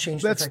didn't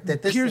change the fact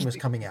that this thing was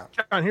coming out.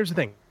 John, here's the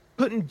thing.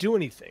 Couldn't do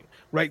anything,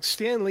 right?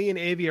 Stan Lee and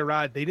Avi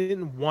Arad, they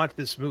didn't want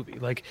this movie.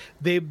 Like,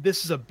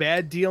 this is a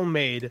bad deal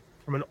made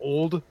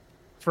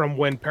from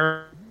when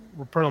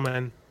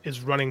Perlman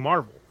is running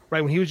Marvel,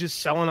 right? When he was just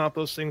selling out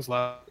those things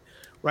left,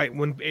 right?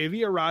 When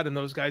Avi Arad and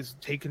those guys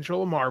take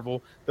control of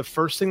Marvel, the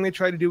first thing they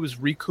try to do is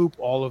recoup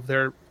all of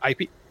their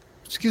IP.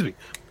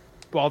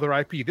 All their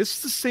IP. This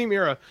is the same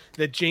era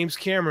that James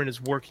Cameron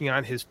is working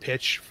on his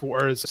pitch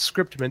for, as a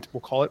scriptment,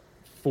 we'll call it,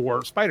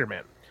 for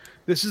Spider-Man.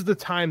 This is the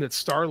time that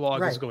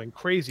Starlog is going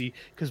crazy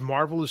because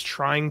Marvel is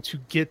trying to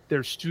get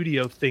their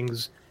studio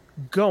things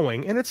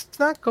going, and it's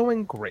not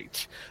going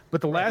great.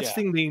 But the last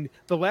thing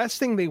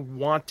they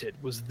wanted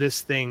was this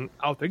thing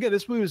out there. Again,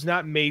 this movie was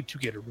not made to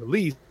get a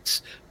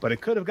release, but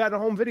it could have gotten a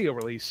home video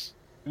release.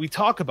 We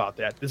talk about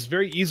that. This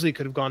very easily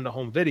could have gone to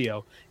home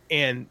video,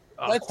 and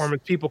Corman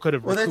people could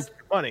have recouped their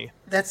money.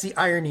 That's the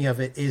irony of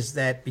it, is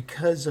that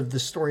because of the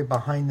story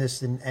behind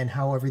this and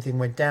how everything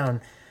went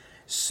down,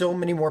 so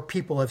many more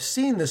people have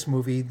seen this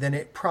movie than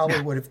it probably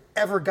would have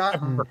ever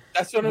gotten.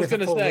 That's what I was going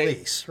to say.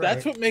 Release, right?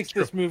 That's what makes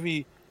this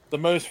movie the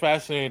most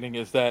fascinating,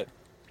 is that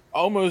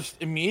almost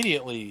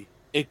immediately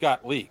it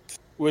got leaked,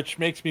 which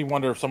makes me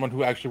wonder if someone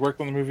who actually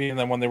worked on the movie and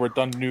then when they were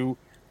done knew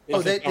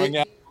going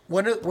out.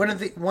 One of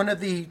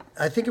the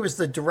I think it was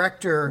the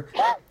director.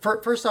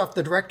 First off,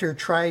 the director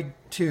tried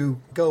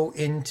to go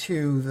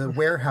into the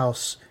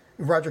warehouse,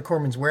 Roger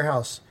Corman's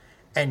warehouse,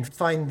 and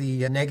find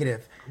the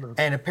negative,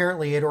 and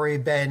apparently it had already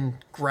been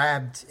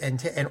grabbed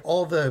and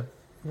all the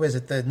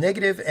the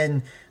negative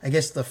and I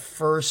guess the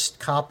first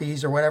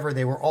copies or whatever,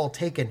 they were all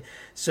taken.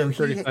 So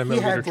he had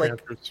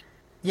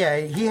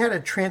he had a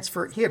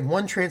transfer. He had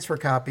one transfer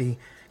copy.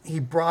 He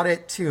brought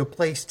it to a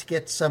place to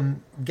get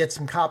some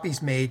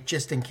copies made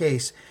just in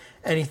case.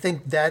 And they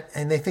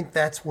think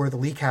that's where the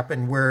leak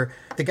happened, where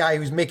the guy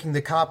who was making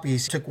the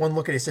copies took one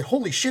look at it and said,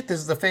 "Holy shit, this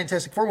is the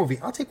Fantastic Four movie.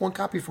 I'll take one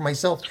copy for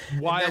myself."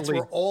 And that's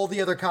where all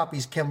the other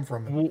copies came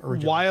from.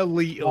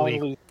 Wildly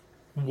illegal.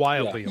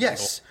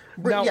 Yes.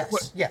 Now,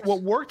 yes.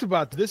 What worked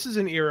about this is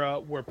an era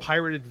where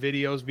pirated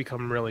videos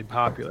become really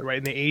popular, right?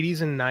 In the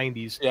 80s and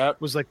 90s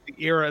was like the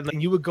era,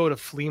 and you would go to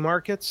flea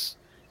markets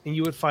and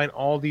you would find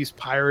all these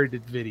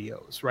pirated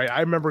videos, right?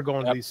 I remember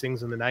going to these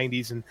things in the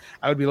 90s, and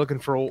I would be looking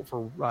for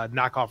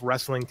knockoff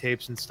wrestling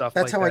tapes and stuff.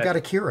 That's how I got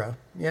Akira.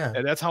 Yeah,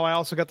 and that's how I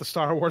also got the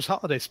Star Wars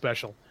Holiday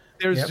Special.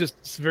 There's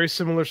just a very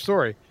similar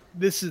story.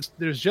 There's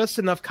just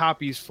enough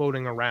copies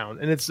floating around,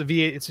 and it's a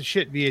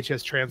shit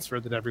VHS transfer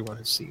that everyone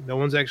has seen. No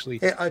one's actually.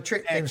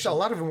 And so a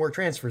lot of them were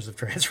transfers of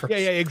transfers. Yeah,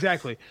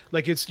 exactly.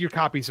 Like it's your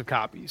copies of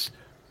copies.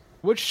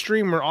 Which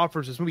streamer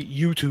offers this movie?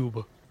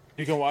 YouTube.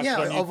 You can watch.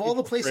 Yeah, of all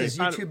the places,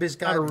 YouTube has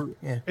got.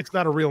 It's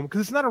not a real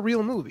because it's not a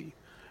real movie.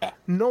 Yeah.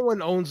 No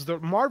one owns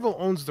Marvel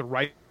owns the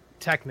right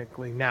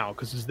technically now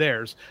because it's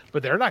theirs,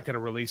 but they're not going to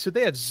release it.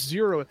 They had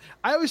zero.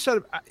 I always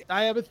thought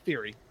I have a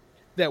theory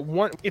that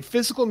if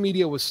physical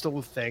media was still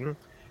a thing,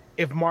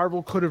 if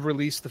Marvel could have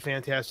released the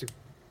Fantastic,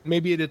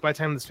 maybe it is by the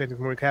time this Fantastic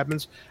Four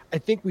happens, I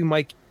think we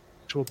might get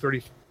actual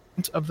 30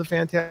 of the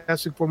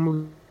Fantastic Four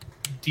movie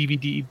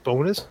DVD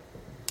bonus.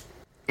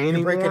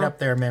 You're breaking up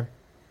there, man.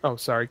 Oh,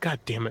 sorry. God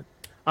damn it.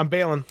 I'm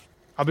bailing.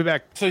 I'll be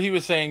back. So he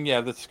was saying,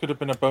 this could have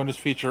been a bonus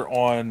feature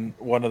on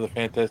one of the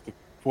Fantastic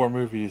Four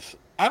movies.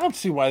 I don't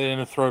see why they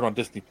didn't throw it on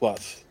Disney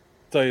Plus.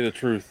 To tell you the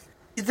truth.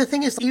 The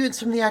thing is, even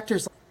some of the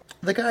actors,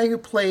 the guy who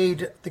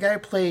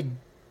played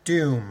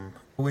Doom,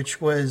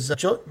 which was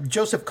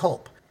Joseph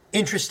Culp,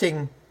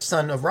 interesting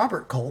son of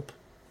Robert Culp,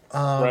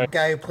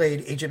 guy who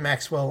played Agent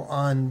Maxwell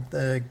on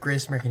The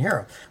Greatest American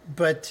Hero.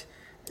 But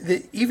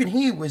even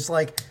he was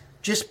like,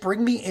 just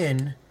bring me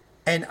in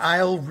and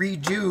I'll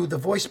redo the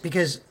voice,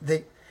 because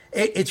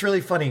it's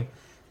really funny.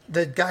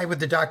 The guy with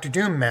the Dr.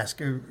 Doom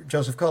mask,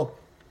 Joseph Culp,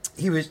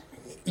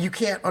 you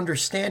can't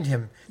understand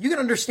him. You can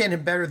understand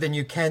him better than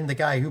you can the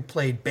guy who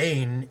played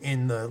Bane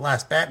in the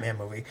last Batman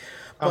movie.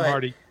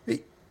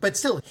 But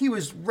still, he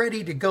was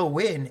ready to go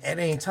in at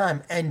any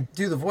time and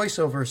do the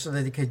voiceover so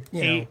that he could,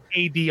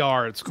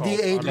 ADR, it's called.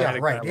 The ADR,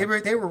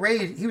 right. They were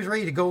ready. He was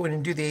ready to go in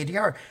and do the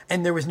ADR,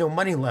 and there was no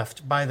money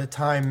left by the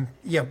time,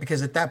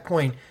 because at that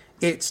point,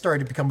 it started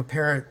to become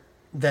apparent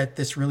that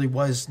this really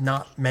was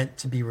not meant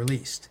to be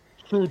released.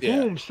 So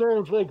Doom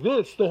sounds like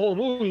this the whole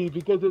movie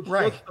because it's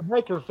just the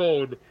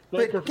microphone.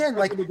 But again,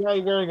 like the guy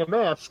wearing a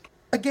mask.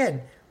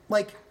 Again,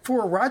 like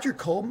for a Roger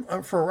Corman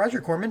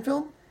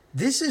film,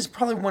 this is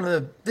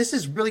probably this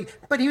is really.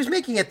 But he was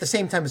making it at the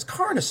same time as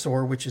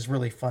Carnosaur, which is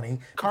really funny.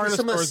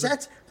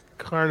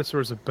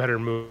 Carnosaur is a better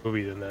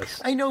movie than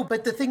this. I know,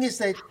 but the thing is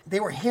that they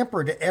were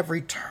hampered at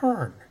every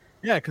turn.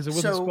 Yeah, because it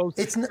wasn't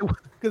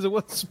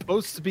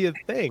supposed to be a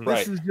thing.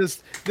 Right.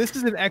 This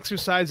is an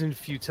exercise in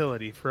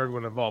futility for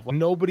everyone involved.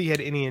 Nobody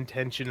had any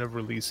intention of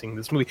releasing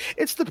this movie.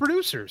 It's the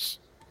producers.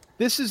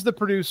 This is the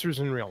producers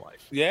in real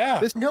life.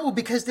 Yeah. No,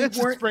 because they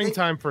weren't.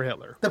 Springtime for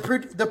Hitler.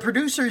 The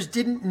producers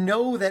didn't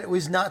know that it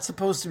was not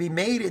supposed to be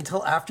made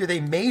until after they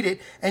made it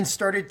and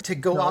started to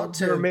go out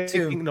to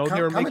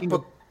comic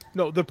book.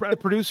 The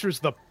producers,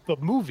 the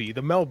movie,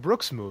 the Mel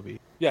Brooks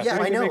movie. Yeah,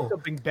 I know. Make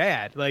something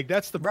bad. Like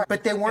that's the. Right,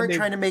 but they weren't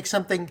trying to make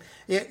something.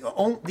 The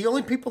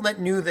only people that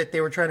knew that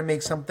they were trying to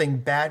make something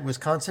bad was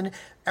Constant.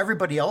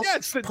 Everybody else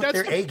put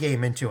their A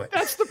game into it.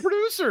 That's the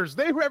producers.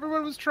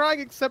 Everyone was trying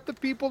except the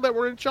people that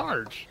were in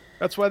charge.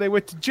 That's why they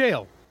went to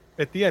jail.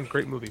 At the end,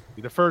 great movie.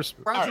 The first.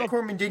 Roger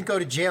Corman didn't go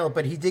to jail,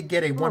 but he did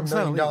get a $1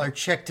 million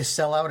check to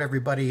sell out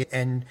everybody,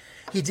 and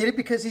he did it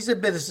because he's a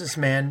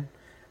businessman.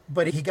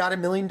 But he got $1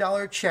 million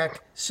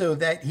check so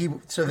that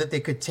they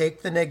could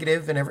take the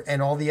negative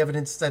and all the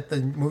evidence that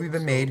the movie had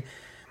been made.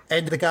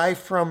 And the guy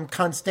from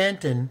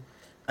Constantin,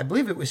 I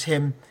believe it was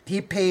him, he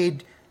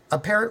paid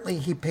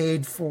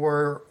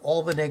for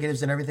all the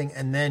negatives and everything,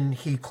 and then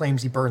he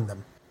claims he burned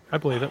them. I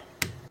believe it.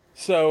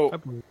 So,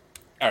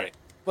 all right,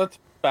 let's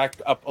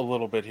back up a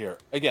little bit here.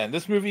 Again,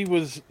 this movie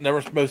was never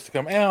supposed to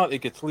come out. It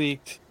gets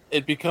leaked.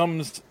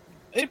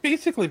 It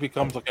basically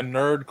becomes like a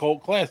nerd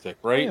cult classic,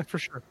 right? Yeah, for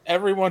sure.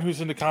 Everyone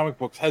who's into comic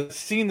books has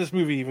seen this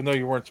movie, even though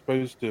you weren't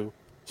supposed to.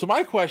 So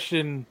my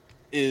question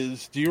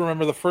is, do you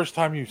remember the first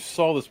time you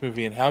saw this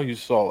movie and how you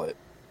saw it?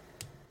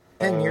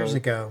 10 years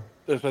ago.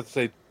 I was about to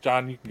say,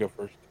 John, you can go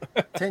first.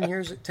 10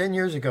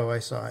 years ago I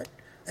saw it.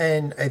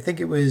 And I think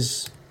it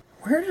was...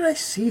 Where did I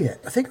see it?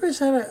 I think it was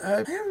at I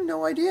have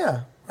no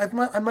idea. I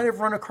might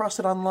have run across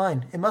it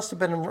online. It must have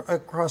been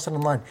across it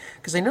online.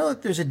 Because I know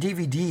that there's a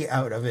DVD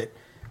out of it,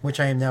 which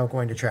I am now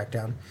going to track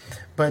down.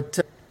 But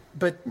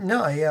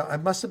no, I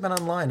must have been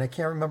online. I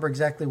can't remember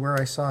exactly where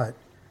I saw it.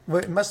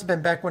 It must have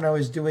been back when I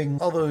was doing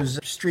all those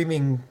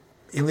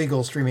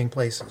illegal streaming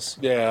places.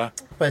 Yeah.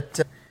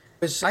 But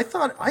I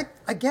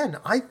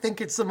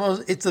think it's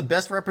the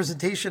best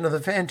representation of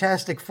the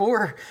Fantastic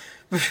Four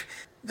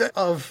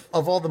of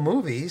all the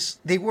movies.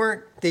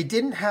 They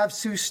didn't have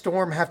Sue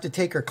Storm have to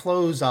take her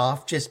clothes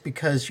off just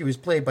because she was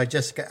played by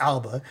Jessica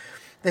Alba.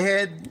 They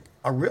had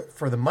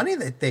for the money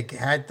that they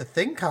had, the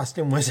Thing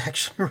costume was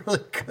actually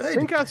really good.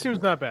 Thing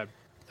costume's not bad.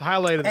 The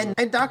highlight of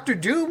and Dr.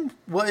 Doom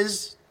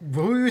was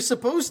who he was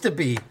supposed to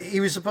be.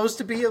 He was supposed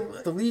to be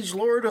the liege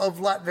lord of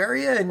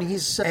Latveria, and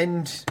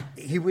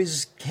he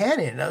was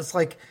canon. I was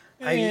like,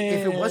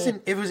 he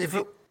wasn't.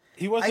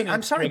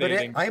 I'm sorry, but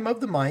I am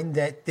of the mind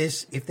that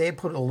if they had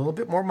put a little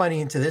bit more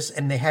money into this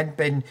and they hadn't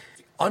been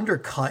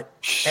undercut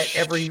at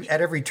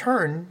every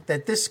turn,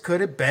 that this could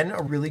have been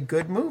a really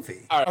good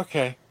movie. All right,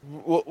 okay,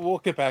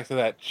 we'll get back to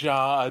that.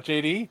 JD,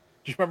 do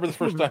you remember the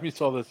first time you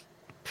saw this?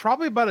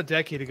 Probably about a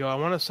decade ago. I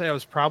want to say I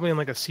was probably in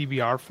like a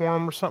CBR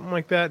forum or something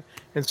like that,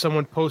 and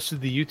someone posted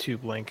the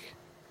YouTube link.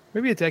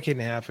 Maybe a decade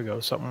and a half ago,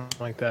 something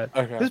like that.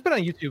 Okay. It's been on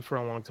YouTube for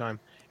a long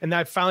time. And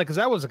I finally, because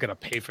I wasn't going to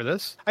pay for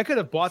this. I could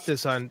have bought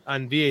this on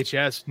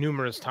VHS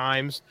numerous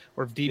times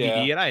or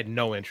DVD, and I had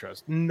no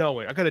interest. No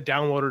way. I could have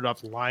downloaded it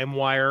off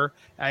LimeWire.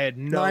 I had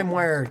no...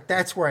 LimeWire,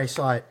 that's where I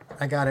saw it.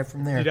 I got it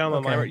from there. You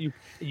download LimeWire?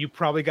 You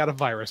probably got a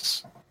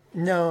virus.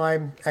 No,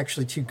 I'm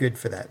actually too good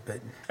for that. But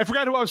I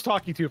forgot who I was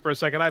talking to for a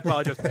second. I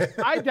apologize.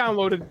 I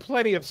downloaded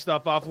plenty of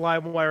stuff off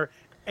LimeWire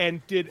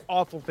and did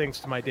awful things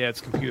to my dad's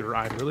computer.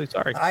 I'm really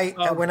sorry.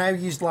 When I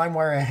used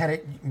LimeWire, I had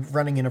it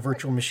running in a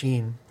virtual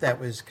machine that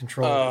was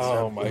controlled.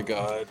 Oh my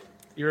god!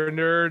 You're a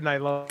nerd, and I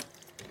love.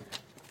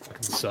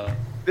 So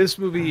this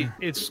movie,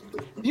 it's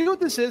you know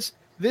what this is?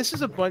 This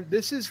is a bunch.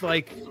 This is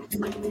like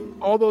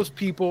all those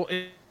people.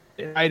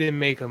 I didn't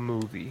make a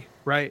movie,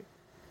 right?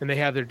 And they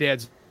have their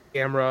dad's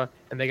camera,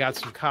 and they got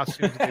some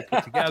costumes they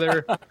put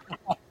together,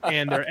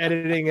 and they're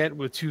editing it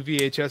with two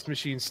VHS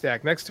machines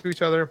stacked next to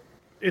each other.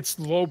 It's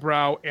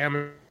lowbrow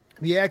amateur.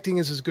 The acting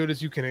is as good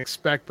as you can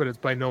expect, but it's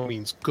by no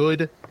means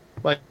good.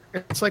 Like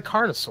it's like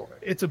Carnosaur.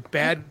 It's a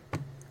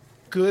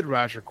good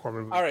Roger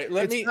Corman movie. All right,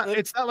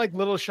 it's not like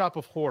Little Shop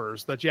of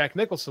Horrors, the Jack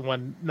Nicholson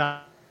one,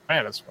 not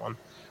Moranis one.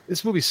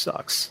 This movie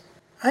sucks.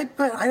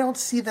 But I don't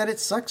see that it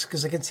sucks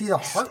because I can see the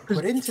heart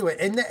put into it,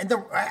 and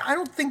I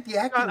don't think the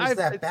acting was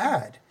that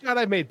bad. God,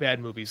 I've made bad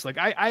movies. Like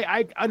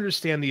I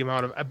understand the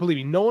amount of. Believe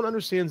me, no one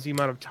understands the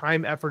amount of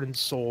time, effort, and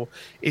soul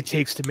it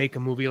takes to make a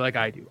movie like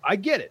I do. I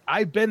get it.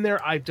 I've been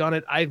there. I've done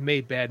it. I've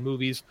made bad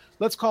movies.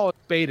 Let's call it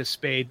spade a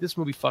spade. This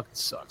movie fucking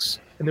sucks,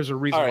 and there's a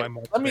reason why I'm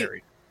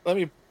married. Let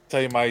me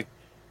tell you my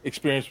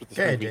experience with this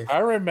movie. Dave. I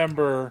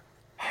remember.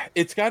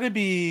 It's got to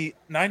be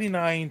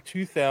 99,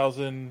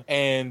 2000,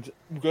 and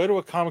go to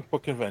a comic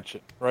book convention,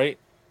 right?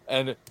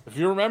 And if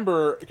you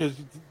remember, because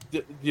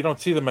you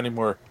don't see them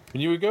anymore,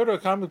 when you would go to a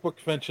comic book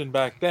convention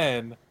back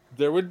then,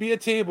 there would be a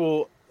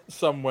table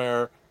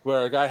somewhere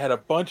where a guy had a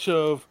bunch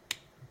of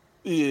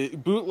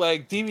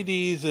bootleg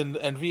DVDs and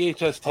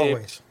VHS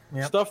tapes,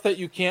 stuff that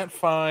you can't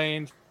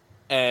find,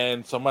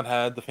 and someone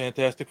had the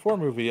Fantastic Four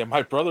movie, and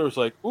my brother was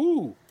like,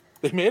 ooh,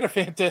 they made a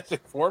Fantastic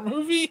Four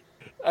movie?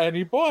 And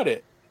he bought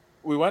it.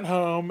 We went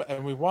home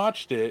and we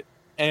watched it,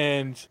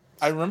 and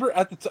I remember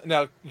at the time.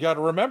 Now you got to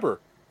remember,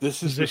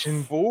 this is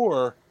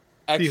before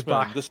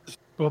X-Men.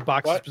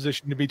 box is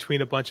positioned in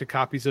between a bunch of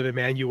copies of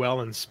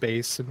Emmanuel in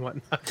space and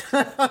whatnot.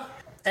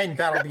 And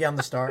Battle Beyond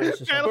the Stars.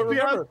 Battle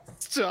Beyond the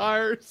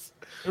Stars.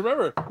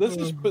 Remember,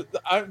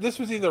 this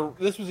was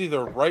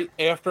either right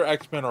after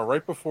X-Men or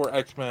right before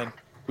X-Men.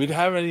 We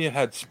haven't even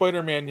had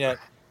Spider-Man yet.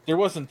 There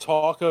wasn't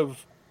talk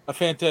of a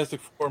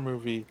Fantastic Four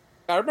movie.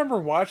 I remember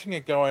watching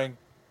it going,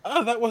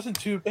 oh, that wasn't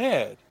too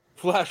bad.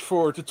 Flash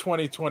forward to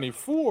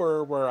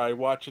 2024, where I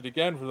watch it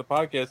again for the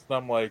podcast, and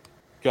I'm like,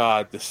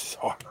 God, this is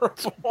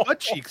horrible. Butt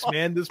cheeks,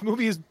 man. This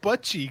movie is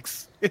butt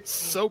cheeks. It's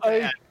so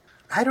bad.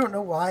 I don't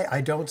know why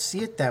I don't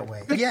see it that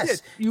way.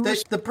 Yes,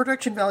 the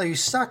production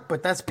values suck,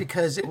 but that's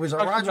because it was a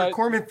Roger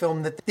Corman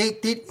film that they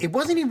did. It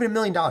wasn't even $1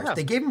 million. Yeah.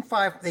 They gave him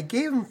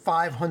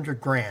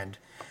 $500,000,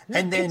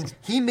 and then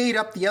he made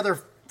up the other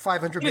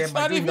 $500,000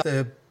 by doing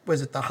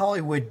the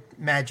Hollywood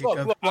magic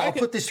of I'll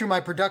put this through my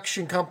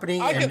production company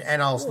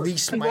and I'll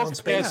lease my own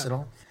space and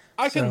all.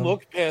 I can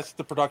look past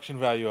the production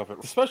value of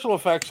it. The special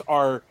effects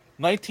are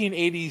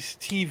 1980s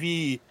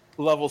TV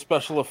level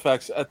special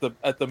effects at the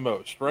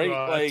most,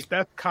 right?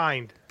 That's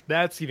kind.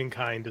 That's even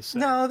kind to say.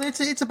 No,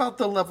 it's about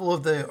the level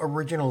of the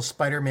original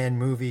Spider-Man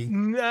movie.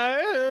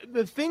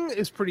 The thing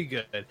is pretty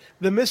good.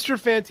 The Mr.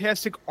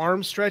 Fantastic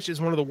arm stretch is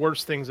one of the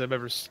worst things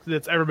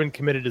that's ever been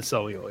committed to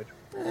celluloid.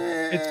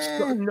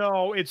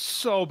 It's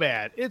so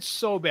bad. It's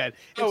so bad.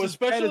 It's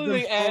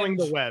especially throwing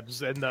the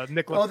webs and the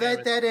Nicholas. Oh,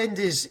 that end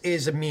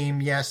is a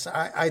meme. Yes,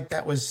 I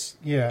that was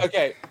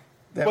okay.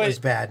 That was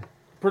bad.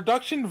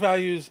 Production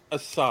values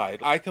aside,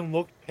 I can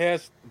look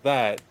past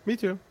that. Me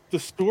too. The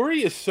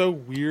story is so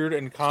weird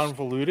and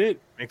convoluted.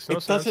 Makes no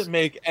sense. It doesn't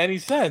make any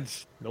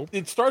sense. Nope.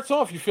 It starts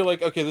off, you feel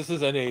like, okay, this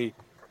is a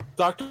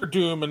Dr.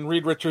 Doom and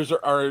Reed Richards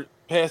are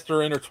past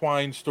their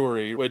intertwined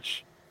story,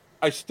 which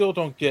I still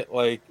don't get,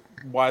 like,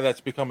 why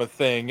that's become a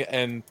thing.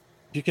 And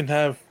you can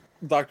have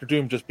Dr.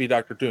 Doom just be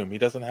Dr. Doom. He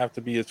doesn't have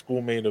to be a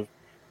schoolmate of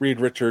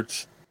Reed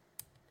Richards'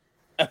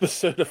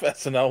 episode of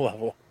SNL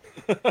level.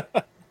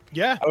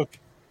 Yeah. Okay.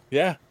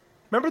 Yeah.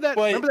 Remember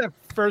that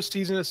first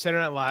season of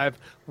Saturday Night Live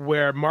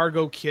where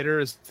Margot Kidder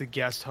is the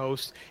guest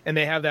host and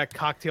they have that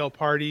cocktail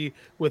party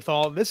with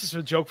this is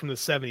a joke from the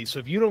 70s. So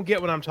if you don't get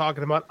what I'm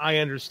talking about, I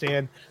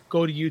understand.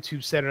 Go to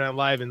YouTube Saturday Night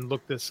Live and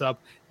look this up.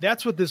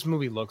 That's what this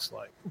movie looks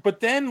like. But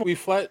then we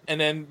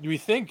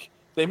think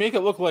they make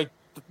it look like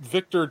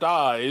Victor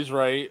dies,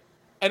 right?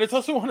 And it's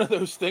also one of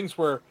those things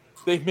where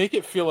they make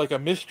it feel like a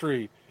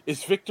mystery.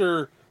 Is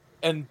Victor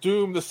and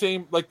Doom the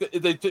same? Like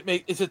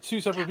is it two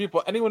separate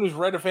people? Anyone who's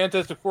read a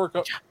Fantastic Four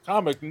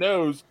comic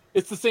knows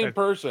it's the same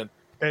person.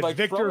 And like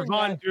Victor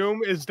Von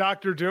Doom is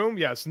Dr. Doom.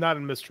 Yes, not a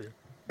mystery.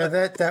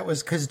 That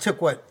was because it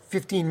took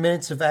 15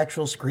 minutes of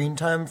actual screen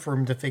time for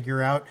him to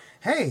figure out.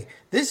 Hey,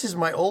 this is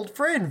my old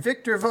friend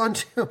Victor Von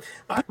Doom.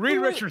 Reed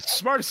Richards,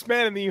 smartest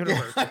man in the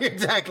universe. Yeah,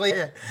 exactly.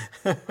 Yeah.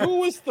 Who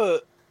was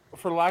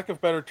for lack of a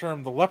better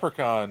term, the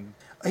leprechaun?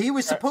 He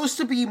was supposed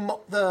to be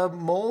the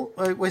mole.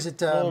 Was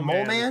it Mole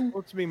Man?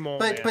 Supposed to be Mole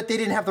Man. But they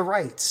didn't have the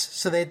rights,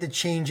 so they had to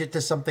change it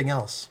to something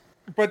else.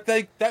 But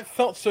that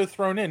felt so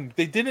thrown in.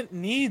 They didn't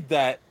need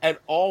that at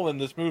all in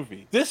this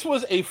movie. This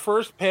was a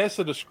first pass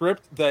of the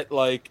script that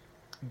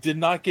did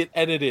not get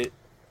edited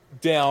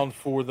down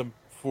to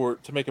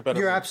make it better.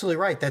 You're absolutely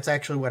right. That's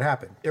actually what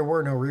happened. There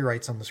were no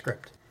rewrites on the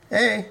script.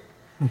 Hey.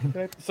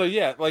 So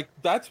yeah,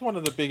 that's one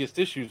of the biggest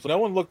issues. No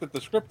one looked at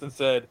the script and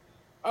said,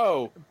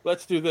 oh,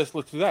 let's do this,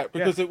 let's do that,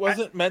 because it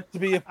wasn't meant to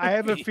be a movie. I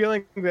have a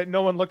feeling that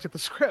no one looked at the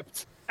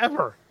script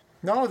ever.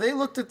 No, they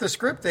looked at the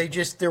script. They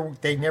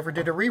never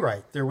did a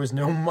rewrite. There was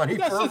no money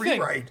for a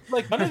rewrite.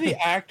 None of the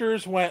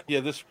actors went, yeah,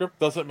 this script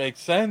doesn't make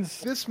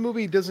sense. This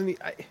movie doesn't.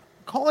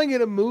 Calling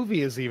it a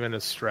movie is even a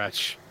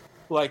stretch.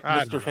 Like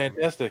Mr.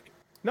 Fantastic.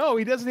 No,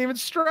 he doesn't even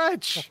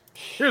stretch.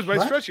 Here's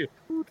my stretch.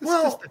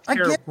 I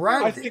get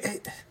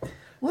right.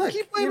 Look,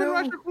 keep blaming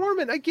Roger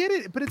Corman. I get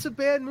it, but it's a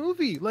bad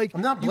movie.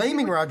 I'm not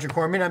blaming Roger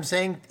Corman. I'm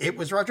saying it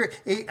was Roger.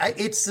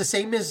 It's the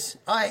same as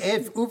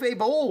if Uwe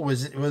Boll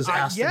was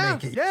asked to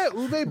make it. Yeah,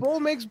 Uwe Boll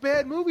makes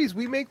bad movies.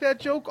 We make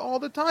that joke all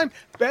the time.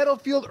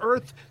 Battlefield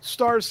Earth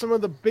stars some of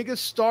the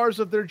biggest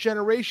stars of their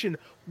generation.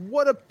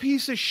 What a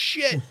piece of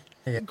shit.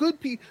 Yeah. Good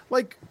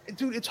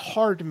dude, it's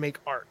hard to make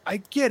art.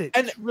 I get it.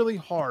 It's really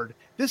hard.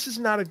 This is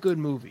not a good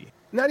movie.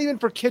 Not even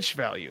for kitsch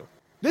value.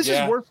 This is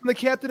worse than the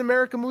Captain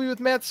America movie with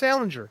Matt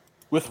Salinger.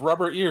 With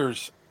rubber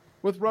ears.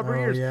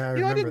 Ears. Yeah,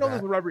 I didn't know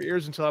those were rubber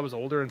ears until I was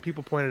older, and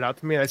people pointed out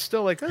to me. And I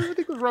still I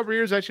think those rubber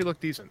ears actually look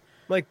decent.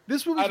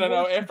 This movie. I don't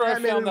know. After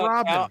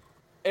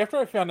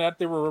I found out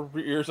they were rubber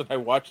ears, and I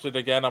watched it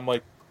again, I'm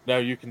like, now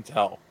you can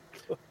tell.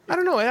 I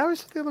don't know. I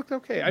always think they looked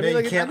okay.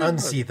 You can't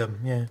unsee them.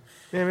 Yeah.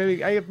 Yeah.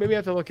 Maybe I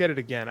have to look at it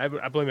again.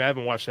 I believe I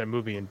haven't watched that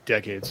movie in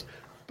decades,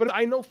 but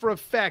I know for a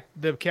fact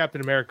the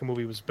Captain America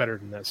movie was better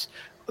than this.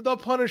 The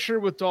Punisher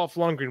with Dolph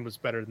Lundgren was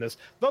better than this.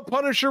 The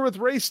Punisher with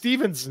Ray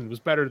Stevenson was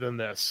better than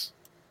this.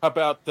 How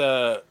about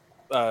the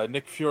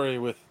Nick Fury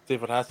with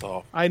David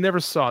Hasselhoff? I never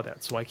saw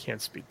that, so I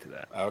can't speak to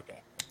that. Okay.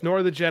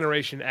 Nor the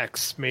Generation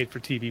X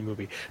made-for-TV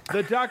movie.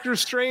 The Doctor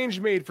Strange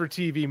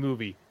made-for-TV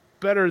movie.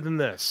 Better than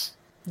this.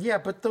 Yeah,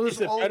 but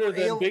those were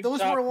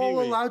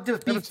all allowed to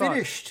be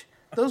finished.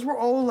 Those were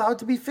all allowed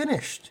to be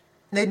finished.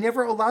 They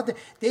never allowed to.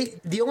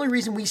 The only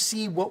reason we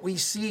see what we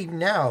see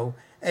now,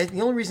 and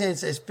the only reason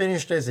it's as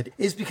finished as it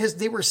is, because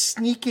they were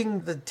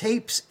sneaking the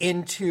tapes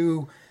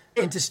into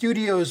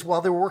studios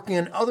while they were working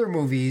on other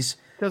movies.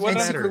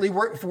 And secretly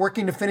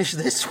working to finish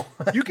this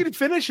one. You can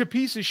finish a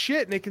piece of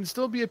shit, and it can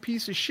still be a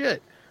piece of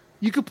shit.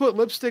 You could put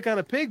lipstick on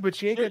a pig,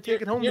 but you ain't gonna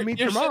take it home to meet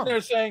your mom.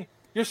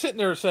 You're sitting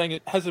there saying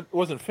it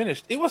wasn't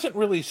finished. It wasn't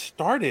really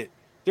started.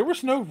 There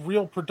was no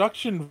real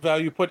production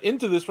value put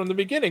into this from the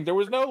beginning. There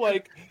was no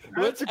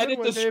let's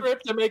edit the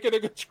script and make it a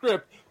good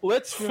script.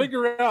 Let's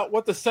figure out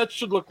what the set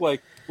should look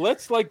like.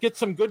 Let's get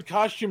some good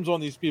costumes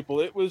on these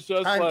people. It was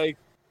just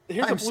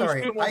here's I'm a blue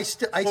sorry.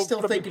 suit. I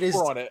still think it is.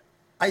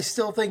 I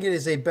still think it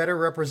is a better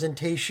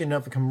representation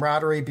of the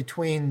camaraderie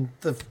between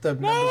the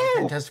members of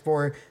Fantastic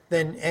Four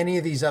than any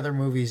of these other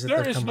movies.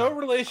 There is no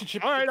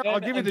relationship. All right, I'll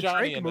give you the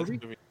Trank movie.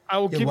 I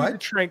will give you the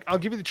Trank. I'll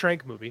give you the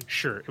Trank movie.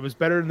 Sure, it was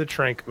better than the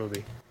Trank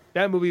movie.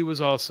 That movie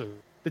was also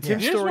the Tim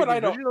Story.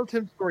 The original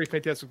Tim Story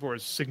Fantastic Four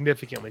is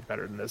significantly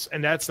better than this,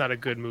 and that's not a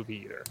good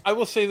movie either. I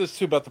will say this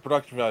too about the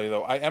production value,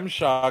 though. I am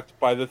shocked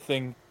by the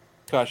Thing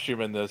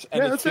costume in this,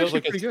 and that's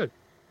actually pretty good.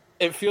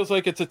 It feels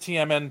like it's a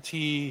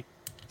TMNT.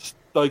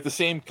 Like the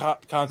same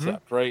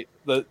concept, right?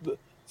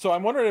 So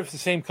I'm wondering if the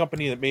same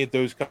company that made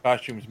those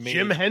costumes made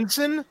Jim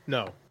Henson.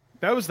 No,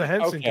 that was the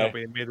Henson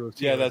company that made those.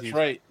 Yeah, that's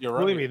right. You're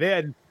right. Believe me,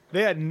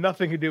 they had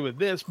nothing to do with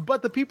this.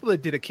 But the people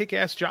that did a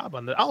kick-ass job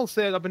on I'll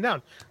say it up and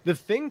down. The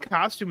Thing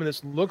costume in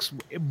this looks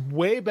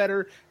way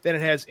better than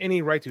it has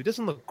any right to. It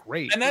doesn't look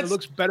great. And it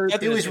looks better.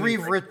 It was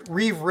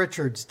Reeve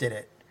Richards did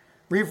it.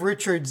 Reeve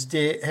Richards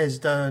has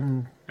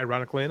done,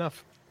 ironically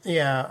enough,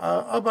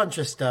 a bunch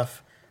of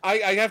stuff.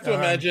 I have to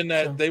imagine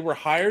that they were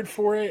hired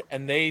for it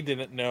and they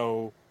didn't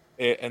know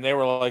it, and they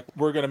were like,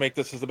 "We're going to make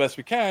this as the best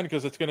we can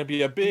because it's going to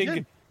be a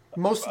big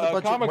most of the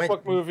budget comic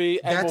book movie."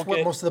 That's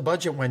what most of the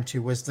budget went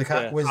to was the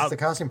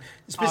costume,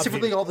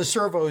 specifically all the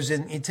servos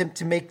and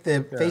to make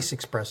the face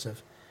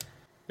expressive.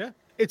 Yeah,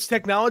 it's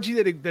technology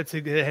that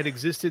had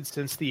existed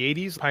since the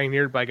 '80s,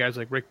 pioneered by guys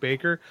like Rick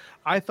Baker.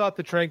 I thought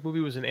the Trank movie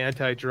was an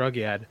anti-drug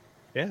ad.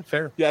 Yeah,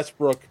 fair. Yes,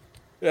 Brooke.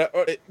 Yeah,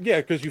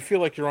 because you feel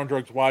like you're on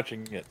drugs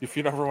watching it. If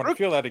you never want to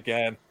feel that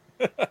again.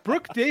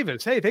 Brooke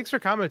Davis, hey, thanks for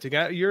commenting.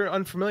 You're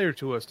unfamiliar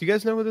to us. Do you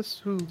guys know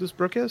who this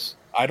Brooke is?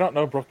 I don't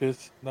know Brooke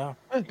is. No.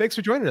 Thanks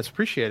for joining us.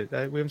 Appreciate it.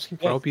 We haven't seen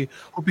you. Hope you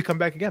come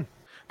back again.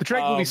 The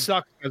Trank movie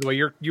sucks, by the way.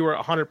 You are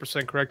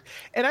 100% correct.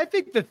 And I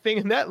think the Thing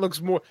in that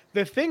looks more.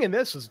 The Thing in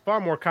this is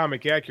far more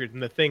comic accurate than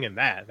the Thing in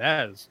that.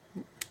 That is.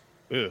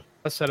 Ugh.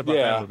 Let's set about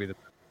that movie.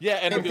 Yeah,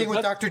 and same thing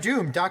with Dr.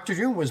 Doom. Dr.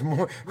 Doom was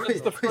more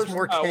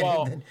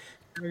canon than.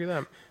 Look at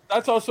that.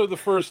 That's also the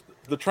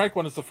Trank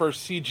one is the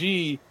first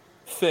CG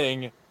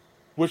thing,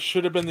 which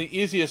should have been the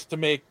easiest to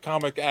make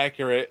comic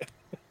accurate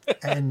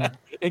and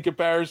in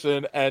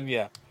comparison. And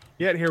yet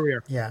here we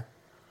are. Yeah.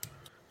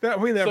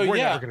 We're never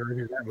going to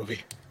review that movie.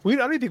 I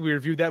don't think we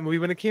reviewed that movie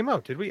when it came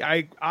out, did we?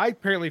 I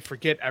apparently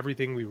forget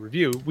everything we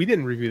review. We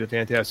didn't review the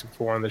Fantastic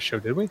Four on the show,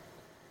 did we?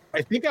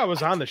 I think I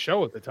was on the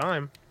show at the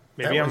time.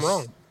 Maybe I'm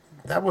wrong.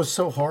 That was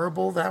so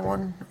horrible, that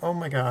one. Oh,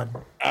 my God.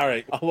 All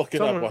right. I'll look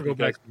it up while you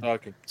guys are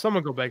talking.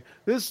 Someone go back.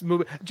 This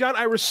movie. John,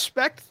 I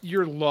respect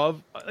your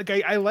love.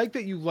 I like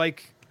that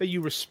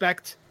you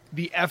respect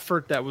the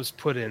effort that was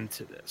put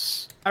into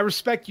this. I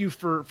respect you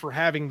for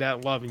having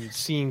that love and you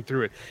seeing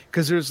through it.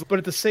 But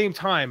at the same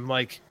time,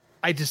 I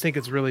just think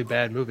it's a really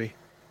bad movie.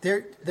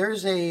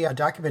 There's a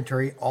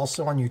documentary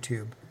also on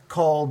YouTube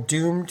called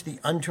Doomed, The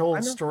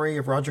Untold Story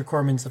of Roger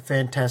Corman's The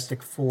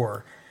Fantastic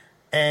Four.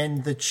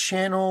 And the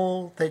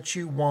channel that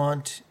you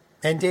want,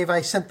 and Dave,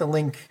 I sent the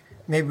link.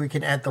 Maybe we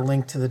can add the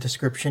link to the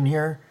description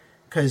here,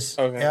 because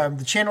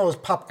the channel is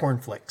Popcorn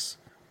Flicks.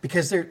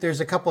 Because there's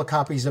a couple of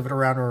copies of it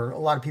around, or a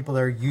lot of people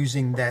that are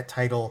using that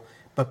title.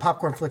 But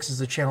Popcorn Flicks is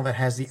the channel that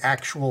has the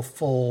actual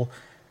full,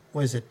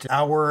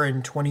 hour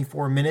and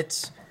 24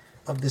 minutes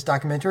of this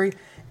documentary,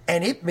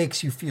 and it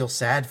makes you feel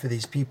sad for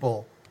these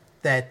people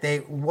that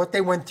what they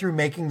went through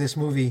making this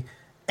movie.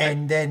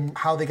 And then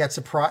how they got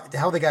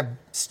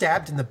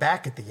stabbed in the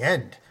back at the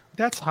end.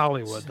 That's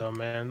Hollywood, though,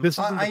 man. This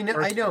is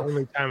the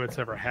only time it's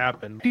ever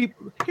happened.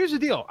 Here's the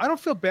deal: I don't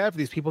feel bad for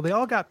these people. They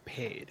all got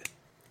paid.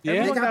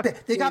 Yeah,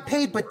 they got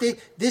paid, but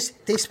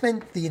they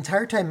spent the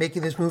entire time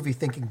making this movie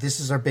thinking this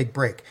is our big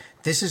break.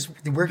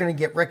 We're going to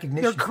get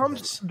recognition. There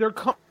comes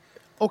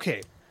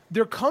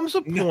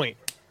a point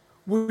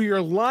where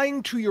you're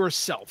lying to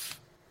yourself.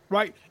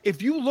 Right?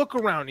 If you look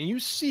around and you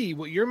see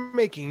what you're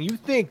making, you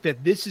think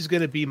that this is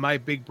going to be my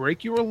big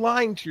break, you are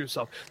lying to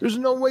yourself. There's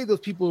no way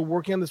those people who are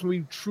working on this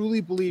movie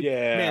truly believe,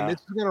 man, this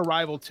is going to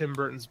rival Tim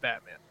Burton's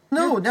Batman.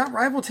 No, not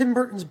rival Tim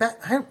Burton's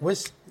Batman.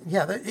 But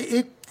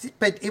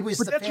it was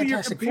the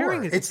Fantastic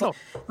Four.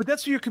 But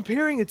that's what you're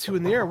comparing it to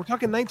in the air. We're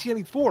talking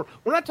 1984.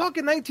 We're not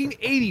talking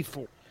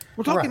 1984.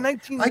 We're talking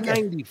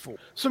 1994.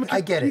 So you're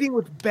competing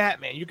with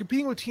Batman. You're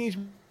competing with Teenage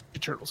Mutant Ninja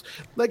Turtles.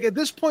 At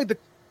this point, the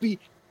be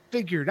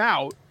figured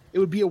out. It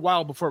would be a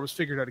while before it was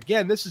figured out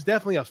again. This is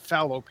definitely a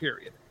fallow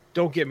period.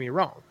 Don't get me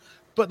wrong.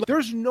 But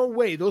there's no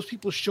way those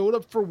people showed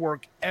up for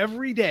work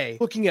every day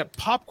looking at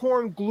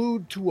popcorn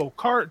glued to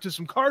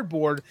some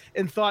cardboard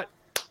and thought,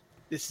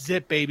 "This is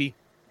it, baby."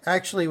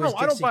 Actually, it was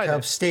Dixie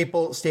Cups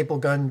staple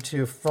gun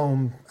to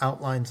foam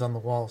outlines on the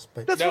walls.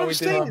 But that's what I'm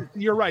saying.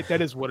 You're right.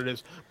 That is what it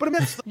is. But I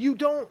mean, you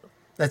don't.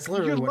 That's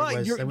literally what it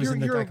was. That was in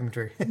the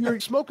documentary. You're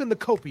smoking the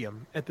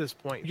copium at this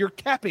point. You're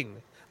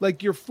capping.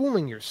 Like, you're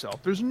fooling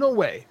yourself. There's no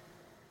way.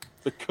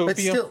 The copium? But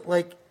still,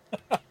 like...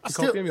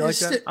 Copium, you like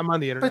that? I'm on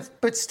the internet.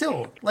 But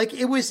still, like,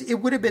 it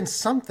would have been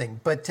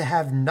something, but to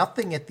have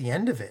nothing at the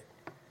end of it.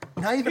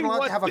 Not even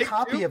allowed to have a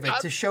copy of it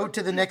to show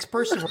to the next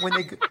person when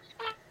they...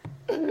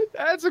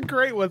 That's a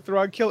great one,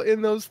 Throgkill,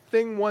 in those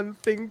Thing 1,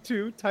 Thing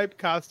 2 type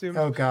costumes.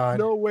 Oh, God.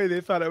 No way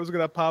they thought I was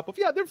going to pop up.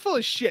 Yeah, they're full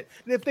of shit.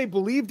 And if they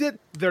believed it,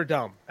 they're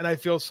dumb. And I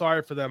feel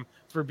sorry for them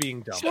for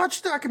being dumb.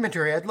 Watch the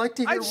documentary. I'd like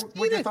to hear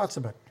what your thoughts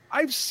about it.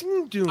 I've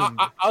seen Dune.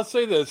 I'll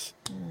say this.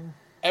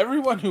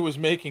 Everyone who was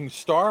making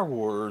Star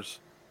Wars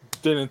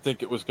didn't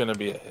think it was going to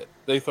be a hit.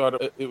 They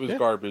thought it was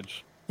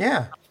garbage.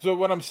 Yeah. So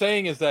what I'm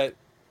saying is that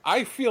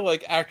I feel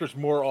like actors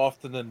more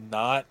often than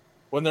not,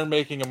 when they're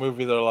making a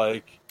movie, they're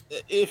like,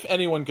 if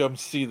anyone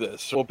comes see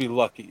this, we'll be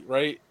lucky,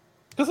 right?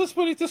 Because let's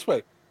put it this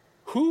way.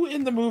 Who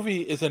in the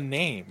movie is a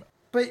name?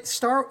 But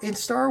in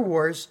Star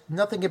Wars,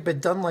 nothing had been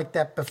done like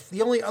that. But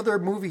the only other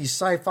movies,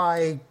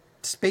 sci-fi,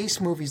 space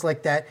movies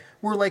like that,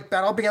 were like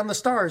Battle Beyond the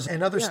Stars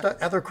and other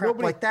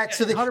crap like that.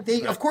 So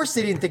they of course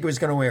they didn't think it was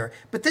going to air.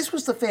 But this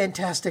was the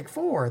Fantastic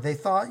Four. They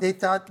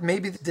thought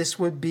maybe this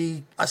would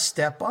be a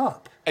step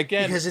up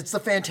again because it's the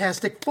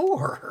Fantastic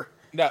Four.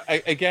 Now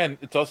again,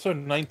 it's also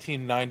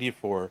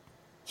 1994.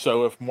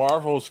 So if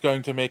Marvel's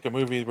going to make a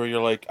movie where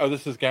you're like, oh,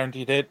 this is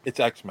guaranteed hit, it's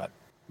X-Men.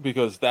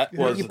 Because that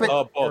was the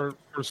book.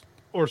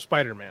 Or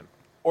Spider-Man.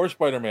 Or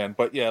Spider-Man,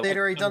 but yeah. They'd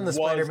already done the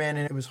Spider-Man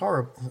and it was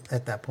horrible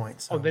at that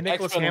point. So. Oh, the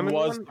Nicholas Hammond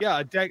one?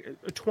 Yeah,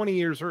 20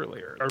 years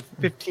earlier, or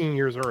 15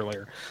 years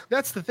earlier.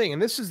 That's the thing,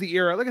 and this is the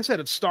era, like I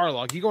said, it's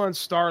Starlog. You go on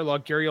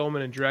Starlog, Gary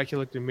Oldman and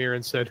Dracula looked in the mirror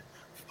and said,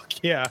 fuck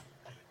yeah.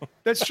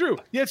 That's true.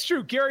 Yeah, it's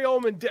true. Gary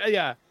Oldman,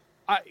 yeah.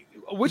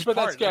 Which but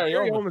part? That's Gary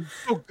Oldman's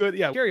so good.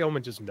 Yeah, Gary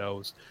Oldman just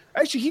knows.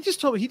 Actually, he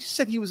just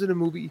said he was in a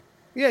movie.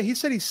 Yeah, he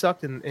said he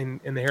sucked in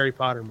the Harry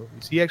Potter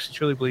movies. He actually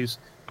truly believes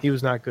he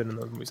was not good in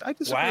those movies. I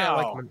disagree. Wow.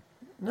 I like him.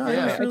 No, he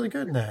was really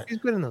good in that. He's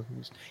good in those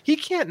movies. He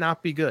can't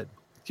not be good.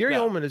 Gary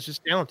Oldman is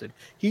just talented.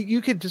 You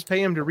could just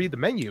pay him to read the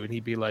menu, and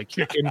he'd be like,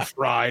 chicken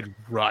fried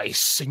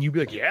rice. And you'd be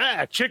like,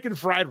 yeah, chicken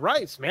fried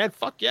rice, man.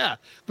 Fuck yeah.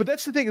 But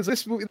that's the thing is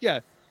this movie,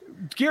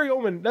 Gary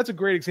Oldman, that's a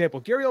great example.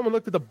 Gary Oldman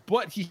looked at the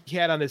butt he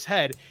had on his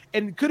head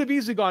and could have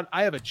easily gone,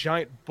 I have a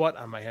giant butt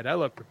on my head. I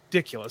look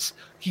ridiculous.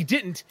 He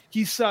didn't.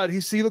 He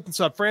looked and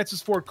saw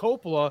Francis Ford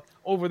Coppola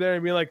over there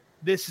and be like,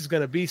 this is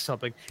going to be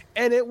something.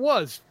 And it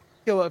was.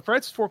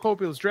 Francis Ford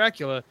Coppola's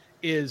Dracula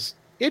is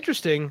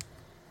interesting,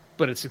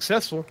 but it's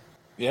successful.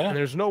 Yeah. And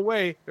there's no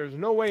way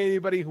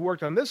anybody who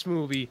worked on this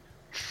movie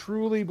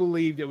truly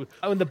believed it was.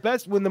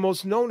 When the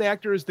most known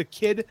actor is the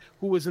kid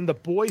who was in The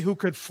Boy Who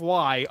Could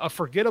Fly, a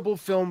forgettable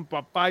film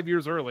about 5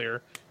 years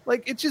earlier.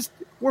 Like, it's just,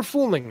 we're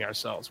fooling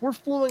ourselves. We're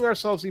fooling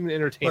ourselves even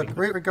entertaining.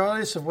 Look,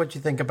 regardless of what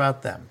you think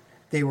about them,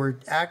 they were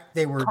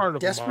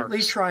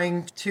desperately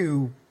trying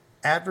to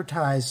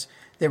advertise.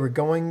 They were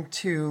going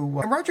to,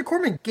 and Roger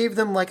Corman gave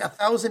them like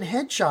 1,000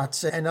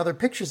 headshots and other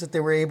pictures that they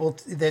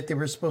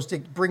were supposed to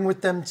bring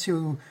with them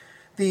to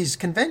these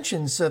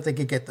conventions so that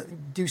they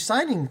could do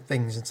signing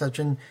things and such.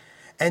 And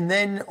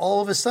then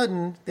all of a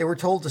sudden they were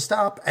told to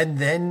stop, and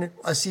then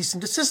a cease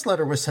and desist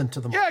letter was sent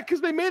to them. Yeah, because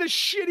they made a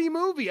shitty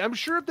movie. I'm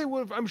sure if they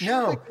would have,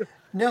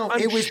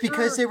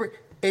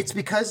 It's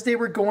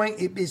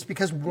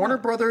because Warner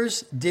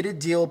Brothers did a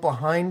deal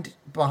behind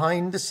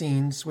the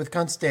scenes with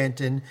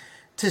Constantin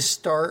to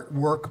start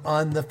work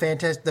on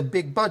the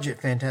big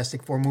budget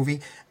Fantastic Four movie,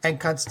 and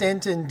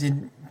Constantin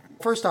didn't.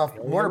 First off,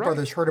 Warner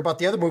Brothers heard about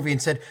the other movie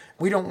and said,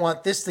 "We don't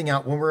want this thing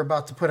out when we're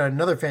about to put out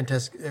another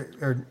Fantastic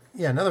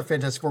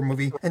Four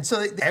movie." And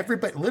so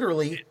everybody,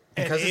 literally,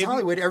 because it's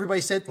Hollywood,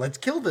 everybody said, "Let's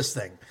kill this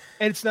thing."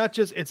 And it's not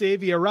just it's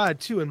Avi Arad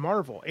too, and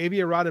Marvel.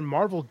 Avi Arad and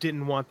Marvel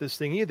didn't want this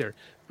thing either.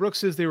 Brooks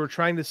says they were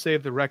trying to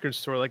save the record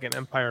store like an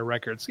Empire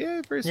Records.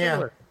 Yeah, very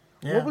similar.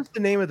 Yeah. What was the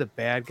name of the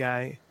bad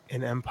guy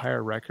in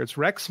Empire Records?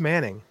 Rex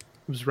Manning.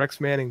 It was Rex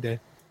Manning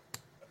Day.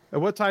 At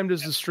what time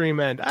does the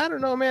stream end? I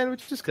don't know, man.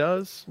 It just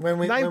goes. When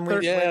we run out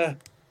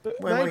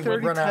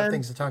of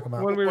things to talk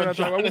about. When we run out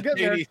of time. We'll get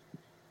there.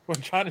 When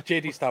John and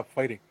JD stop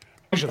fighting.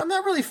 I'm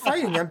not really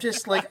fighting. I'm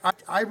just like,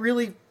 I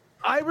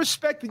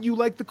respect that you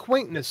like the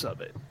quaintness of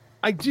it.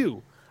 I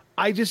do.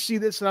 I just see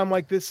this and I'm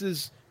like, this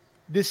is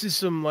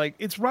some, like,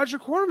 it's Roger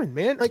Corman,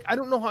 man. Like, I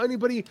don't know how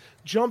anybody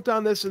jumped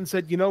on this and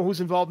said, you know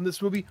who's involved in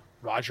this movie?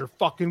 Roger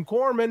fucking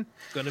Corman.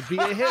 Gonna be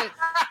a hit.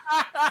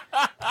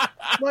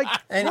 Like,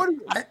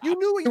 you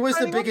knew what you were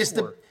signing up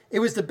for. It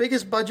was the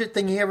biggest budget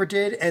thing he ever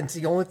did, and it's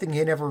the only thing he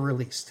had ever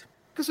released.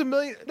 Because $1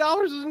 million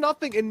is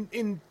nothing.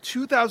 In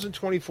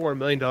 2024, $1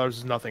 million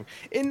is nothing.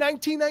 In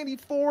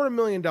 1994, $1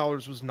 million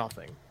was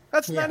nothing.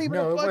 That's not even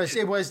a budget.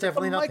 It was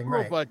definitely nothing,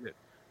 right? Budget.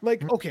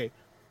 Like, okay,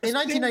 In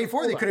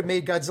 1994, they could have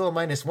made Godzilla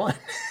 -1.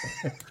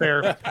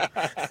 Fair.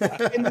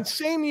 In the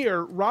same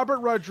year, Robert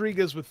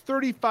Rodriguez with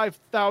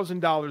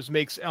 $35,000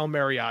 makes El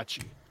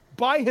Mariachi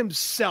by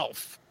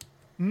himself,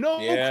 no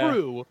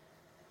crew,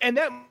 and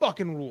that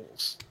fucking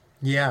rules.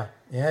 Yeah,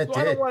 it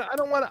So did. I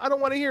don't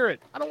want to hear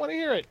it. I don't want to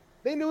hear it.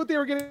 They knew what they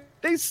were getting.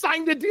 They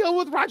signed a deal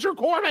with Roger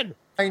Corman.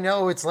 I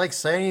know, it's like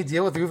signing a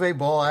deal with Uwe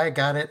Boll. I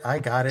got it.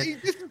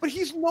 But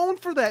he's known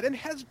for that and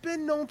has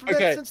been known for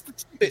that since the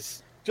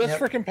 60s. Just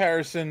for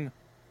comparison,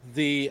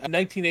 the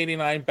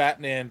 1989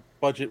 Batman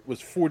budget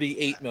was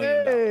 $48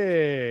 million.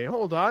 Hey,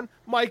 hold on.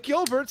 Mike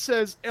Gilbert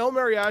says El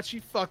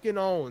Mariachi fucking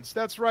owns.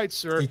 That's right,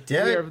 sir. He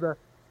did. We have the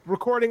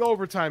recording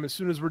overtime as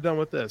soon as we're done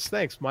with this.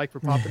 Thanks, Mike, for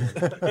popping in.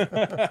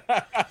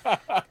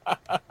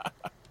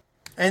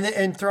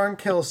 And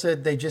Thornkill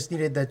said they just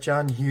needed that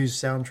John Hughes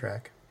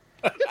soundtrack.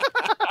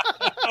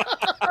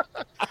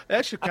 That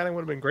actually kind of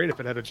would have been great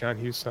if it had a John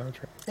Hughes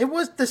soundtrack. It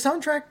was the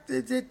soundtrack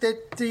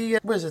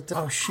was it?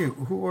 Oh shoot,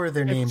 who were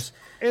their names?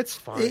 It's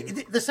fine.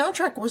 The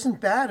soundtrack wasn't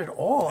bad at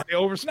all. They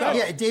overspent.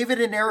 Yeah, David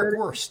and Eric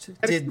Wurst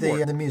did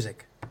the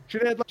music.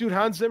 Should have had, dude,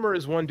 Hans Zimmer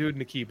is one dude in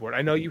the keyboard.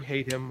 I know you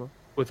hate him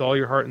with all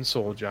your heart and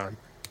soul, John,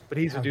 but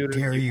he's a dude. How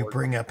dare you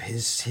bring up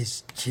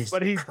his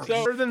But he's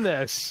better than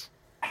this.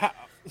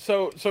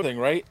 So something,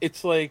 right?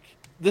 It's like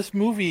this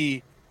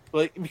movie,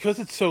 like because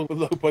it's so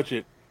low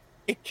budget,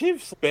 it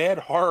gives bad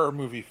horror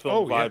movie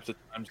film vibes at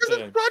times.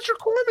 Because of Roger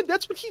Corman,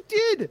 that's what he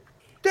did.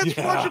 That's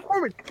Roger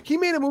Corman. He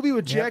made a movie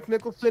with Jack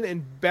Nicholson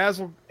and Boris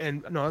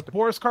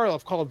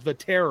Karloff called The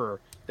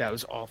Terror. That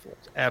was awful.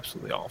 It's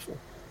absolutely awful.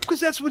 Because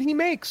that's what he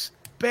makes.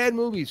 Bad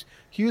movies.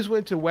 Hughes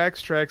went to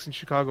Wax Tracks in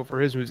Chicago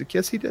for his music.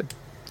 Yes, he did.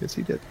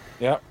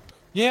 Yeah.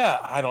 Yeah,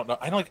 I don't know.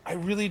 I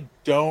really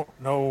don't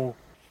know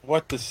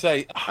what to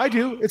say. I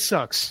do. It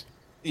sucks.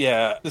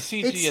 Yeah. The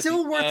CG It's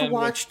still worth a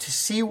watch to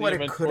see what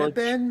it could have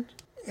been.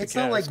 It's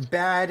not like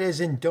bad as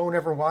in don't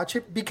ever watch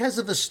it because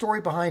of the story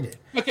behind it.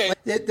 Okay.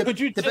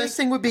 The best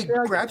thing would be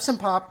grab some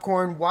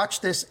popcorn, watch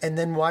this, and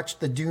then watch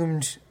the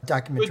Doomed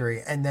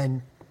documentary, and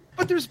then.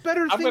 But there's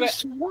better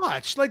things to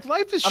watch. Like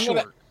life is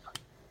short.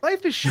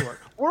 Life is short.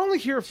 We're only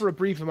here for a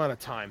brief amount of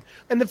time,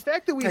 and the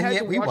fact that we had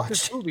to watch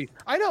this movie,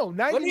 I know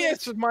 90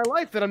 minutes of my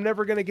life that I'm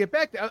never going to get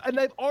back to, and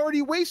I've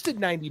already wasted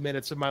 90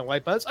 minutes of my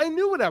life on this. I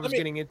knew what I was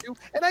getting into,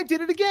 and I did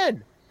it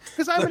again.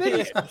 Because I'm an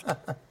idiot.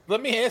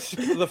 Let me ask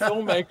the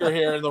filmmaker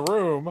here in the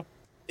room: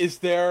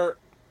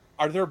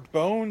 are there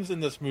bones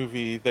in this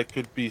movie that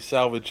could be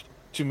salvaged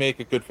to make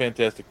a good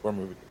Fantastic Four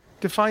movie?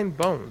 Define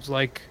bones,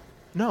 like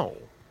no.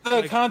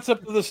 The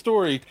concept of the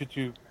story. Could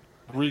you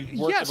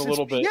rework it a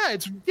little bit?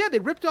 Yeah, they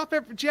ripped off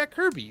Jack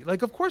Kirby.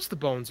 Like, of course the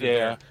bones are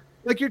there.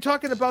 Like you're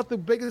talking about the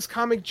biggest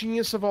comic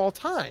genius of all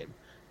time.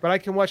 But I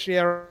can watch the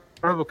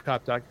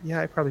RoboCop doc. Yeah,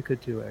 I probably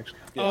could too, actually.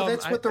 Well,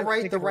 that's what the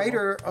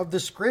writer of the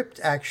script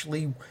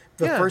actually.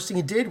 The first thing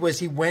he did was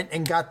he went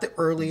and got the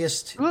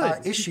earliest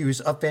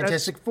issues of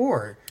Fantastic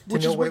Four to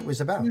know what it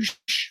was about.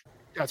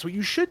 That's what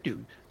you should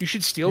do. You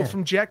should steal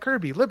from Jack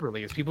Kirby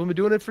liberally, as people have been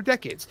doing it for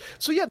decades.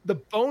 So yeah, the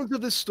bones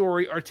of the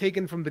story are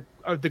taken from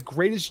the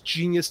greatest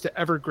genius to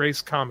ever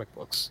grace comic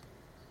books.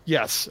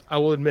 Yes, I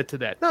will admit to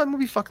that. No, the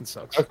movie fucking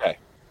sucks. Okay.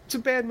 It's a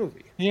bad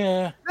movie.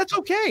 Yeah. That's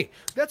okay.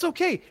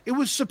 It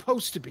was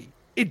supposed to be.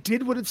 It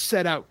did what it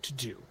set out to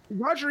do.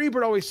 Roger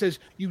Ebert always says,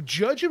 you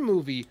judge a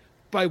movie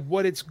by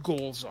what its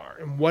goals are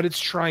and what it's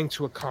trying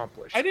to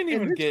accomplish. I didn't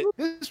even get...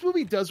 This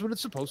movie does what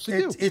it's supposed to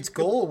do. Its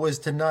goal was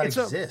to not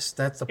exist.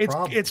 That's the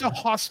problem. It's a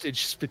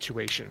hostage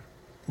situation.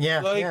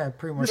 Yeah,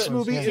 pretty much. This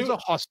movie is a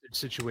hostage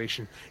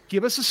situation.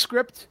 Give us a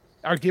script,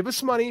 or give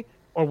us money,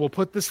 or we'll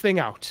put this thing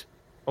out.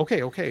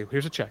 Okay,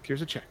 here's a check.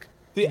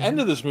 The end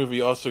of this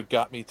movie also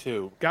got me,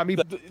 too.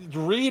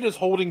 Reed is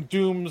holding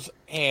Doom's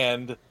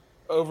hand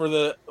over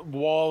the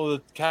wall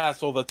of the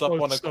castle that's up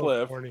on a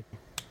cliff. Corny.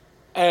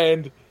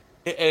 And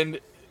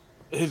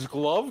his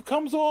glove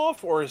comes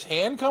off or his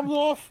hand comes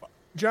off.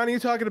 John, are you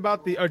talking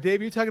about Dave,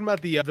 are you talking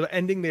about the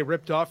ending they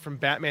ripped off from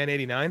Batman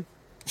 89?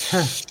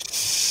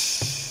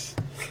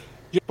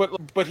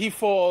 But he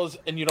falls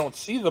and you don't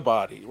see the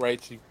body,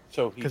 right?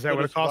 So because that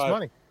would have cost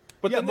money.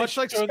 But yeah, much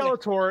like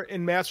Skeletor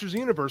in Masters of the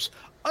Universe,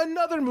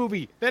 another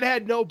movie that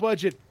had no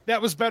budget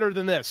that was better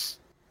than this.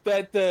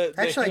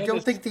 Actually, I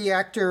don't think the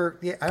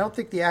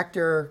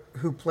actor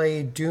who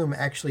played Doom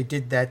actually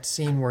did that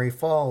scene where he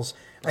falls.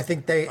 I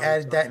think they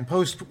added that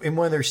in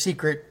one of their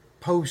secret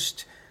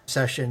post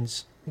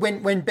sessions.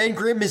 When Ben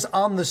Grimm is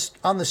on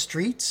the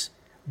streets,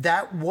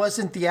 that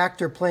wasn't the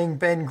actor playing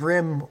Ben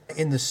Grimm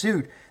in the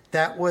suit.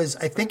 That was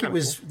I think it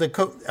was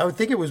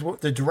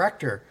the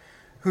director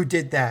who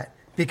did that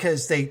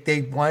because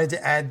they wanted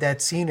to add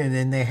that scene in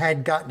and they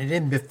had gotten it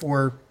in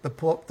before the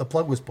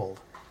plug was pulled.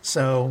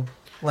 So.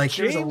 Like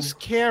James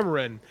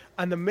Cameron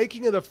on the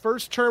making of the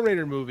first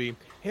Terminator movie,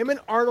 him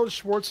and Arnold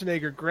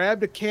Schwarzenegger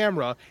grabbed a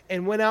camera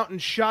and went out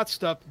and shot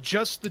stuff,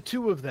 just the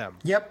two of them.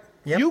 Yep.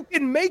 You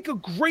can make a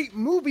great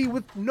movie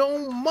with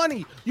no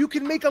money. You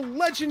can make a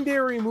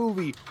legendary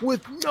movie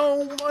with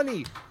no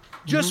money.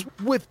 Just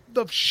with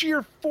the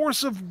sheer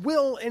force of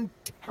will and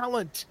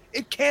talent.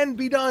 It can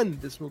be done,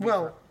 this movie.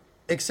 Well,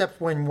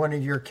 Except when one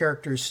of your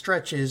characters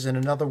stretches and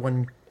another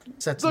one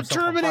sets The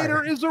himself on fire.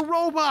 Terminator is a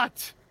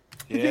robot.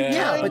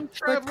 Yeah, but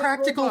Traveling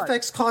practical robot.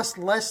 effects cost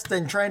less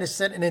than trying to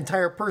set an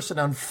entire person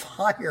on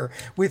fire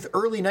with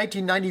early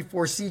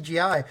 1994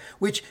 CGI,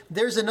 which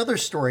there's another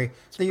story.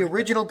 The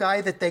original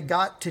guy that they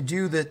got to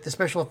do the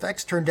special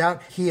effects turned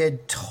out he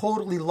had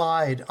totally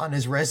lied on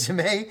his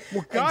resume.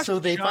 Well, gosh, and so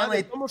they John, finally...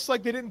 it's almost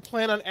like they didn't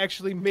plan on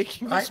actually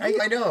making this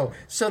I know.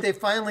 So they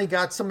finally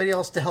got somebody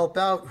else to help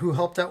out who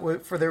helped out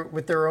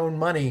with their own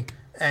money,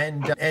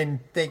 and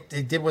they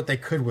did what they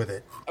could with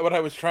it. What I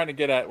was trying to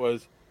get at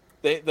was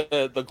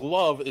the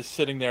glove is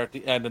sitting there at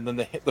the end, and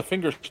then the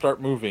fingers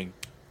start moving,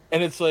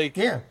 and it's like,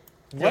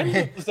 when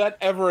is that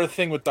ever a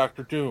thing with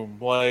Doctor Doom?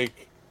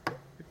 Like,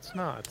 it's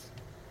not.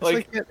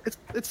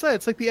 It's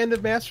like the end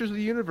of Masters of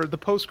the Universe, the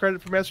post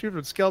credit for Masters of the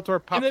Universe.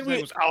 Skeletor pops and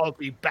goes, "I'll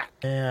be back."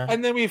 Yeah.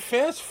 And then we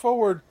fast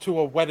forward to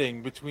a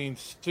wedding between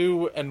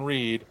Stu and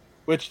Reed,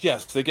 which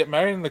yes, they get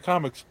married in the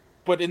comics,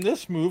 but in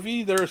this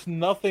movie, there's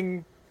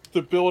nothing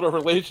to build a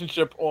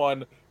relationship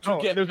on to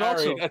get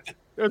married.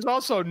 There's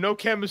also no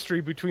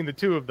chemistry between the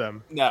two of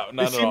them. No,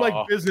 they seem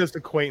like business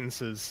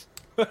acquaintances.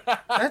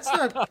 That's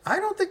not. I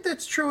don't think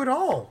that's true at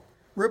all.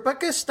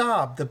 Rebecca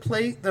Staub,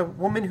 the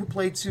woman who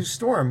played Sue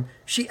Storm,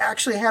 she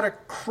actually had a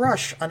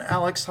crush on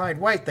Alex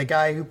Hyde White, the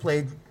guy who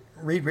played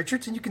Reed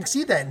Richards, and you can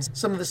see that in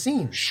some of the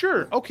scenes.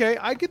 Sure, okay,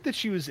 I get that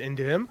she was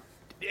into him.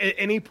 At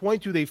any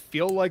point, do they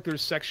feel like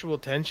there's sexual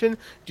tension?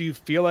 Do you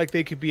feel like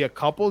they could be a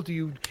couple?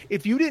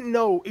 If you didn't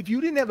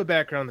have a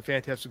background in the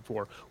Fantastic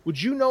Four,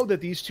 would you know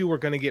that these two were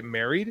going to get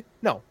married?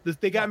 No,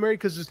 they got married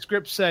because the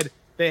script said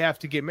they have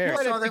to get married.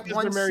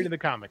 Because they're married in the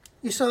comic.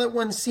 You saw that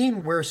one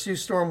scene where Sue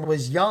Storm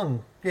was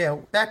young. Yeah,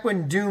 back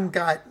when Doom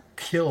got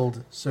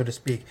killed, so to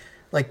speak.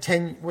 Like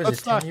 10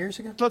 years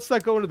ago? Let's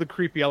not go into the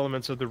creepy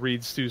elements of the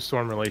Reed-Stu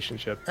Storm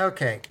relationship.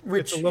 Okay,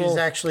 which is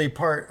actually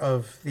part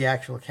of the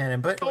actual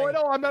canon. But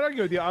no, I'm not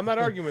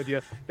arguing with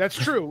you. That's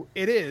true.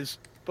 It is,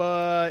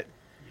 but...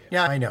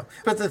 Yeah, I know.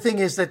 But the thing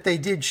is that they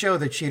did show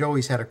that she'd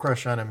always had a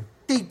crush on him.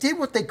 They did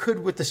what they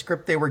could with the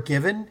script they were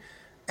given,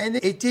 and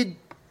it did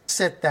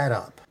set that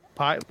up.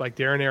 Pi, like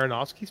Darren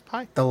Aronofsky's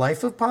Pi? The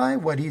Life of Pi?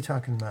 What are you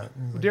talking about?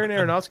 Darren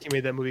Aronofsky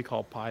made that movie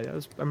called Pi. I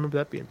remember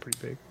that being pretty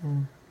big.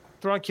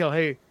 Thronkill,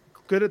 hey,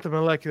 good at the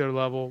molecular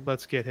level.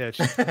 Let's get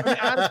hitched.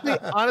 I mean,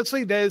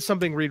 honestly, that is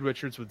something Reed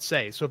Richards would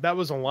say. So if that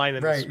was a line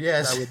in this,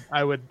 yes.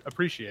 I would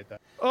appreciate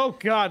that. Oh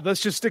God,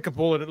 let's just stick a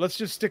bullet in it. Let's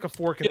just stick a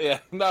fork in it. Yeah,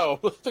 no,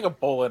 let's stick a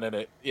bullet in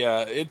it.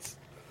 Yeah,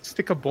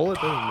 stick a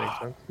bullet doesn't make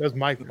sense. That's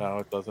my thing. No,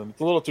 it doesn't.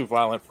 It's a little too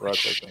violent for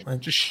us, I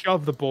think. Just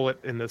shove the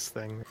bullet in this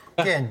thing.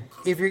 Again,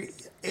 if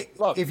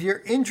you're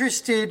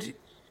interested in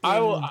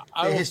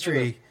the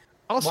history,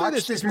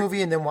 watch this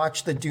movie and then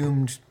watch the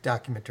Doomed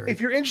documentary. If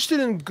you're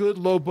interested in good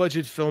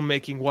low-budget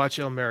filmmaking, watch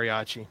El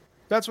Mariachi.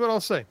 That's what I'll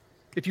say.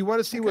 If you want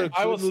to see what a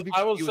good movie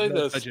I will say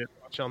this: budget,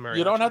 watch El Mariachi.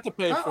 You don't have to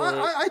pay for it.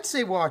 I'd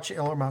say watch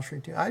El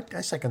Mariachi too.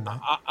 I second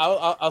that.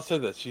 I'll say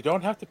this: you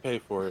don't have to pay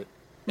for it.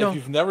 No. If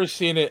you've never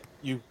seen it,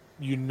 you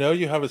know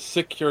you have a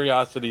sick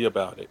curiosity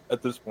about it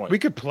at this point. We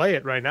could play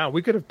it right now.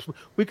 We could have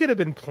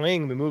been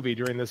playing the movie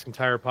during this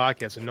entire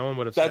podcast, and no one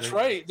would have. That's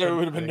right. There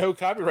would have been no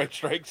copyright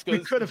strikes. We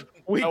could have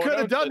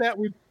done that.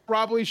 We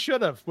probably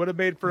should have. Would have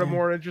made for a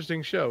more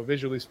interesting show,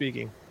 visually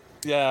speaking.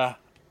 Yeah.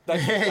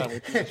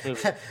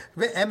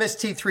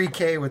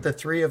 MST3K with the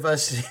three of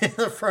us in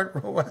the front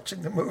row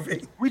watching the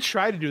movie. We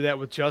tried to do that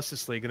with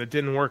Justice League, and it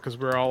didn't work because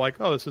we were all like,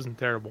 "Oh, this isn't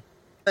terrible."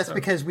 That's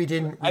because we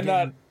didn't.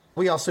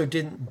 We also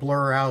didn't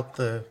blur out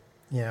the.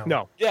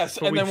 No. Yes,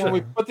 and then when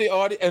we put the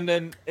audio,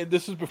 and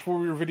this is before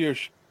we were video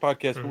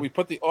podcast, but we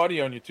put the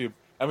audio on YouTube,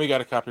 and we got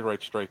a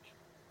copyright strike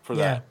for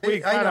that.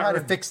 I know how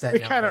to fix that. We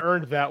kind of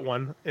earned that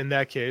one in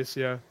that case,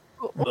 yeah.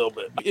 A little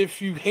bit.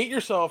 If you hate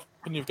yourself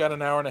and you've got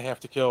an hour and a half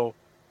to kill,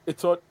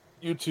 it's on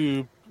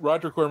YouTube.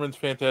 Roger Corman's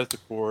Fantastic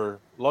Four.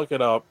 Look it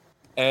up,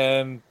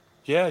 and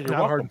you're not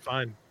welcome. hard to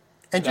find.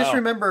 And just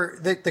remember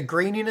that the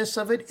graininess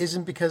of it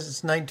isn't because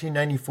it's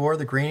 1994.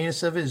 The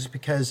graininess of it is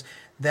because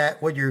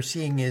that what you're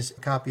seeing is a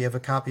copy of a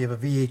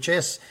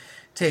VHS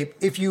tape.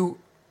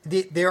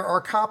 There are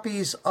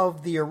copies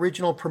of the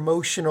original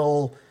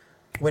promotional,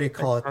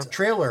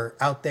 trailer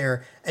out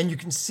there, and you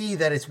can see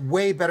that it's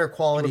way better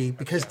quality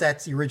because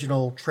that's the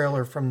original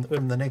trailer from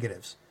the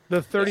negatives.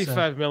 The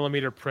 35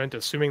 millimeter print,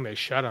 assuming they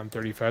shot on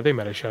 35, they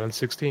might have shot on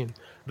 16.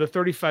 The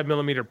 35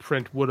 millimeter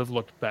print would have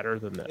looked better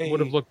than that.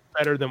 Would have looked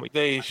better than what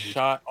they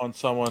shot on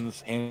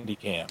someone's handy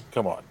cam.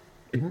 Come on.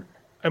 Mm-hmm.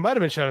 It might have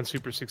been shot on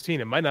Super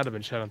 16. It might not have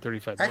been shot on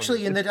 35.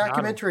 Actually, in the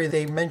documentary,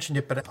 they mentioned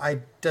it, but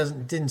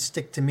didn't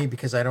stick to me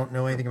because I don't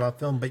know anything about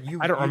film. But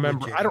I don't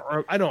remember. I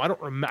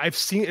don't remember. I've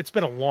seen. It's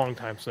been a long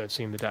time since I've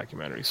seen the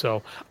documentary,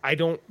 so I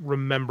don't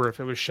remember if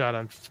it was shot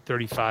on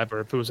 35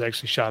 or if it was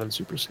actually shot on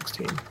Super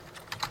 16.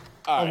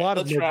 A lot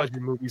of low-budget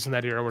movies in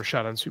that era were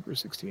shot on Super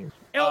 16.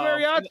 El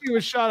Mariachi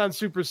was shot on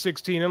Super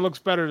 16 and looks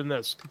better than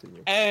this.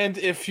 Continue. And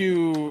if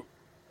you,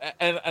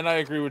 and I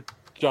agree with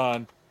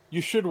John,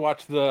 you should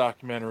watch the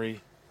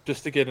documentary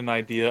just to get an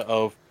idea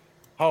of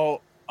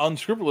how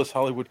unscrupulous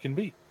Hollywood can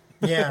be.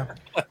 Yeah.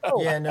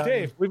 Yeah, no.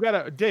 Dave,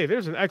 Dave,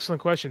 there's an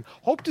excellent question.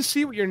 Hope to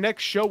see what your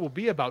next show will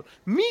be about.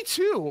 Me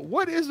too.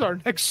 What is our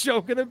next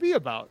show going to be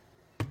about?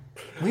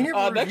 We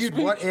never reviewed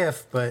What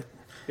If, but...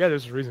 Yeah,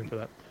 there's a reason for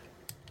that.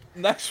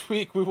 Next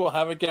week, we will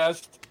have a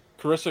guest,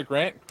 Carissa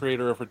Grant,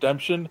 creator of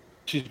Redemption.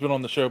 She's been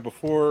on the show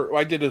before.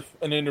 I did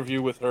an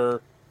interview with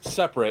her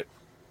separate,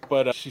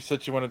 but she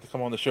said she wanted to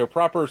come on the show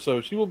proper, so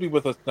she will be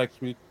with us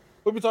next week.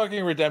 We'll be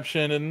talking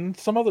Redemption and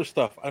some other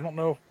stuff. I don't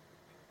know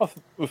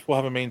if we'll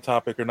have a main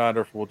topic or not,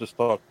 or if we'll just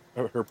talk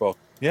her book.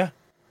 Yeah.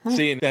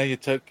 See, now you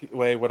took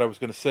away what I was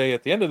going to say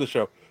at the end of the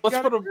show.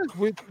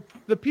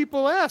 The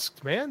people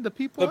asked, man. The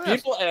people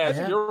asked.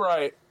 Yeah. You're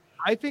right.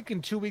 I think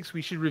in 2 weeks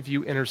we should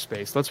review Inner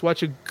Space. Let's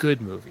watch a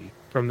good movie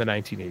from the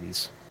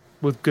 1980s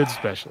with good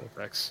special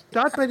effects.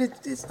 But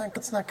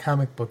it's not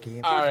comic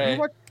booky. All right.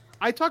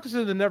 I talked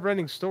to the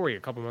Never-Ending Story a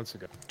couple months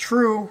ago.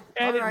 True.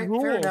 And all right,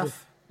 fair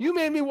enough. You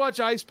made me watch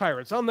Ice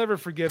Pirates. I'll never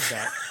forgive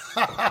that.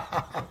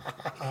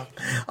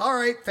 All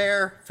right,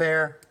 fair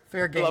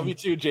game. Love you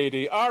too,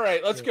 JD. All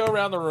right, let's go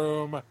around the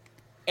room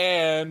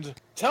and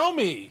tell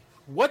me,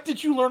 what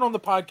did you learn on the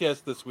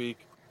podcast this week?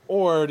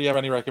 Or do you have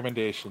any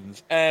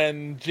recommendations?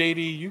 And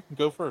JD, you can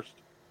go first.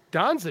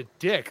 Don's a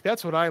dick.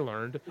 That's what I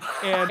learned.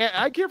 And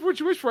I care for what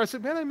you wish for. I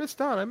said, man, I miss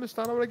Don. I want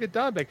to get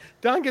Don back.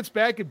 Don gets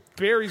back and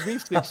buries me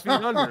 6 feet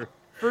under.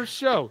 First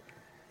show.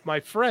 My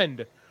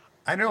friend.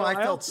 I know. I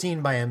felt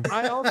seen by him.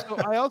 I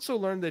also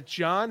learned that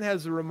John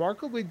has a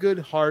remarkably good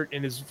heart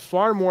and is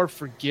far more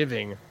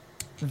forgiving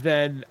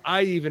than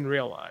I even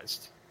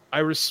realized. I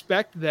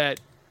respect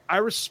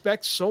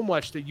so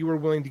much that you were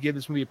willing to give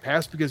this movie a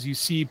pass because you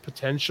see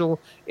potential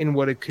in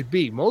what it could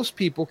be. Most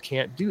people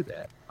can't do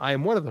that. I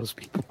am one of those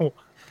people.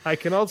 I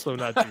can also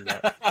not do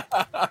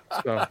that.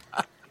 So.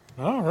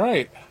 All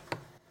right.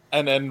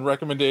 And then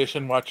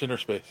recommendation, watch Inner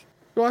Space.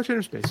 Watch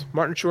Inner Space.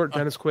 Martin Short,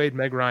 Dennis Quaid,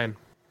 Meg Ryan.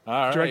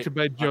 All right. Directed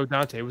by Joe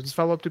Dante. It was his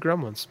follow-up to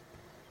Gremlins.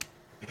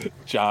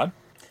 John?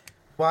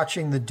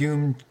 Watching the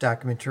Doomed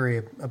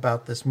documentary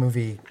about this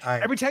movie.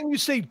 Every time you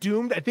say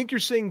Doomed, I think you're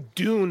saying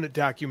Dune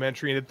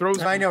documentary, and it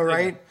throws. I know,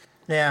 right?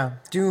 Yeah,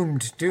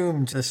 Doomed.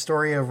 The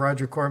story of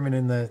Roger Corman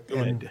in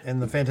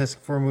the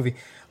Fantastic Four movie.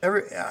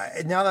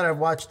 Now that I've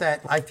watched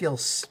that, I feel.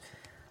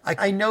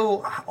 I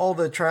know all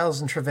the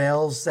trials and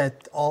travails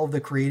that all the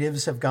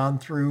creatives have gone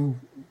through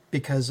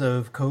because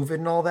of COVID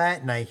and all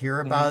that, and I hear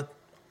about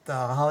the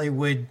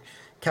Hollywood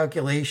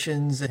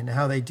calculations and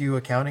how they do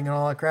accounting and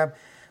all that crap.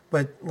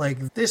 But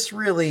like, this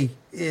really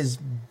is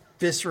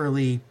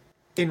viscerally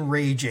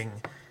enraging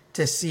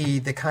to see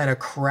the kind of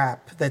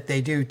crap that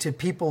they do to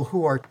people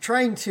who are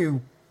trying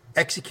to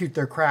execute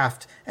their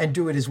craft and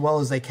do it as well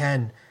as they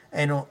can,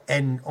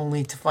 and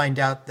only to find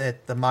out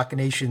that the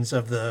machinations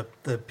of the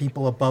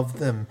people above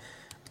them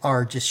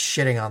are just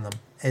shitting on them.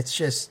 It's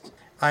just,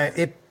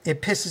 it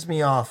pisses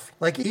me off.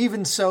 Like,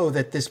 even so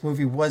that this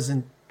movie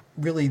wasn't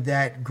really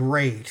that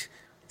great,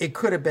 it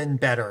could have been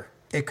better.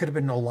 It could have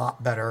been a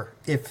lot better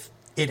if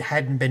it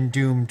hadn't been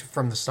doomed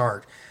from the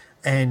start.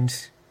 And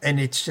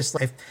it's just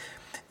like,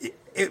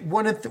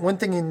 one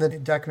thing in the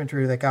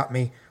documentary that got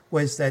me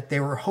was that they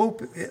were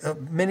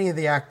many of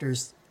the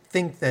actors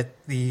think that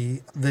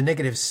the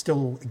negatives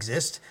still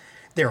exist.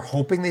 They're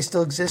hoping they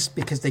still exist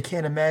because they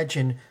can't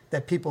imagine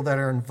that people that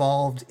are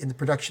involved in the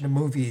production of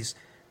movies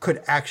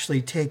could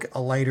actually take a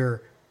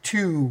lighter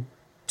to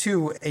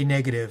a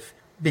negative,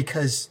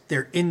 because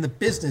they're in the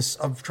business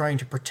of trying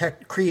to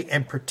create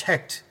and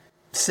protect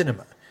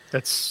cinema.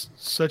 That's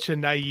such a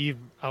naive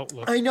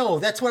outlook. I know.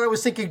 That's what I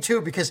was thinking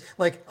too, because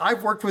like,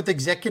 I've worked with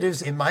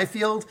executives in my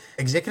field.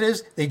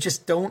 Executives, they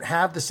just don't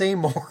have the same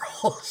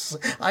morals.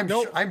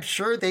 I'm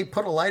sure they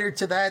put a lighter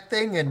to that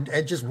thing and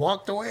just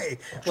walked away.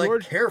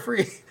 Like,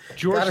 carefree.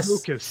 George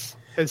Lucas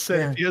has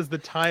said if he has the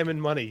time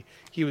and money,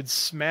 he would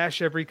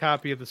smash every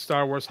copy of the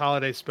Star Wars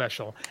Holiday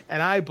Special.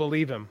 And I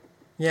believe him.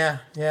 Yeah,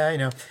 I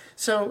know.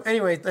 So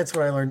anyway, that's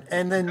what I learned.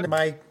 And then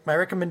my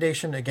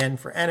recommendation again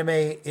for anime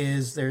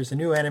is there's a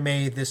new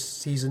anime this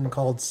season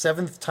called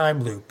Seventh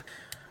Time Loop.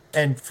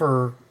 And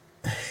for,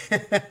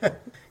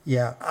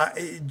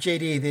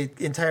 JD, the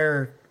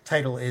entire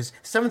title is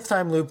Seventh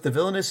Time Loop, the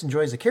villainess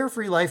enjoys a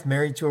carefree life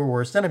married to her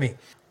worst enemy.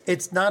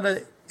 It's not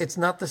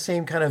the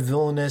same kind of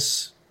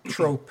villainous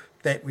trope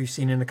that we've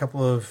seen in a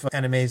couple of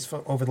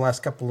animes over the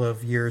last couple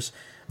of years.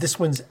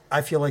 I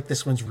feel like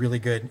this one's really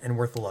good and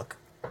worth a look.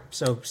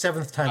 So,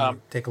 Seventh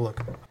Time, take a look.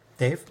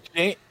 Dave?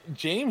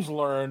 James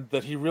learned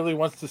that he really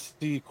wants to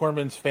see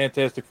Corman's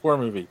Fantastic Four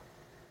movie.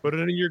 Put it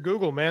in your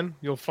Google, man.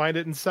 You'll find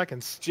it in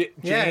seconds.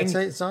 James,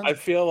 it's on. I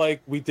feel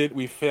like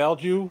we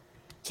failed you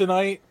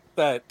tonight,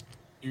 that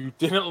you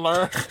didn't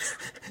learn.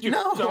 You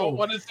don't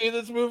want to see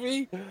this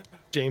movie?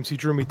 James, he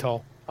drew me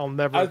tall. I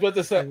was about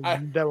to say,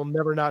 that will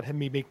never not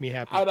make me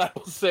happy. And I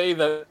will say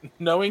that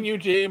knowing you,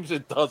 James,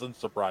 it doesn't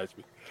surprise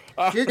me.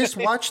 Just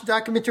watch the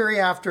documentary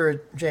after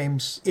it,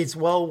 James. It's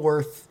well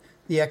worth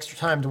the extra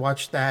time to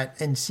watch that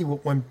and see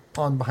what went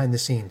on behind the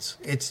scenes.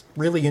 It's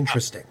really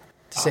interesting,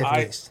 to say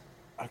the least.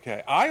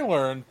 Okay, I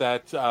learned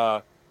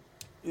that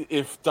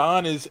if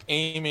Don is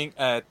aiming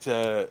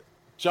at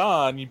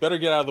John, you better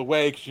get out of the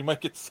way because you might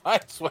get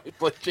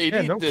sideswiped like JD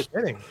Yeah, no did.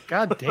 kidding.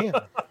 God damn.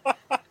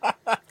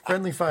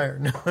 Friendly fire.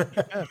 No.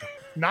 Yeah.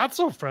 Not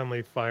so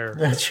friendly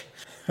fire.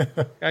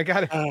 I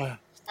got it.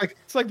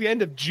 It's like the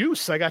end of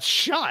Juice. I got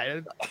shot.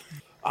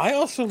 I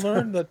also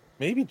learned that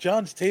maybe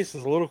John's taste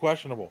is a little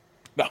questionable.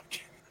 No,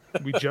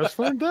 we just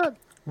learned that.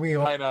 I know.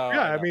 Yeah, I know.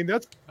 I mean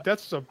that's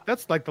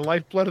like the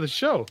lifeblood of the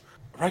show.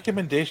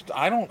 Recommendations.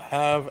 I don't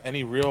have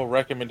any real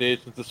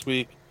recommendations this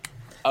week,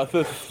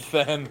 other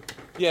than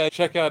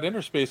check out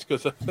Interspace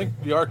because I think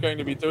we are going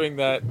to be doing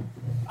that.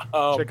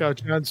 Check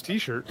out John's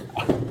T-shirt.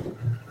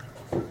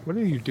 What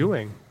are you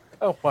doing?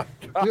 Oh my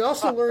god! We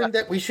also learned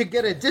that we should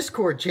get a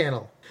Discord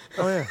channel.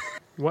 Oh yeah.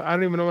 Well, I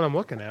don't even know what I'm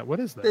looking at. What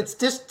is that? It's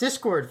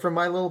Discord from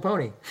My Little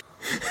Pony.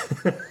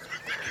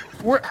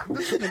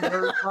 This is a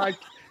nerd podcast.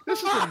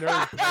 This is a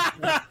nerd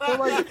podcast.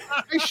 So, like,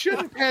 I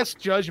shouldn't pass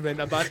judgment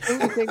about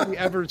anything we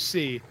ever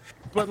see.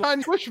 But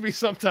Ron, push me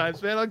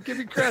sometimes, man. I'll give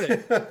you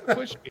credit.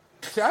 Push me.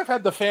 See, I've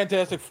had the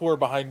Fantastic Four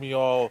behind me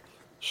all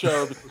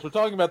show because we're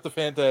talking about the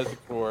Fantastic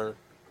Four,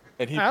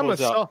 and he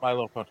pulls out My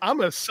Little Pony. I'm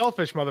a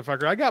selfish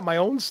motherfucker. I got my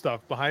own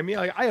stuff behind me.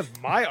 Like, I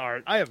have my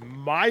art. I have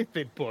my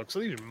thick books. So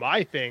these are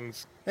my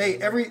things. Hey,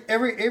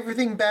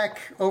 everything back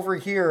over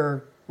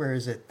here. Where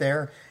is it?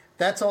 There.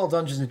 That's all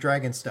Dungeons and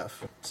Dragons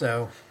stuff.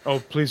 So. Oh,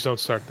 please don't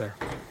start there.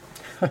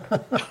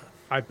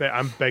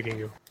 I'm begging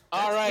you.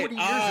 All right. 40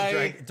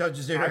 years of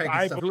Dungeons and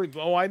Dragons stuff. Believe.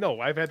 Oh, I know.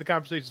 I've had the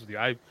conversations with you.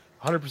 I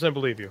 100%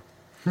 believe you.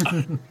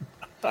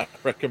 I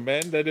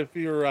recommend that if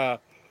you're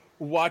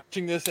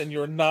watching this and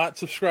you're not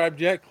subscribed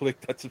yet,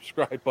 click that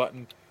subscribe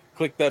button.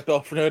 Click that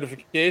bell for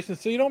notifications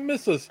so you don't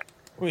miss us.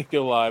 We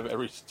go live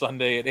every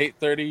Sunday at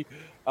 8:30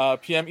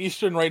 p.m.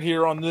 Eastern right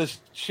here on this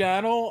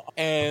channel.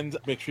 And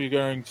make sure you're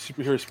going to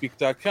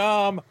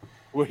superheroespeak.com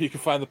where you can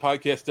find the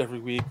podcast every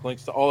week.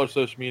 Links to all our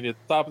social media at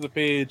the top of the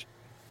page.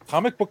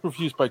 Comic book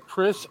reviews by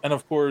Chris and,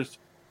 of course,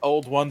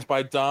 old ones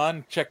by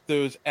Don. Check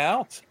those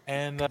out.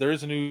 And there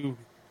is a new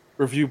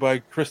review by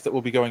Chris that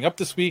will be going up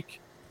this week.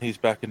 He's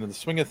back into the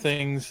swing of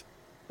things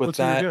with What's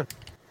that.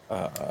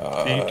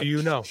 Do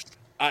you know?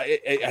 I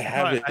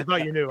have it. I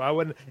thought you knew. I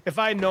wouldn't. If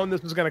I had known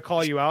this was going to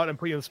call you out and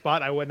put you on the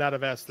spot, I would not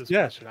have asked this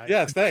question.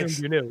 Yes, thanks.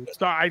 You knew.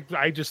 So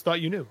I just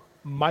thought you knew.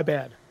 My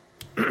bad.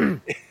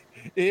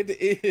 It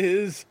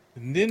is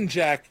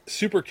Ninjak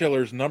Super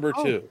Killers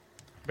 #2.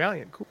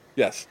 Valiant. Cool.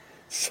 Yes.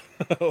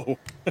 So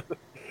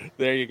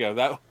there you go.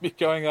 That will be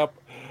going up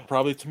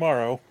probably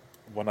tomorrow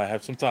when I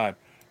have some time.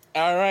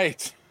 All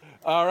right.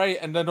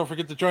 And then don't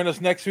forget to join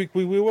us next week.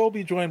 We will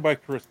be joined by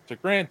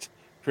Carissa Grant,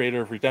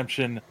 creator of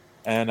Redemption.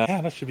 And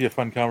that should be a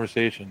fun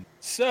conversation.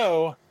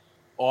 So,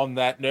 on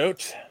that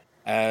note,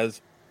 as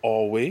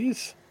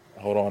always,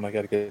 hold on, I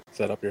got to get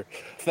set up here.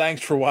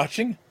 Thanks for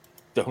watching.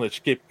 Don't let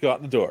your cape go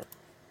out the door.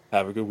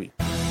 Have a good week.